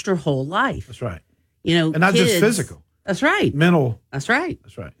last your whole life. That's right. And not kids, just physical. That's right. Mental. That's right.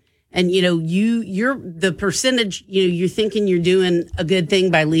 That's right. And you're the percentage. You're thinking you're doing a good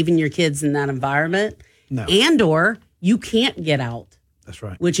thing by leaving your kids in that environment, or you can't get out. That's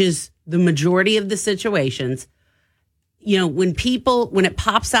right. Which is the majority of the situations. When it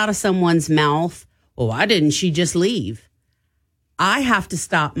pops out of someone's mouth, why didn't she just leave? I have to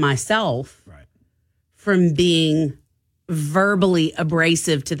stop myself from being verbally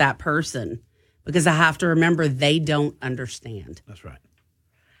abrasive to that person because I have to remember they don't understand. That's right.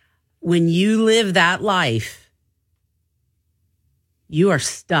 When you live that life, you are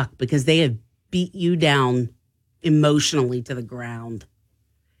stuck because they have beat you down emotionally to the ground.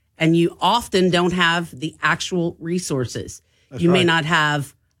 And you often don't have the actual resources. You may not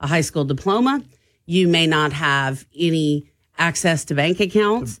have a high school diploma. You may not have any access to bank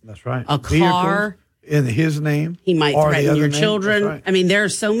accounts. That's right. A car. In his name. He might threaten your children. Right. I mean, there are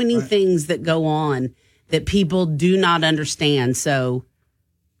so many things that go on that people do not understand. So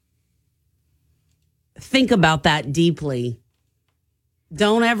think about that deeply.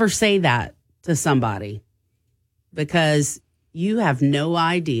 Don't ever say that to somebody because you have no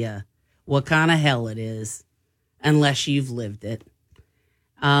idea what kind of hell it is unless you've lived it.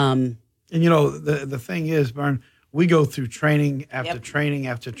 And the thing is, Vern, we go through training after training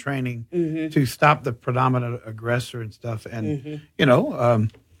after training to stop the predominant aggressor and stuff. And,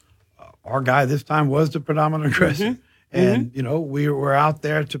 our guy this time was the predominant aggressor. And, we were out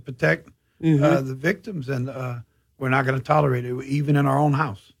there to protect the victims, and we're not going to tolerate it, even in our own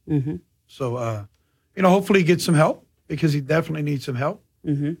house. So, hopefully he gets some help because he definitely needs some help,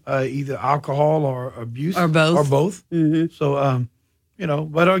 either alcohol or abuse. Or both. So,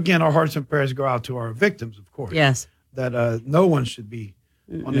 but again, our hearts and prayers go out to our victims, of course. Yes. That no one should be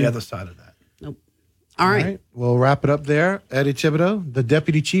on the other side of that. Nope. All right. We'll wrap it up there. Eddie Thibodeau, the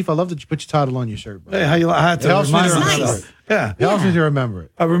deputy chief. I love that you put your title on your shirt. Hey, I had to remind myself. It helps me to remember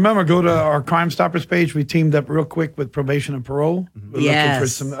it. Remember, go to our Crime Stoppers page. We teamed up real quick with probation and parole. We're looking for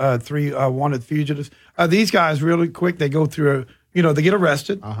some 3 wanted fugitives. These guys, really quick, they go through, they get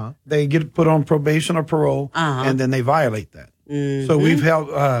arrested. They get put on probation or parole, and then they violate that. So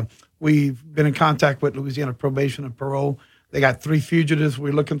we've been in contact with Louisiana Probation and Parole. They got 3 fugitives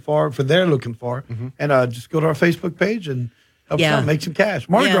they're looking for, and just go to our Facebook page and help us out, make some cash.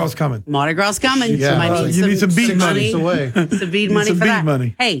 Mardi Gras coming. Mardi Gras coming. Yeah. So might need you need some bead money. Some bead money for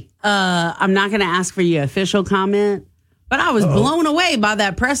that. Hey, I'm not going to ask for your official comment, but I was blown away by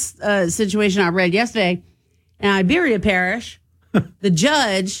that press situation I read yesterday in Iberia Parish. The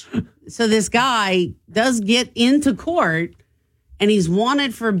judge, so this guy does get into court, and he's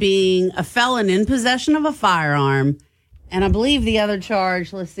wanted for being a felon in possession of a firearm And I believe the other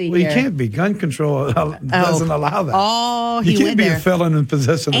charge, let's see Well, here. you can't be. Gun control doesn't allow that. Oh, he you can't went be there. a felon in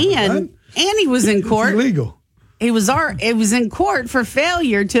possession of a gun. And he was in court. It's illegal. It was in court for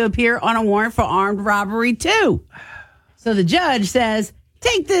failure to appear on a warrant for armed robbery too. So the judge says,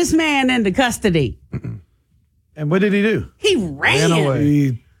 take this man into custody. And what did he do? He ran away.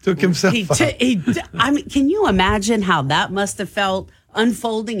 He took himself out. I mean, can you imagine how that must have felt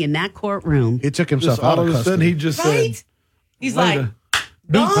unfolding in that courtroom? He took himself Just out all of of a custody. sudden, he just Right? said, He's like,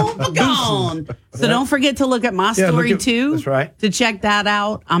 gone. So don't forget to look at my story too. That's right. To check that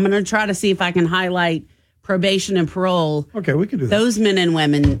out. I'm going to try to see if I can highlight probation and parole. Okay, we can do that. Those men and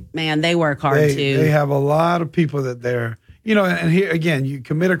women, man, they work hard too. They have a lot of people that they're, and here again, you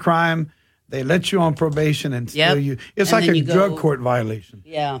commit a crime, they let you on probation and still you. It's And like then a you go- drug court violation.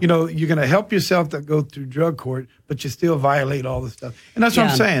 Yeah. You're going to help yourself to go through drug court, but you still violate all this stuff. And that's what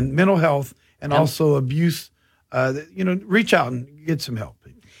Yeah. I'm saying. Mental health and Yep. also abuse. Reach out and get some help.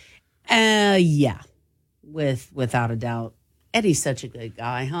 Yeah, without a doubt. Eddie's such a good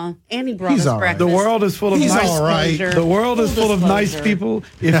guy, huh? And he brought He's us all right. breakfast. The world is full of He's nice all right. The world is full of nice people.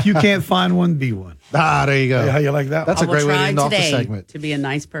 If you can't find one, be one. There you go. How you like that? That's I a will great way to try end off the today segment. to be a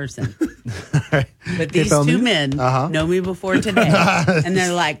nice person. But these Tell two me. men know me before today, and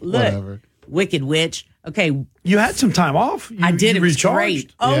they're like, "Look, Whatever. wicked witch." Okay, you had some time off. I did. It was recharged?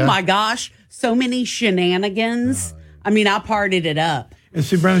 great. Oh Yeah. my gosh, so many shenanigans. I mean, I partied it up. And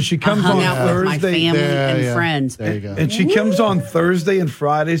see, Brandon, she comes hung on out Thursday. with my family and friends. There you go. And she comes on Thursday and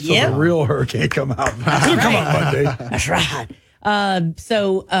Friday, so Yep. the real her can't come out. She'll come out Monday. That's right.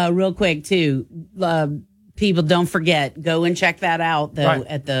 So real quick too, people don't forget, go and check that out though Right.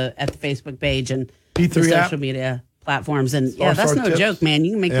 at the Facebook page and P3 the app. social media platforms. And yeah, that's Star no tips. joke, man.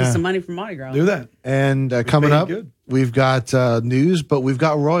 You can make you Yeah. some money from Mardi Gras. Do that. And coming made it up, good. we've got news, but we've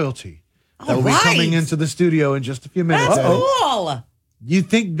got royalty that will be right. coming into the studio in just a few minutes. That's Eddie. cool. You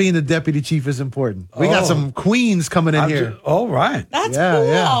think being the deputy chief is important? We got Oh. some queens coming in here. All right. That's Yeah, cool.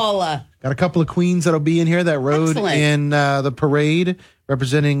 yeah. Got a couple of queens that'll be in here that rode Excellent. in the parade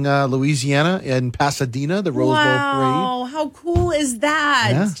representing Louisiana in Pasadena, the Rose Bowl parade. Wow, how cool is that?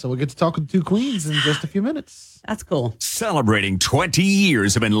 Yeah, so we'll get to talk with the two queens in just a few minutes. That's cool. Celebrating 20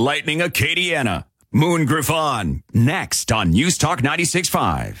 years of enlightening Acadiana. Moon Griffon, next on News Talk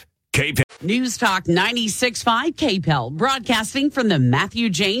 96.5. KP. News Talk 96.5 KPEL, broadcasting from the Matthew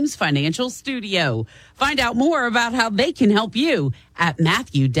James Financial Studio. Find out more about how they can help you at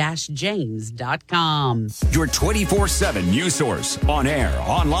matthew-james.com. Your 24/7 news source, on air,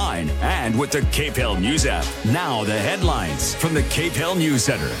 online, and with the KPEL News app. Now the headlines from the KPEL News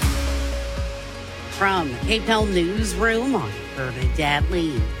Center. From KPEL Newsroom, I'm Bernadette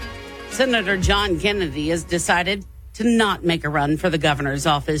Lee. Senator John Kennedy has decided to not make a run for the governor's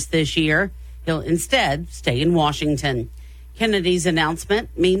office this year. He'll instead stay in Washington. Kennedy's announcement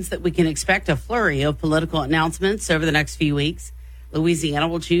means that we can expect a flurry of political announcements over the next few weeks. Louisiana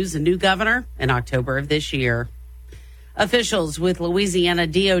will choose a new governor in October of this year. Officials with Louisiana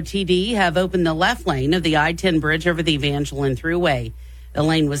DOTD have opened the left lane of the I-10 bridge over the Evangeline Thruway. The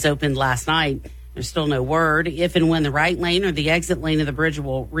lane was opened last night. There's still no word if and when the right lane or the exit lane of the bridge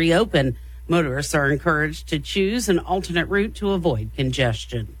will reopen. Motorists are encouraged to choose an alternate route to avoid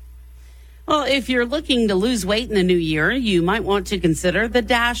congestion. Well, if you're looking to lose weight in the new year, you might want to consider the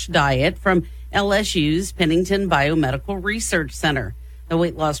DASH diet from LSU's Pennington Biomedical Research Center. The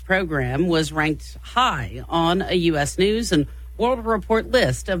weight loss program was ranked high on a U.S. News and World Report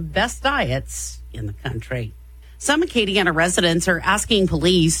list of best diets in the country. Some Acadiana residents are asking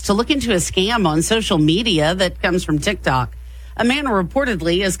police to look into a scam on social media that comes from TikTok. A man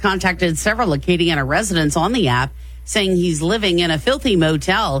reportedly has contacted several Acadiana residents on the app, saying he's living in a filthy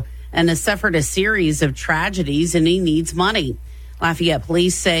motel and has suffered a series of tragedies and he needs money. Lafayette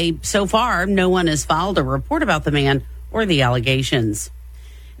police say so far no one has filed a report about the man or the allegations.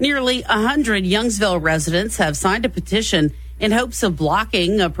 Nearly 100 Youngsville residents have signed a petition in hopes of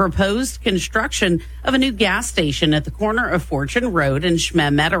blocking a proposed construction of a new gas station at the corner of Fortune Road and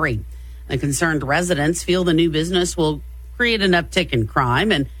Schmemettery. The concerned residents feel the new business will create an uptick in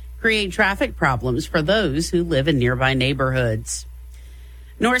crime and create traffic problems for those who live in nearby neighborhoods.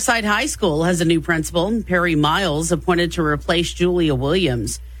 Northside High School has a new principal, Perry Miles, appointed to replace Julia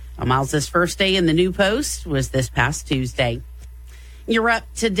Williams. Miles' first day in the new post was this past Tuesday. You're up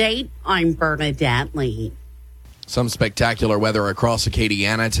to date. I'm Bernadette Lee. Some spectacular weather across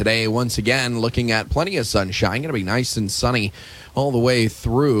Acadiana today. Once again, looking at plenty of sunshine. Going to be nice and sunny all the way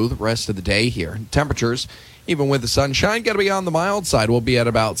through the rest of the day here. Temperatures Even with the sunshine, got to be on the mild side. We'll be at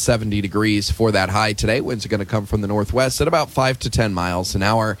about 70 degrees for that high today. Winds are going to come from the northwest at about 5 to 10 miles an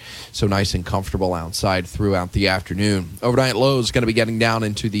hour. So nice and comfortable outside throughout the afternoon. Overnight lows going to be getting down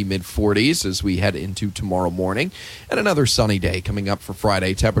into the mid-40s as we head into tomorrow morning. And another sunny day coming up for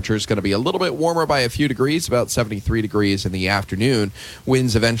Friday. Temperature is going to be a little bit warmer by a few degrees, about 73 degrees in the afternoon.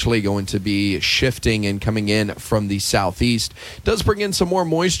 Winds eventually going to be shifting and coming in from the southeast. Does bring in some more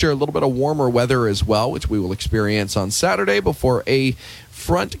moisture, a little bit of warmer weather as well, which we will experience on Saturday before a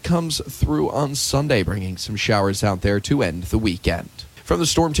front comes through on Sunday, bringing some showers out there to end the weekend. From the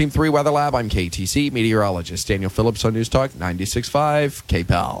Storm Team 3 Weather Lab, I'm KTC meteorologist Daniel Phillips on News Talk 96.5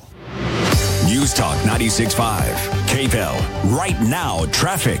 KPEL. News Talk 96.5 KPEL. Right now,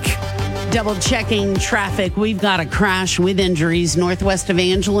 traffic. Double checking traffic. We've got a crash with injuries northwest of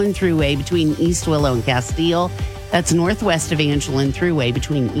Angelin Thruway between East Willow and Castile. That's northwest of Angelin Thruway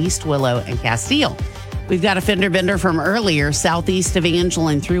between East Willow and Castile. We've got a fender bender from earlier, southeast of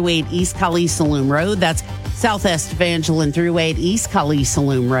Angelin Thruway at East Kali Saloon Road. That's southwest of Angelin Thruway at East Kali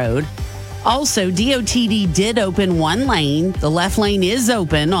Saloon Road. Also, DOTD did open one lane. The left lane is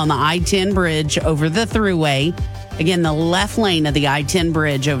open on the I-10 bridge over the Thruway. Again, the left lane of the I-10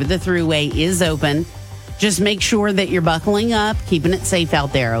 bridge over the Thruway is open. Just make sure that you're buckling up, keeping it safe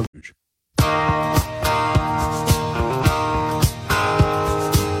out there.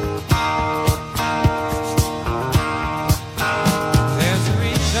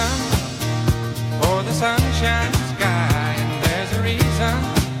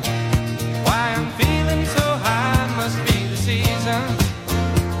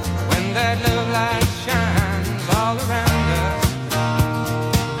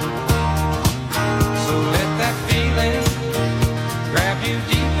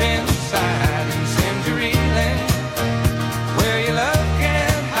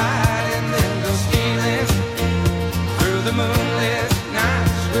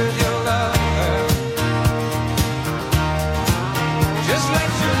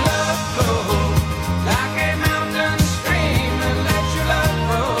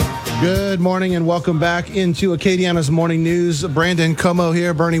 Good morning and welcome back into Acadiana's Morning News. Brandon Como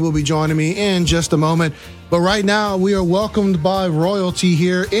here. Bernie will be joining me in just a moment. But right now, we are welcomed by royalty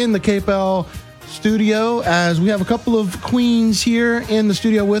here in the KPEL studio as we have a couple of queens here in the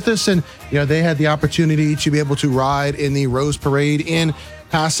studio with us. And, you know, they had the opportunity to be able to ride in the Rose Parade in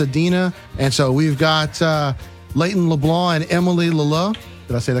Pasadena. And so we've got Leighton LeBlanc and Emily Lala.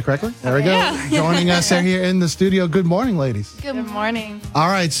 Did I say that correctly? There we go. Yeah. Joining us here in the studio. Good morning, ladies. Good morning. All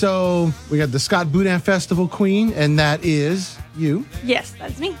right, so we got the Scott Boudin Festival queen, and that is you. Yes,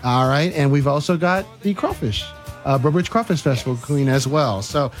 that's me. All right, and we've also got the Crawfish, Burbridge Crawfish Festival queen as well.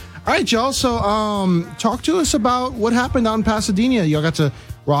 So, all right, y'all. So, talk to us about what happened out in Pasadena. Y'all got to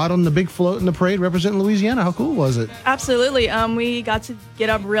ride on the big float in the parade representing Louisiana. How cool was it? Absolutely. We got to get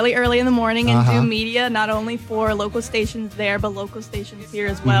up really early in the morning and do media, not only for local stations there, but local stations here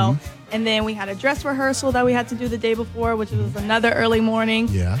as well. And then we had a dress rehearsal that we had to do the day before, which was another early morning.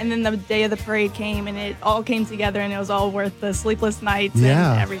 Yeah. And then the day of the parade came, and it all came together, and it was all worth the sleepless nights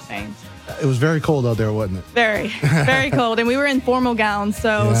and everything. It was very cold out there, wasn't it? Very, very cold. And we were in formal gowns.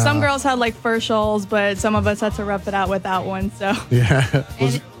 So some girls had like fur shawls, but some of us had to rough it out without one. So yeah.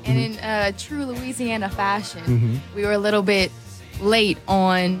 And in true Louisiana fashion, we were a little bit late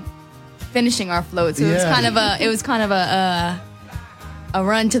on finishing our float. So it was kind of a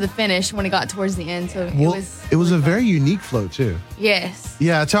run to the finish when it got towards the end. So it was a very unique float too. Yes.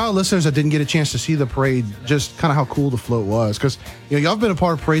 Yeah, tell our listeners that didn't get a chance to see the parade, just kind of how cool the float was. Because, you know, y'all have been a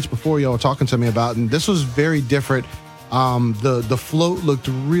part of parades before, y'all were talking to me about, and this was very different. The float looked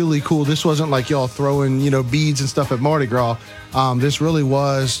really cool. This wasn't like y'all throwing, you know, beads and stuff at Mardi Gras. This really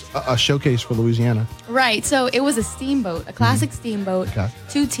was a showcase for Louisiana. Right. So it was a steamboat, a classic steamboat,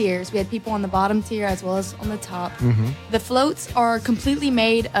 2 tiers. We had people on the bottom tier as well as on the top. The floats are completely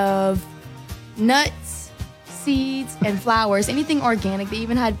made of nuts, seeds, and flowers, anything organic. They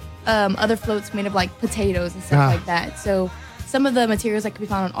even had other floats made of like potatoes and stuff like that. So some of the materials that could be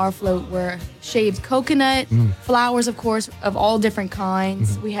found on our float were shaved coconut, flowers, of course, of all different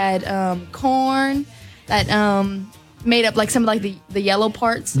kinds. We had corn that made up like some of like the yellow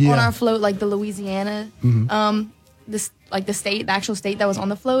parts on our float, like the Louisiana, the actual state that was on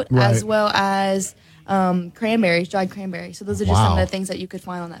the float, as well as cranberries, dried cranberries. So those are just some of the things that you could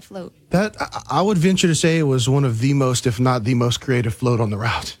find on that float. That I would venture to say it was one of the most, if not the most creative float on the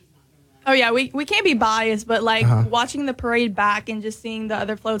route. Oh, yeah, we can't be biased, but, like, watching the parade back and just seeing the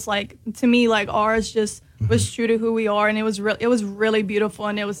other floats, like, to me, like, ours just was true to who we are, and it was really beautiful,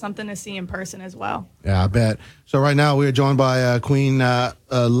 and it was something to see in person as well. Yeah, I bet. So right now we are joined by Queen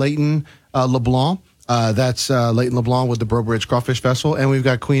Leighton LeBlanc. That's Leighton LeBlanc with the Breaux Bridge Crawfish Festival. And we've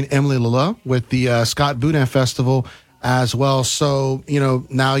got Queen Emily Lala with the Scott Boudin Festival as well. So,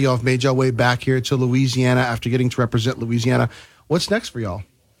 now y'all have made your way back here to Louisiana after getting to represent Louisiana. What's next for y'all?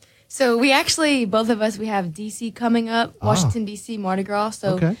 So we actually, both of us, we have D.C. coming up, Washington, D.C., Mardi Gras.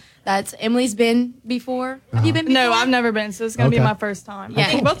 So that's, Emily's been before. Have you been before? No, I've never been, so it's going to be my first time. Yeah.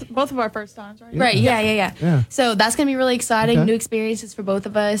 I think both of our first times, right? Right, yeah. So that's going to be really exciting, new experiences for both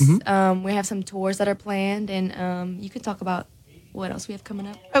of us. We have some tours that are planned, and you can talk about what else we have coming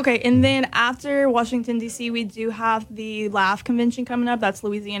up. Okay, and then after Washington, D.C., we do have the LAF convention coming up. That's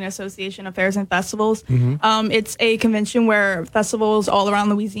Louisiana Association of Fairs and Festivals. It's a convention where festivals all around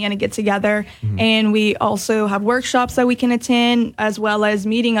Louisiana get together, and we also have workshops that we can attend, as well as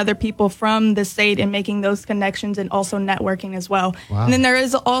meeting other people from the state and making those connections and also networking as well. Wow. And then there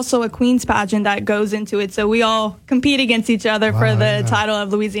is also a Queen's pageant that goes into it, so we all compete against each other for the title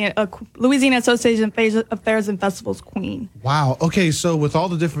of Louisiana Association of Fairs and Festivals Queen. Wow. Okay, so with all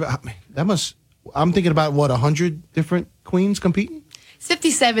the different, I'm thinking about 100 different queens competing? It's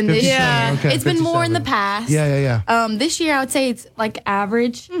 57 this year. Okay, it's been more in the past. Yeah. This year, I would say it's like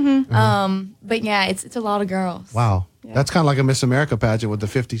average. But yeah, it's a lot of girls. Wow. Yeah. That's kind of like a Miss America pageant with the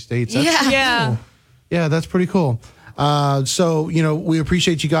 50 states. That's Yeah. cool. Yeah, that's pretty cool. So, we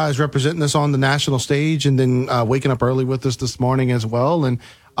appreciate you guys representing us on the national stage and then waking up early with us this morning as well. And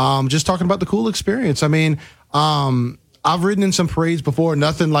just talking about the cool experience. I mean, I've ridden in some parades before,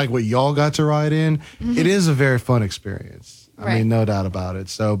 nothing like what y'all got to ride in. It is a very fun experience. I mean, no doubt about it.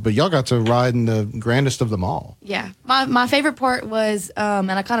 So, but y'all got to ride in the grandest of them all. Yeah. My favorite part was,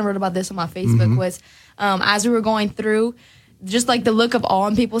 and I kind of wrote about this on my Facebook, was as we were going through, just like the look of awe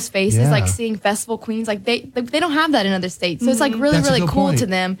on people's faces, like seeing festival queens, like they don't have that in other states. So it's like really, really cool to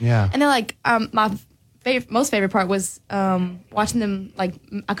them. Yeah. And they're like, my most favorite part was watching them, like,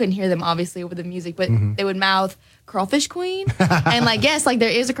 I couldn't hear them obviously over the music, but they would mouth Crawfish Queen. And like, yes, like there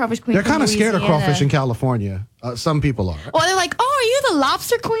is a Crawfish Queen. They're kind of scared of Louisiana. crawfish in California. Some people are. Well, they're like, oh, are you the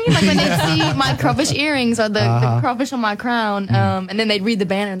lobster queen? Like when they see my crawfish earrings or the crawfish on my crown. And then they'd read the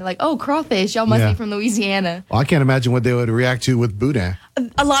banner and they're like, oh, crawfish, y'all must be from Louisiana. Well, I can't imagine what they would react to with Boudin.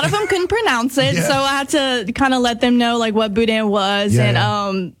 A lot of them couldn't pronounce it, so I had to kind of let them know like what Boudin was.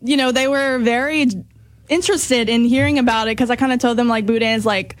 And, they were very interested in hearing about it because I kind of told them like Boudin is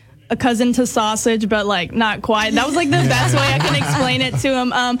like a cousin to sausage, but like not quite. That was like the best way I can explain it to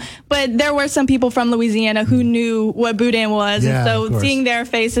them. But there were some people from Louisiana who knew what Boudin was, and so seeing their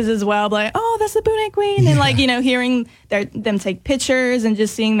faces as well, like, oh, that's the Boudin Queen, and like hearing them take pictures and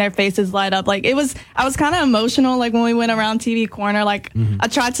just seeing their faces light up, like I was kind of emotional, like when we went around TV Corner, like I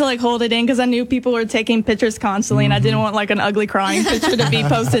tried to like hold it in because I knew people were taking pictures constantly, and I didn't want like an ugly crying picture to be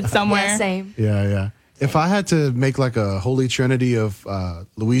posted somewhere. Yeah, same. Yeah. If I had to make like a holy trinity of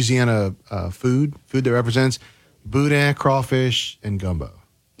Louisiana food that represents Boudin, crawfish, and gumbo.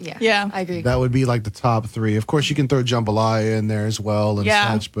 Yeah, I agree. That would be like the top three. Of course, you can throw jambalaya in there as well and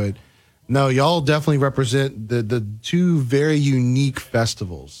such, but no, y'all definitely represent the two very unique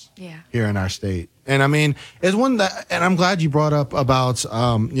festivals here in our state. And I mean, it's one that, and I'm glad you brought up about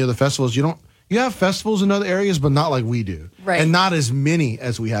the festivals. You have festivals in other areas, but not like we do. Right. And not as many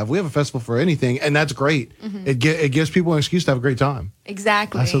as we have. We have a festival for anything, and that's great. It gives people an excuse to have a great time.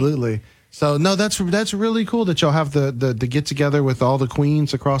 Exactly. Absolutely. So, no, that's really cool that y'all have the get-together with all the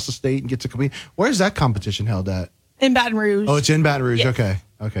queens across the state and get to compete. Where's that competition held at? In Baton Rouge. Oh, it's in Baton Rouge. Yes.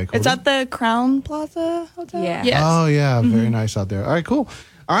 Okay, cool. It's at the Crown Plaza Hotel. Yeah. Yes. Oh, yeah. Very nice out there. All right, cool.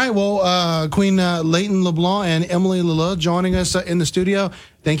 All right, well, Queen Leighton LeBlanc and Emily Lala joining us in the studio.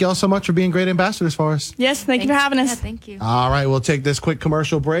 Thank you all so much for being great ambassadors for us. Yes, thank you for having us. Yeah, thank you. All right, we'll take this quick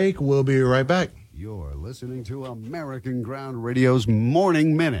commercial break. We'll be right back. You're listening to American Ground Radio's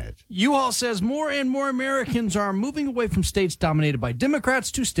Morning Minute. U-Haul says more and more Americans are moving away from states dominated by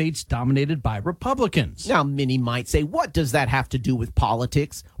Democrats to states dominated by Republicans. Now, many might say, what does that have to do with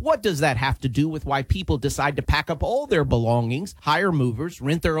politics? What does that have to do with why people decide to pack up all their belongings, hire movers,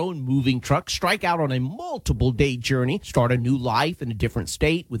 rent their own moving truck, strike out on a multiple-day journey, start a new life in a different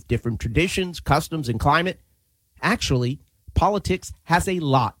state with different traditions, customs, and climate? Actually, politics has a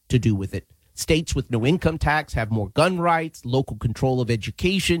lot to do with it. States with no income tax have more gun rights, local control of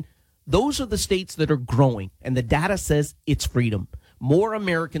education. Those are the states that are growing, and the data says it's freedom. More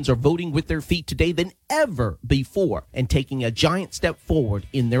Americans are voting with their feet today than ever before and taking a giant step forward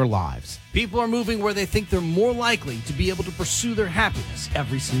in their lives. People are moving where they think they're more likely to be able to pursue their happiness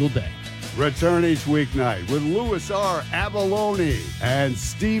every single day. Return each weeknight with Louis R. Abalone and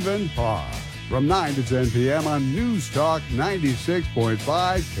Stephen Parr from 9 to 10 p.m. on News Talk 96.5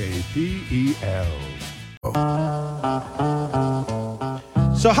 KPEL.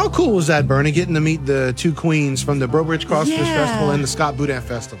 So how cool was that, Bernie, getting to meet the two queens from the Breaux Bridge Crossfish Festival and the Scott Boudin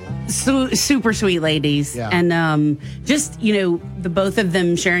Festival? So, super sweet ladies. Yeah. And just, the both of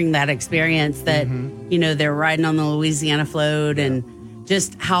them sharing that experience that, they're riding on the Louisiana float and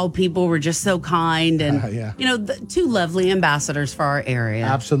just how people were just so kind and, the two lovely ambassadors for our area.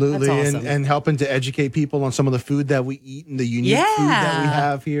 Absolutely. That's awesome. And helping to educate people on some of the food that we eat and the unique food that we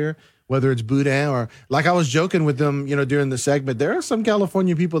have here. Whether it's Boudin or, like I was joking with them, during the segment, there are some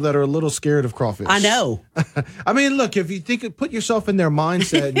California people that are a little scared of crawfish. I know. I mean, look, if you put yourself in their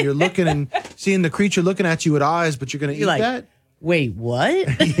mindset and you're looking and seeing the creature looking at you with eyes, but you're going to eat that? Wait, what?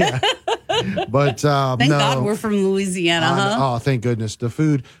 But thank God we're from Louisiana, huh? Oh, thank goodness. The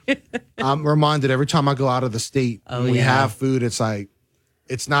food, I'm reminded every time I go out of the state, when we have food, it's like,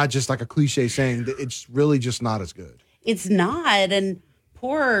 it's not just like a cliche saying, it's really just not as good. It's not. And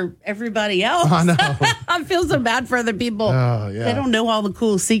poor everybody else. I know. I feel so bad for other people. Oh, yeah. They don't know all the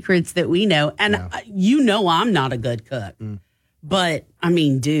cool secrets that we know. And I'm not a good cook. But, I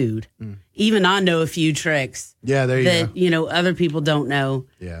mean, dude, even I know a few tricks. Yeah, there you go. That, other people don't know.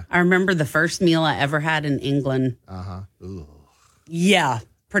 Yeah. I remember the first meal I ever had in England. Ooh. Yeah,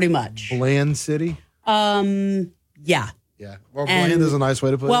 pretty much. Bland City? Yeah. Yeah. Or bland is a nice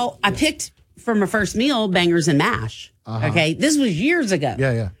way to put it. Well, I picked for my first meal bangers and mash. Okay. This was years ago.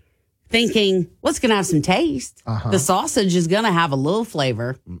 Yeah. Thinking, what's going to have some taste? The sausage is going to have a little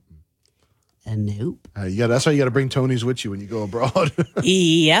flavor. And nope. That's why you got to bring Tony's with you when you go abroad.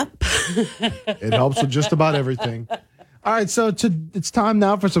 Yep. It helps with just about everything. All right, so it's time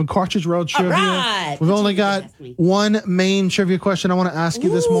now for some Cartridge Road trivia. All right. We've only got one main trivia question I want to ask you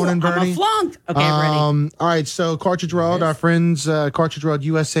this morning, Bernie. I'm a flunk. Okay, ready. All right, so Cartridge Road, our friends,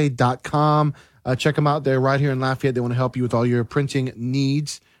 cartridgeroadusa.com. Check them out. They're right here in Lafayette. They want to help you with all your printing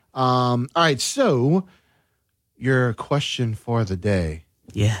needs. All right, so your question for the day.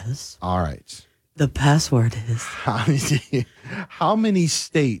 Yes. All right. The password is... How many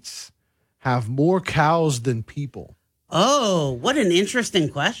states have more cows than people? Oh, what an interesting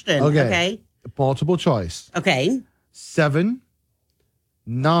question. Okay. Multiple choice. Okay. 7,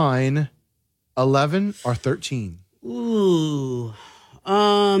 9, 11, or 13? Ooh.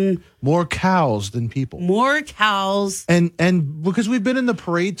 More cows than people. More cows. And because we've been in the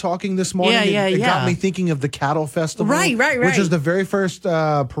parade talking this morning, it got me thinking of the Cattle Festival. Right. Which is the very first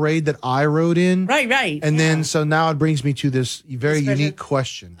parade that I rode in. Right. And then, so now it brings me to this very unique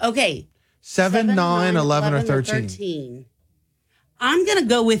question. Okay. 7, 9, 11, or 13? I'm going to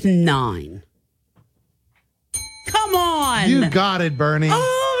go with 9. Come on. You got it, Bernie.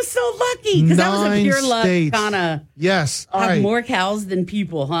 Oh, I'm so lucky. Because that was a pure luck kind of. Yes. All have right. more cows than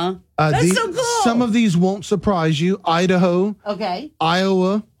people, huh? That's so cool. Some of these won't surprise you. Idaho. Okay.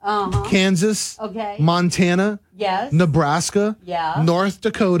 Iowa. Kansas. Okay. Montana. Yes. Nebraska. Yeah. North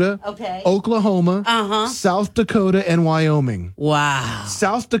Dakota. Okay. Oklahoma. South Dakota and Wyoming. Wow.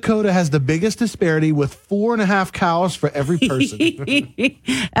 South Dakota has the biggest disparity with 4.5 cows for every person.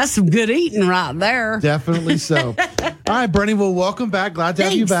 That's some good eating right there. Definitely so. All right, Bernie, well, welcome back. Glad to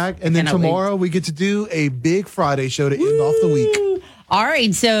have you back. And then tomorrow we get to do a big Friday show to end off the week. All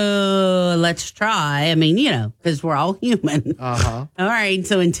right, so let's try. I mean, because we're all human. All right,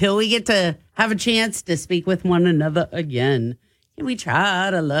 so until we get to have a chance to speak with one another again, can we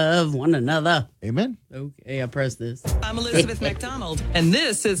try to love one another? Amen. Okay, I press this. I'm Elizabeth McDonald, and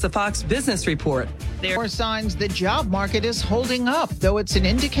this is the Fox Business Report. There are signs the job market is holding up, though it's an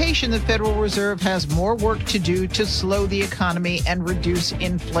indication the Federal Reserve has more work to do to slow the economy and reduce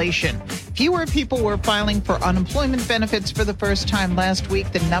inflation. Fewer people were filing for unemployment benefits for the first time last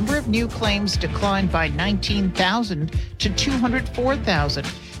week. The number of new claims declined by 19,000 to 204,000.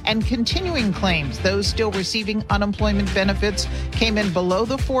 And continuing claims, those still receiving unemployment benefits, came in below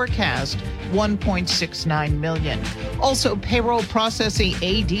the forecast, 1.69 million. Also, payroll processing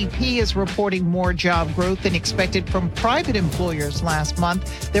ADP is reporting more job growth than expected from private employers last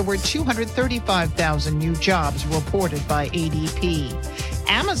month. There were 235,000 new jobs reported by ADP.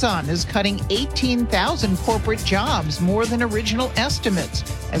 Amazon is cutting 18,000 corporate jobs, more than original estimates,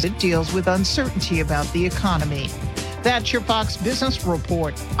 as it deals with uncertainty about the economy. That's your Fox Business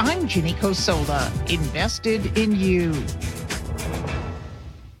Report. I'm Ginny Cosola, invested in you.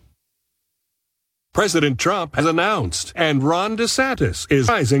 President Trump has announced, and Ron DeSantis is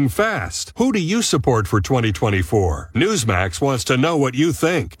rising fast. Who do you support for 2024? Newsmax wants to know what you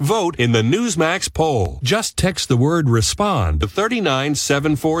think. Vote in the Newsmax poll. Just text the word RESPOND to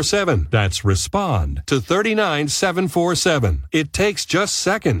 39747. That's RESPOND to 39747. It takes just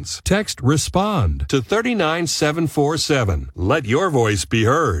seconds. Text RESPOND to 39747. Let your voice be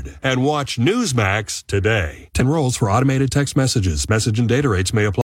heard and watch Newsmax today. 10 rules for automated text messages. Message and data rates may apply.